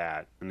don't get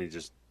that. And he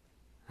just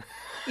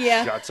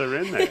Yeah. shuts her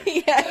in there.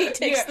 Yeah, he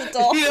takes the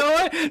doll. You know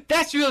what?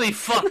 That's really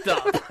fucked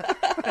up.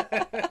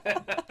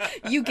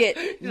 You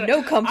get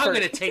no comfort. I'm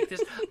gonna take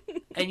this,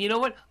 and you know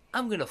what?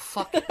 I'm gonna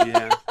fuck it.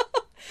 Yeah,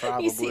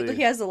 You see, probably.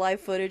 he has the live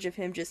footage of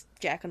him just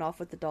jacking off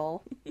with the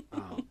doll.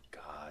 Oh,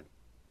 God.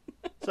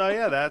 So,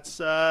 yeah, that's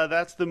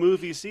the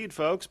movie Seed,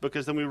 folks,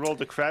 because then we rolled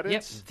the Yep,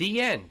 credits.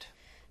 the end.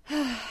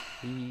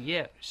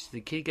 Yeah,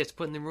 the kid gets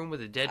put in the room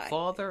with a dead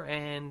father,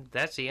 and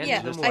that's the end Yeah,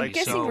 of the just movie. I'm like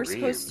guessing so we're green.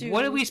 supposed to.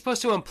 What are we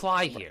supposed to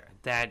imply here?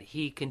 That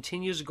he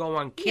continues to go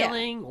on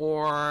killing,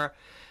 or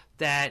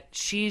that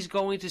she's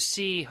going to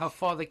see her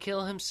father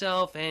kill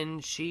himself,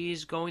 and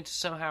she's going to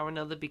somehow or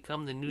another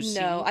become the new No,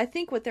 Seed? I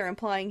think what they're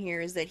implying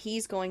here is that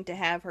he's going to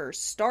have her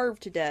starve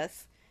to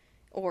death,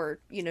 or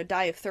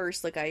die of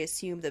thirst, like I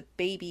assume the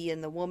baby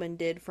and the woman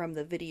did from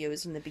the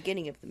videos in the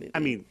beginning of the movie. I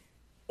mean,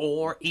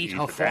 Or eat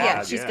her the father. yeah,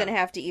 dad, she's yeah. going to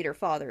have to eat her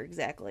father,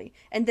 exactly,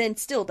 and then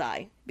still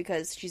die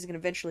because she's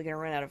eventually going to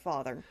run out of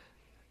father.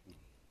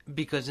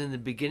 Because in the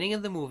beginning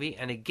of the movie,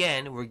 and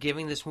again, we're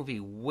giving this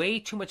movie way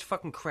too much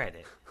fucking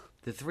credit.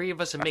 The three of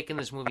us are making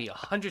this movie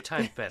 100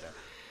 times better.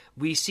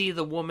 We see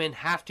the woman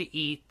have to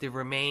eat the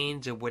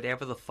remains of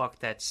whatever the fuck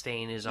that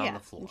stain is on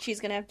the floor. and she's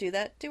going to have to do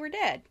that to her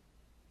dad.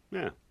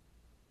 yeah.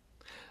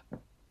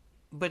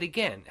 But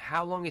again,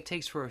 how long it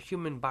takes for a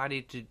human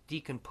body to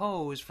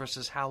decompose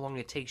versus how long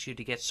it takes you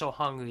to get so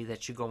hungry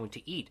that you're going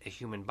to eat a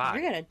human body.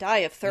 You're going to die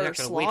of You're not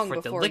thirst gonna wait long for it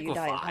to before you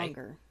die of liquefy.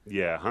 hunger.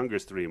 Yeah,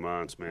 hunger's 3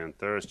 months, man.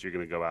 Thirst, you're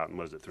going to go out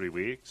in, 3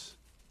 weeks?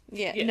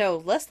 Yeah, Yeah. no,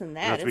 less than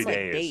No, that. 3 it's like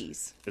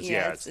days.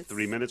 days. It's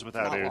 3 minutes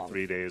without not air, long.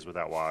 3 days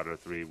without water,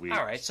 3 weeks.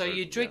 All right, so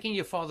you're drinking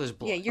your father's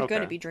blood. Yeah, you're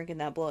going to Okay. be drinking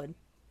that blood.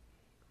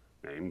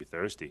 Yeah, you're going to be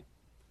thirsty.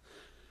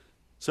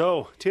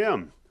 So,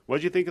 Tim,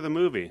 what'd you think of the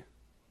movie?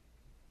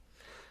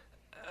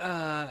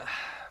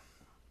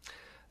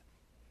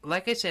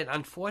 Like I said,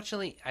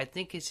 unfortunately, I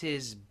think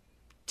it's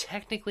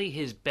technically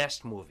his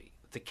best movie.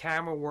 The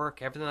camera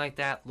work, everything like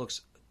that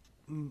looks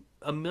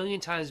a million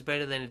times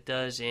better than it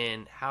does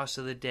in House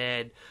of the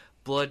Dead,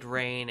 Blood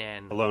Rain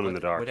and Alone in the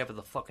Dark. Whatever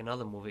the fucking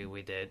other movie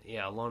we did.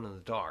 Yeah, Alone in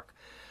the Dark.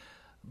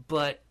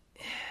 But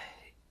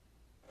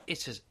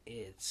it's just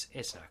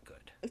it's not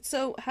good.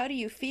 So how do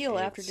you feel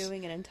after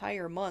doing an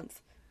entire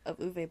month of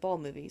Uwe Boll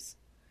movies?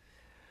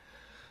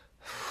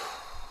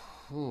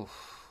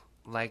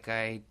 Like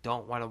I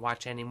don't want to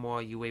watch any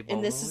more Uwe Boll movies.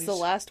 And this is the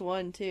last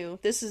one too.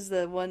 This is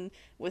the one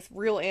with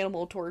real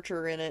animal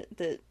torture in it.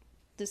 That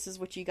this is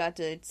what you got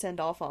to send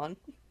off on.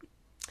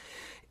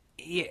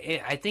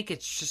 Yeah, I think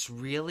it's just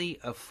really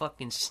a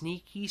fucking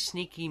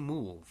sneaky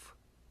move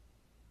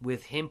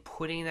with him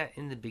putting that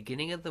in the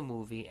beginning of the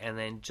movie and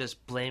then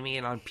just blaming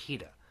it on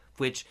PETA.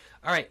 Which,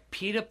 all right,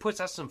 PETA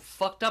puts out some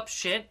fucked up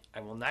shit.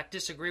 I will not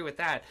disagree with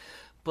that.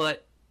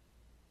 But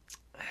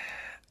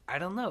I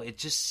don't know. It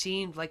just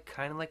seemed like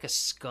kind of like a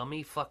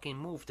scummy fucking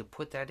move to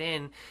put that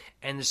in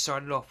and to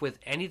start it off with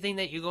anything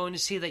that you're going to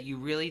see that you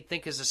really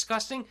think is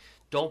disgusting.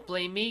 Don't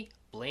blame me.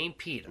 Blame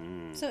PETA.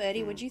 So,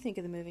 Eddie, what'd you think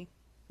of the movie?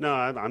 No,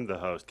 I'm the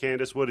host.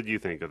 Candace, what did you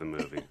think of the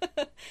movie?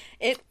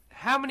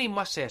 How many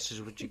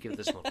mustaches would you give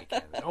this movie,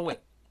 Candace? Oh, wait.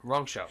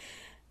 Wrong show.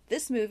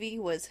 This movie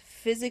was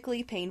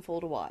physically painful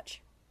to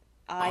watch.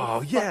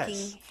 I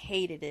fucking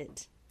hated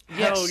it.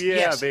 Hell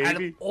yeah, baby.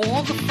 Out of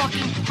all the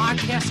fucking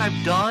podcasts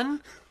I've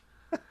done,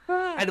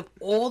 out of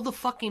all the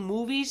fucking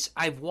movies,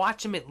 I've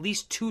watched them at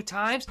least 2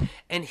 times,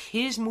 and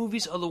his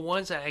movies are the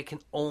ones that I can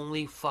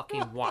only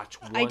fucking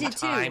watch one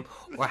time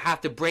or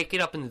have to break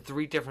it up into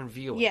 3 different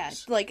viewings. Yeah,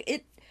 like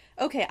it.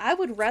 Okay, I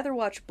would rather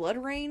watch Blood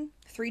Rain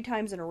 3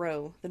 times in a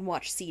row than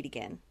watch Seed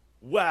again.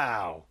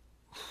 Wow,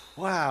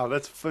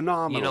 that's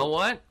phenomenal.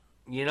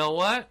 You know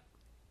what?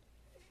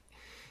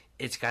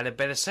 It's got a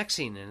better sex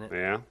scene in it.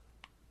 Yeah,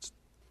 it's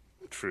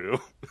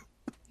true.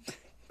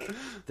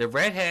 The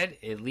redhead,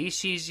 at least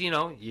she's,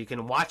 you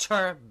can watch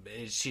her.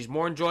 She's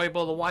more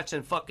enjoyable to watch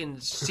than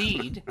fucking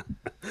Seed.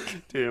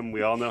 Tim,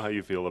 we all know how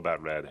you feel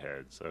about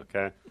redheads,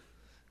 okay?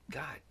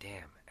 God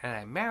damn. And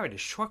I married a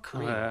short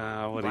Korean.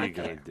 What are you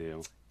going to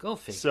do? Go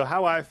figure. So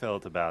how I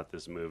felt about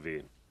this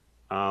movie.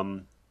 As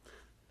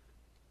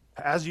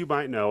you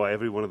might know,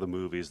 every one of the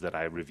movies that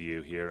I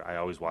review here, I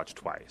always watch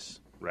twice,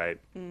 right?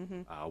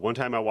 Mm-hmm. One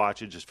time I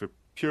watch it just for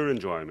pure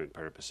enjoyment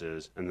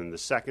purposes, and then the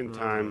second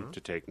time to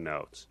take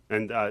notes.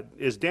 And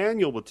as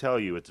Daniel will tell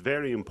you, it's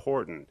very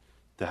important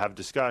to have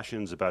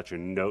discussions about your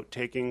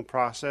note-taking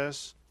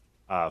process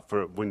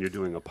for when you're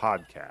doing a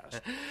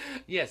podcast.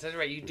 Yes, that's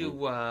right. You do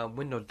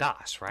Windows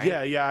DOS, right?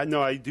 Yeah.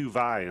 No, I do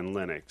Vi and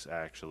Linux,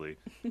 actually.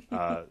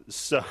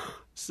 So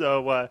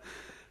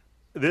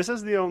this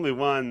is the only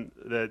one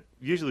that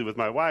usually with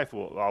my wife,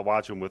 I'll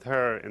watch them with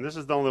her, and this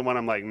is the only one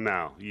I'm like,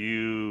 no,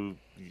 you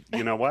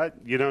know what?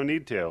 You don't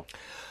need to.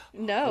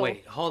 No.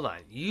 Wait, hold on.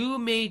 You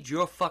made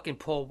your fucking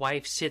poor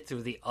wife sit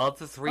through the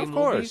other 3 movies? Of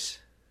course.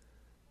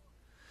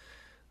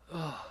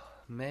 Oh,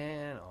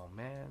 man.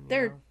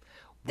 They're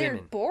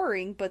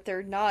boring, but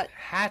they're not.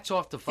 Hats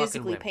off to fucking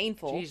physically women.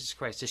 painful. Jesus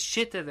Christ, the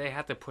shit that they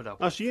have to put up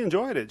Oh, with. she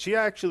enjoyed it. She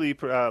actually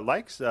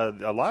likes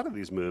a lot of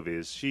these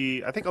movies.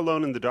 I think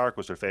Alone in the Dark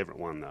was her favorite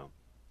one, though.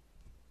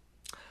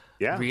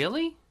 Yeah.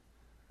 Really?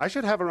 I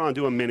should have her on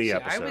do a mini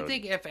episode. I would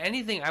think, if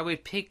anything, I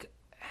would pick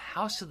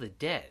House of the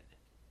Dead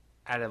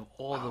out of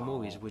all the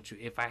movies, which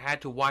if I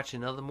had to watch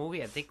another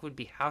movie, I think would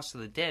be House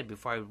of the Dead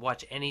before I would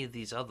watch any of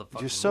these other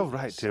fucking You're so movies.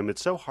 right, Tim.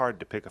 It's so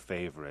hard to pick a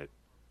favorite.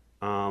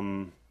 I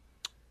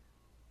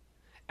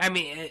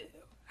mean,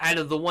 out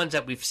of the ones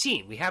that we've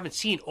seen, we haven't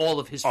seen all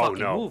of his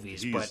fucking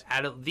movies, but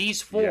out of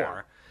these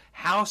 4,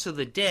 House of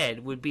the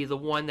Dead would be the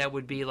one that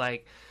would be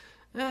like,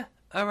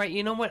 all right,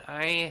 you know what?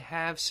 I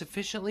have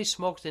sufficiently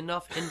smoked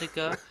enough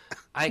indica.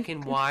 I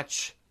can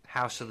watch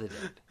House of the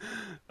Dead.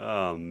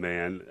 Oh,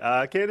 man.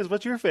 Candace,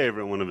 what's your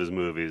favorite one of his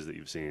movies that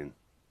you've seen?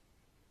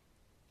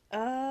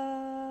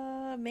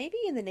 Maybe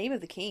In the Name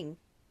of the King.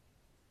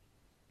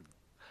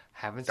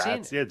 Haven't seen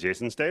it. Yeah,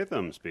 Jason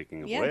Statham, speaking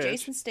of which. Yeah,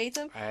 Jason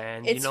Statham.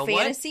 And it's you know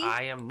fantasy. what?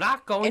 I am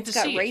not going to see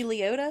it. It's got Ray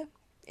Liotta.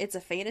 It's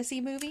a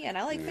fantasy movie, and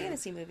I like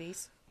fantasy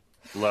movies.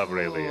 Love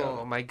Ray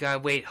Liotta. Oh, my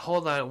God. Wait,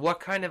 hold on. What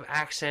kind of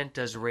accent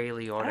does Ray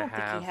Liotta I don't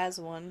have? think he has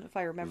one, if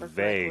I remember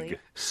Vague. correctly.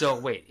 So,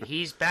 wait.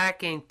 He's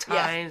back in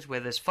times where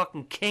there's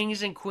fucking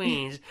kings and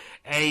queens,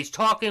 and he's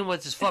talking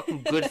with his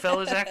fucking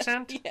Goodfellas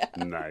accent? Yeah.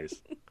 Nice.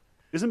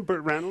 Isn't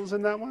Burt Reynolds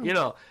in that one?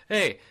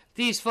 Hey,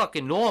 these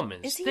fucking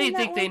Normans, Is he they in that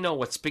think they one? know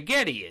what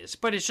spaghetti is,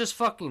 but it's just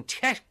fucking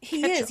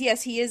He is.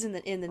 Yes, he is in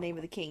the Name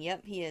of the King.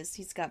 Yep, he is.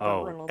 He's got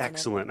Burt Reynolds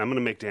excellent. I'm going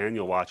to make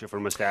Daniel watch it for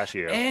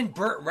Mustachio. And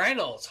Burt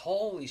Reynolds.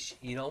 Holy shit.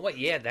 You know what?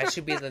 Yeah, that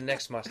should be the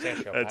next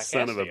Mustachio. That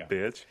son of a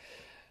bitch.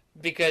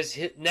 Because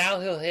now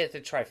he'll hit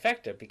the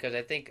trifecta, because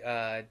I think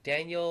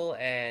Daniel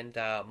and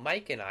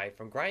Mike and I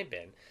from Grind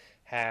Bin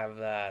have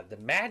The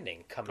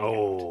Maddening coming out.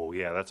 Oh,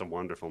 yeah, that's a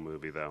wonderful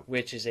movie, though.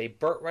 Which is a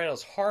Burt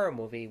Reynolds horror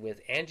movie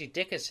with Angie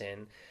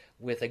Dickinson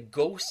with a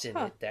ghost in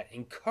it that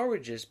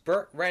encourages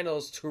Burt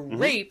Reynolds to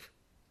rape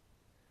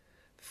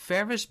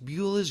Ferris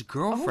Bueller's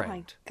girlfriend.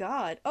 Oh, my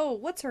God. Oh,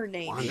 what's her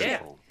name? Wonderful.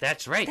 Yeah,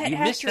 that's right. That you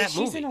missed actress, that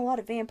movie. she's in a lot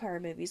of vampire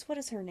movies. What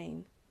is her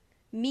name?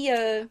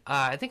 Mia.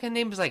 I think her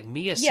name is like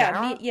Mia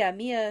Sarah.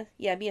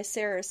 Mia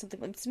Sarah or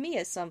something. It's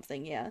Mia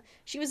something. Yeah,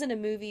 she was in a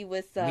movie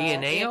with Mia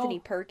Neo? Anthony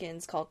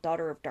Perkins called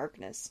Daughter of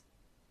Darkness.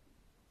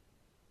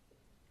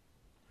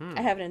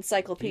 I have an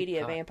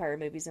encyclopedia of vampire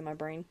movies in my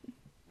brain.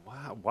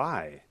 Wow,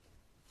 why?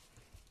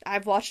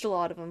 I've watched a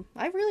lot of them.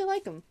 I really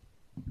like them.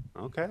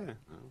 Okay.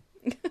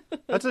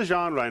 That's a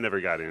genre I never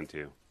got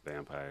into,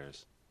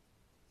 vampires.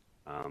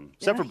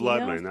 Except for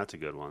Blood Rain, that's a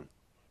good one.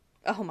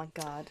 Oh my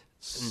god.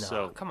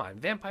 No, come on.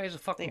 Vampires are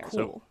fucking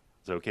cool.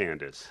 So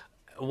Candace.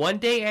 One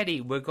day,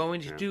 Eddie, we're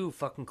going to do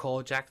fucking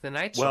Call Jack the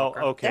Night Well,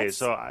 Stalker. okay,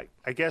 so I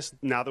guess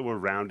now that we're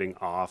rounding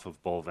off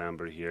of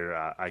Bolvember here,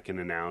 I can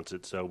announce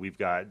it. So we've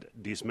got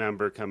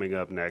December coming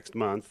up next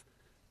month.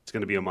 It's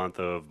going to be a month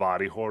of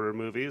body horror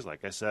movies,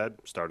 like I said,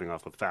 starting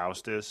off with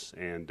Faustus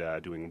and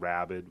doing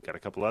Rabid. Got a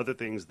couple other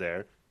things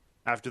there.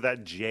 After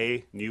that,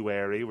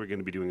 January, we're going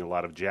to be doing a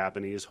lot of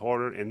Japanese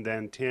horror. And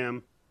then,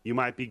 Tim, you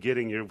might be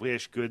getting your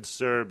wish, good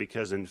sir,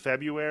 because in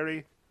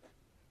February,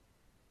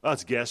 well,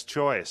 it's guest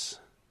choice.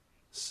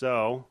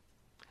 So.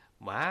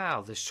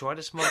 Wow, the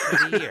shortest month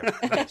of the year.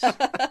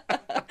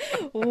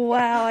 Nice.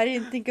 Wow, I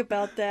didn't think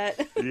about that.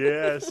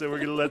 Yeah, so we're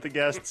going to let the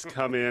guests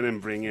come in and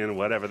bring in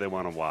whatever they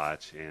want to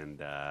watch.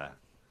 And,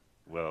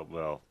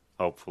 we'll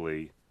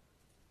hopefully.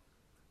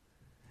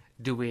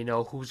 Do we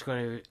know who's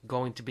going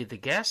to be the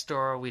guest,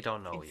 or we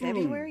don't know In yet?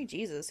 February?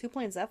 Jesus, who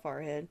plans that far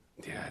ahead?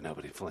 Yeah,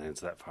 nobody plans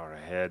that far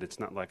ahead. It's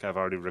not like I've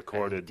already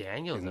recorded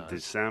Daniel in does.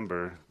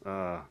 December.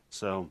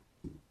 So,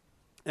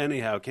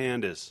 anyhow,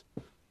 Candace.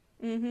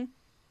 Mm-hmm.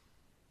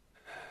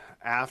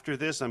 After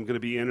this, I'm going to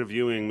be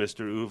interviewing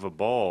Mr. Uwe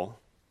Boll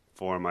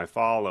for my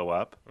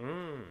follow-up.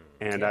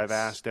 And I've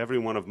asked every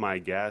one of my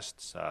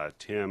guests,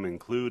 Tim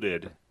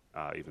included,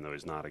 even though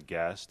he's not a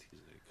guest,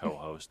 he's a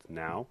co-host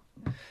now.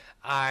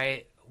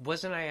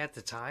 Wasn't I at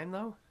the time,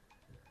 though?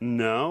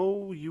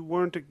 No, you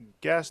weren't a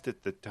guest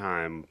at the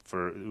time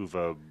for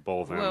Uwe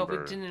Bolvember. Well, we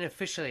didn't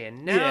officially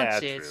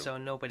announce it, true. so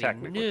nobody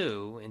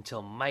knew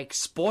until Mike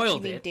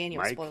spoiled it.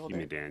 Daniel spoiled you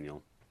mean it.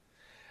 Daniel.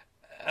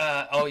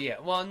 Oh, yeah.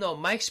 Well, no,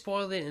 Mike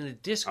spoiled it in the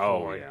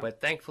Discord, yeah.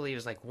 but thankfully it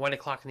was like 1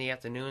 o'clock in the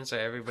afternoon, so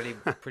everybody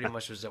pretty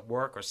much was at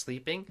work or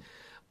sleeping.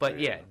 But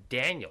yeah,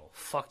 Daniel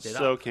fucked it up.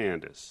 So,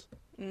 Candace,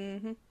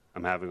 Mm-hmm.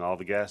 I'm having all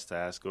the guests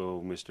ask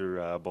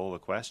Mr. Boll a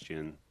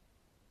question.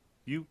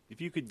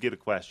 If you could get a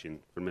question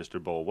for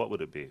Mr. Boll, what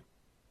would it be?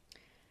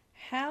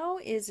 How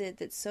is it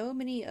that so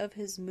many of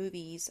his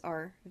movies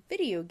are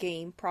video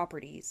game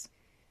properties?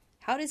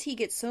 How does he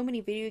get so many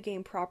video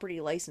game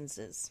property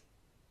licenses?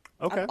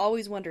 Okay. I've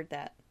always wondered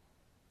that.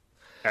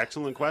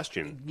 Excellent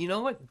question. You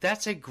know what?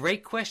 That's a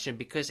great question,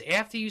 because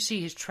after you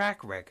see his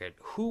track record,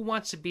 who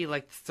wants to be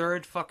like the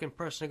third fucking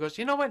person who goes,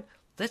 you know what?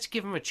 Let's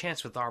give him a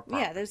chance with our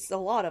property. Yeah, there's a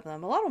lot of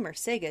them. A lot of them are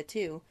Sega,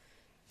 too.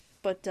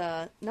 But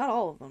not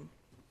all of them.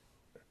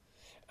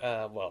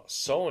 Well,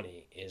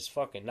 Sony is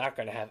fucking not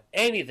going to have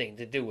anything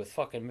to do with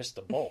fucking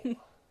Mr. Boll.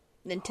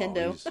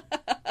 Nintendo.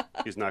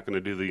 He's not going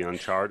to do the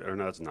Uncharted, or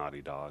no, it's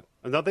Naughty Dog.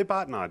 No, they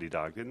bought Naughty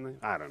Dog, didn't they?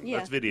 I don't know. Yeah,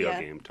 That's video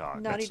yeah. game talk.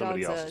 Naughty That's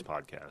somebody Dog's else's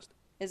podcast.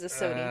 Is a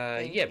Sony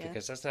thing. Yeah,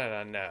 because that's not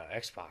on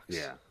Xbox.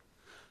 Yeah.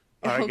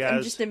 All right, guys.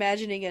 I'm just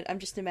imagining an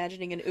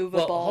Uwe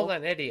Well, Ball. hold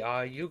on, Eddie.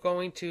 Are you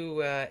going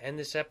to end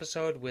this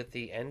episode with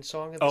the end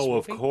song of this Oh,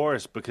 movie? of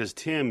course, because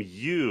Tim,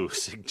 you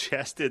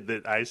suggested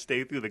that I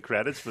stay through the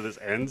credits for this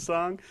end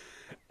song,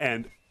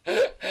 and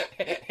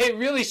it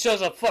really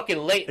shows up fucking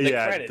late in the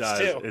credits, it does.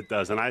 too. It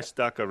does, and I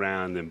stuck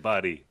around, and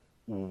buddy,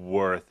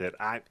 worth it.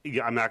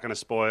 I'm not going to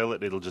spoil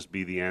it. It'll just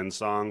be the end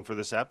song for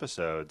this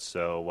episode.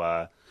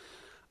 So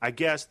I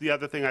guess the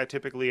other thing I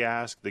typically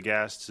ask the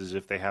guests is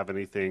if they have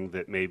anything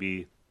that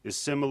maybe is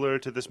similar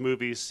to this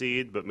movie's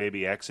Seed, but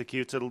maybe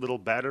executes it a little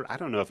better. I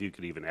don't know if you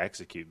could even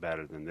execute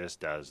better than this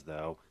does,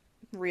 though.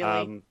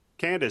 Really?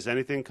 Candace,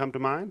 anything come to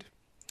mind?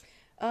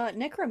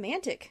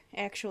 Necromantic,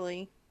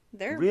 actually.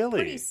 They're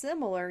Really? pretty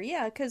similar.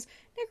 Yeah, because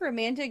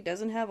Necromantic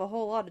doesn't have a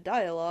whole lot of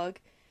dialogue.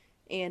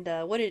 And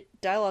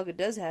dialogue it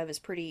does have is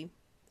pretty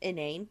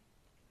inane.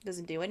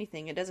 Doesn't do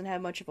anything. It doesn't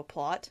have much of a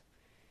plot.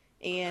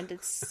 And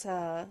it's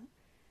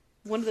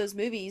one of those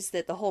movies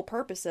that the whole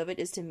purpose of it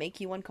is to make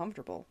you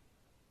uncomfortable.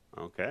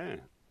 Okay.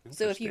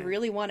 So if you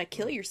really want to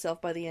kill yourself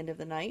by the end of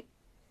the night,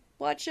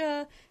 watch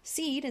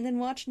Seed and then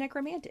watch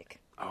Necromantic.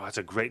 Oh, that's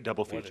a great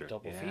double feature.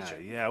 Feature.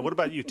 Yeah. What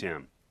about you,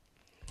 Tim?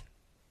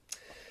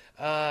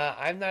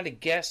 I'm not a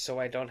guest, so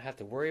I don't have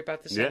to worry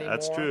about this anymore. Yeah,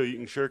 that's true. You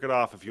can shirk it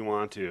off if you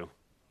want to.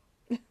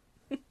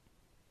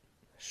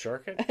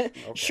 Shirk it?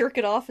 Okay. Shirk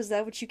it off? Is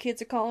that what you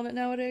kids are calling it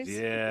nowadays?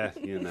 Yeah,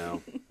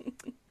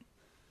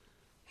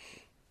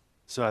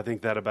 So I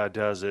think that about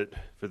does it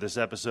for this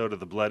episode of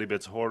the Bloody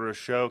Bits Horror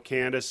Show.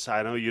 Candace,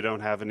 I know you don't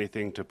have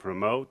anything to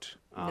promote.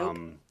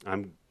 Nope.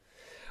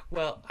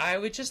 Well, I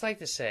would just like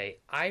to say,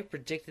 I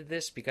predicted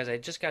this because I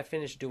just got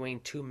finished doing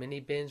 2 mini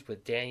bins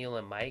with Daniel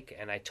and Mike,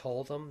 and I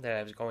told them that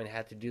I was going to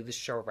have to do this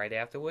show right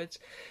afterwards.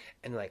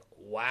 And like,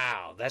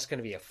 wow, that's going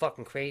to be a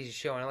fucking crazy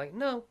show. And I'm like,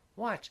 no,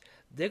 watch.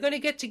 They're going to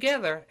get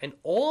together, and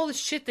all the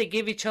shit they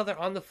give each other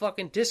on the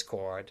fucking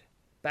Discord,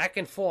 back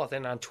and forth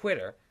and on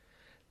Twitter,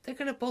 They're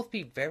going to both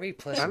be very I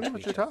pleasant. don't know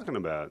what you're talking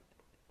about.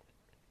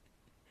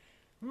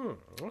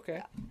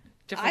 Okay.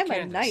 I'm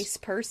Candace. a nice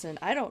person.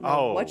 I don't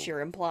know what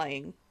you're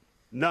implying.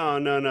 No.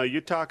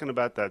 You're talking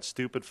about that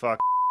stupid fuck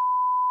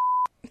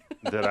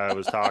that I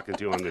was talking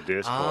to on the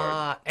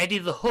Discord. Eddie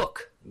the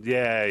Hook.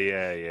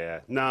 Yeah.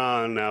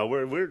 No.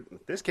 We're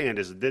this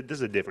Candace. This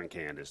is a different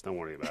Candace. Don't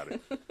worry about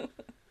it.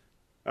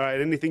 All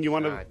right. Anything you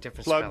want to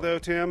plug though,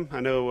 Tim?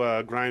 I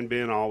know Grind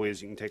Bin.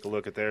 Always, you can take a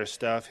look at their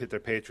stuff. Hit their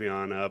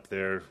Patreon up.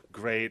 They're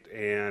great.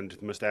 And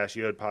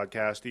Mustachioed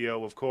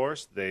Podcastio, of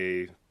course.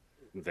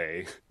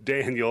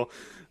 Daniel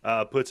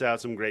puts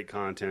out some great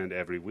content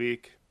every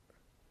week.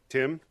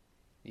 Tim?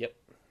 Yep.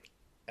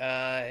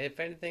 If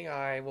anything,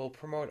 I will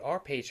promote our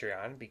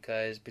Patreon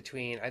because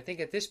I think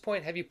at this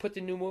point, have you put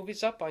the new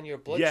movies up on your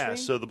Bloodstream? Yeah,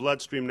 so the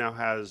Bloodstream now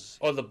has...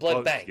 Oh, the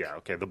Blood Bank. Yeah,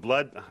 okay. The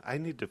Blood... I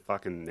need to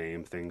fucking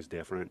name things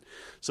different.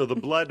 So the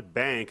Blood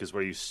Bank is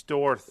where you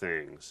store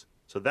things.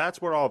 So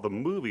that's where all the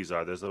movies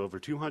are. There's over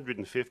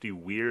 250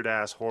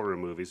 weird-ass horror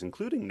movies,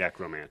 including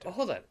Necromantic. Oh,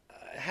 hold on.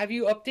 Have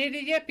you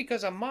updated yet?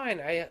 Because on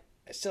mine, I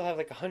still have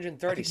like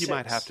 136. I think you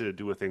might have to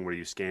do a thing where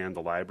you scan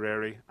the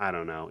library. I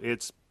don't know.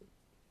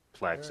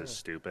 Plex is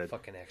stupid.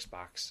 Fucking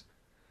Xbox.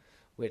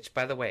 Which,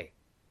 by the way,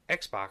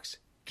 Xbox,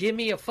 give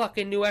me a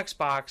fucking new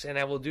Xbox and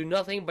I will do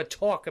nothing but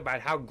talk about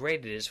how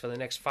great it is for the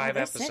next 5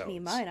 episodes. They sent me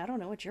mine. I don't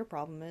know what your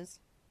problem is.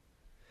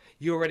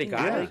 You already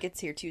got it? It gets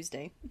here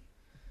Tuesday.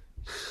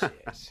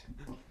 Shit.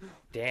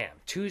 Damn,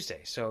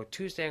 Tuesday. So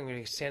Tuesday I'm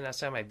going to stand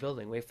outside my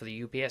building, wait for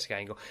the UPS guy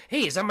and go,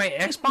 hey, is that my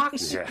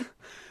Xbox? Yeah.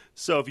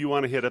 So if you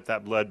want to hit up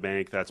that Blood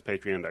Bank, that's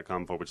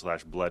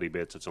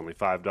patreon.com/bloodybits. It's only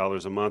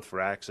 $5 a month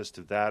for access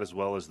to that, as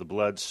well as the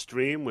Blood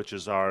Stream, which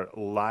is our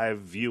live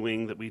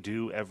viewing that we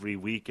do every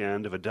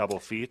weekend of a double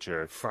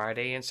feature.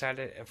 Friday and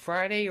Saturday.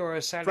 Friday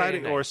or Saturday Friday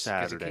night, or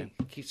Saturday.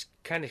 It keeps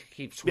switching.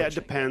 Yeah, it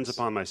depends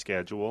upon my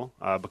schedule,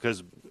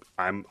 because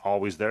I'm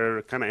always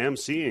there kind of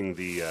emceeing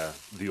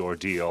the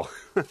ordeal.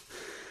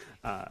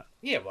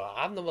 Yeah, well,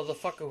 I'm the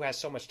motherfucker who has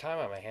so much time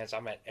on my hands.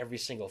 I'm at every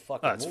single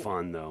fucking That's movie.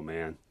 fun, though,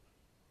 man.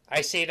 I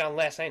stayed on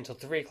last night until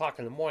 3 o'clock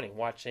in the morning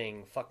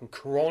watching fucking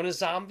Corona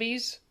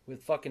Zombies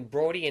with fucking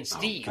Brody and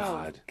Steve.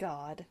 Oh,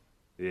 God.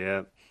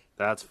 Yeah,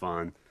 that's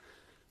fun.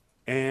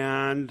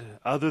 And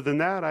other than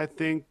that, I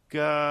think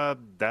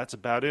that's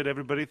about it,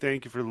 everybody.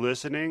 Thank you for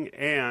listening.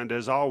 And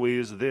as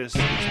always, this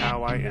is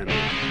how I end it.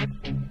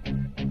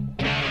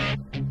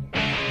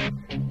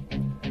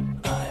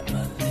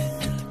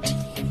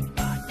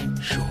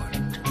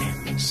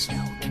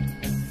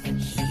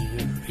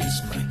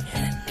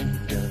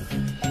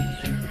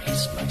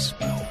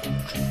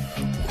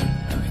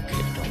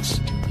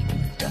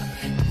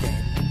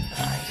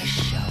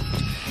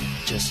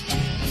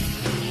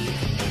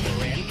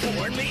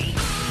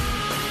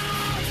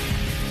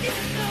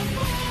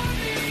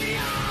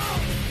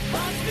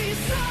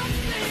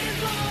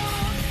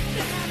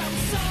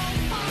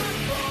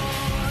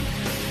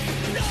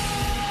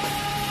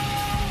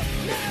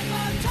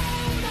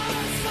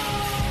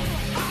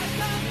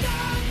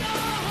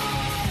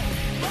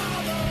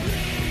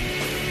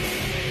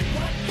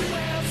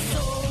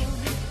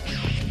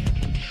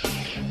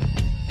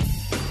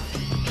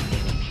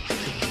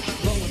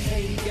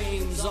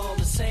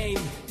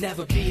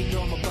 Never be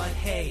normal, but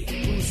hey,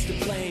 who's to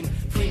blame?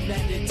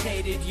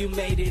 Premeditated, you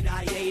made it,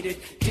 I ate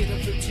it. Dinner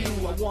for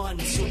two, I won,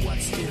 so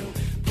what's new?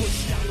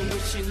 Push down the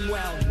wishing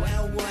well.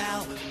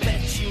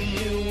 Bet you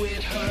knew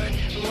it hurt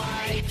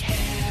like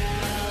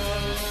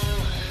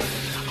hell.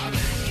 I'm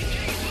back to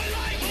take my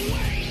life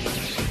away.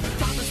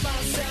 Promise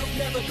myself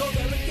never go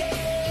there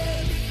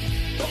again.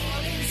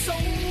 Bought and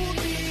sold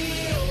me,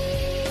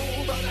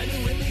 oh, but I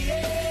knew in the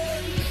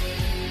end.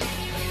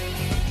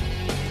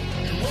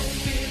 It won't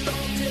be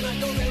long till I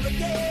go there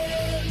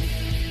again.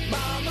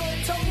 Mama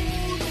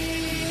told me,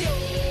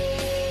 oh,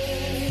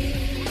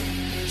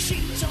 she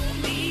told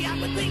me I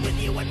would be with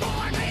you in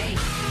morning.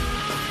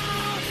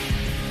 Out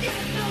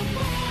in the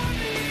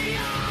morning,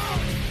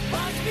 out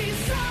must be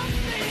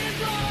something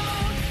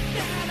wrong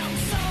that I'm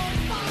so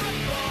far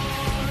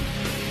gone.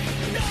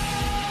 No,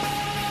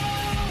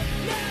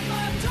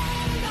 never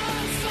told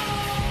us so.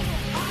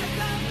 I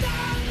come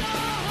down the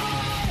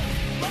hall,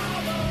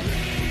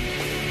 Marguerite.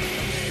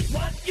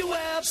 What you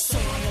have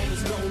someone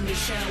is known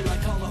Michelle, I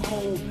call her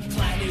home.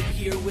 Planted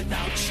here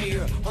without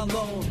cheer,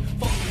 alone,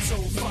 falling so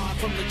far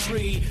from the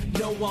tree,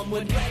 no one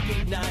would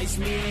recognize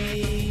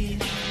me.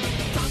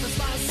 Promise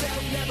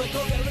myself never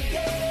go there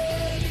again.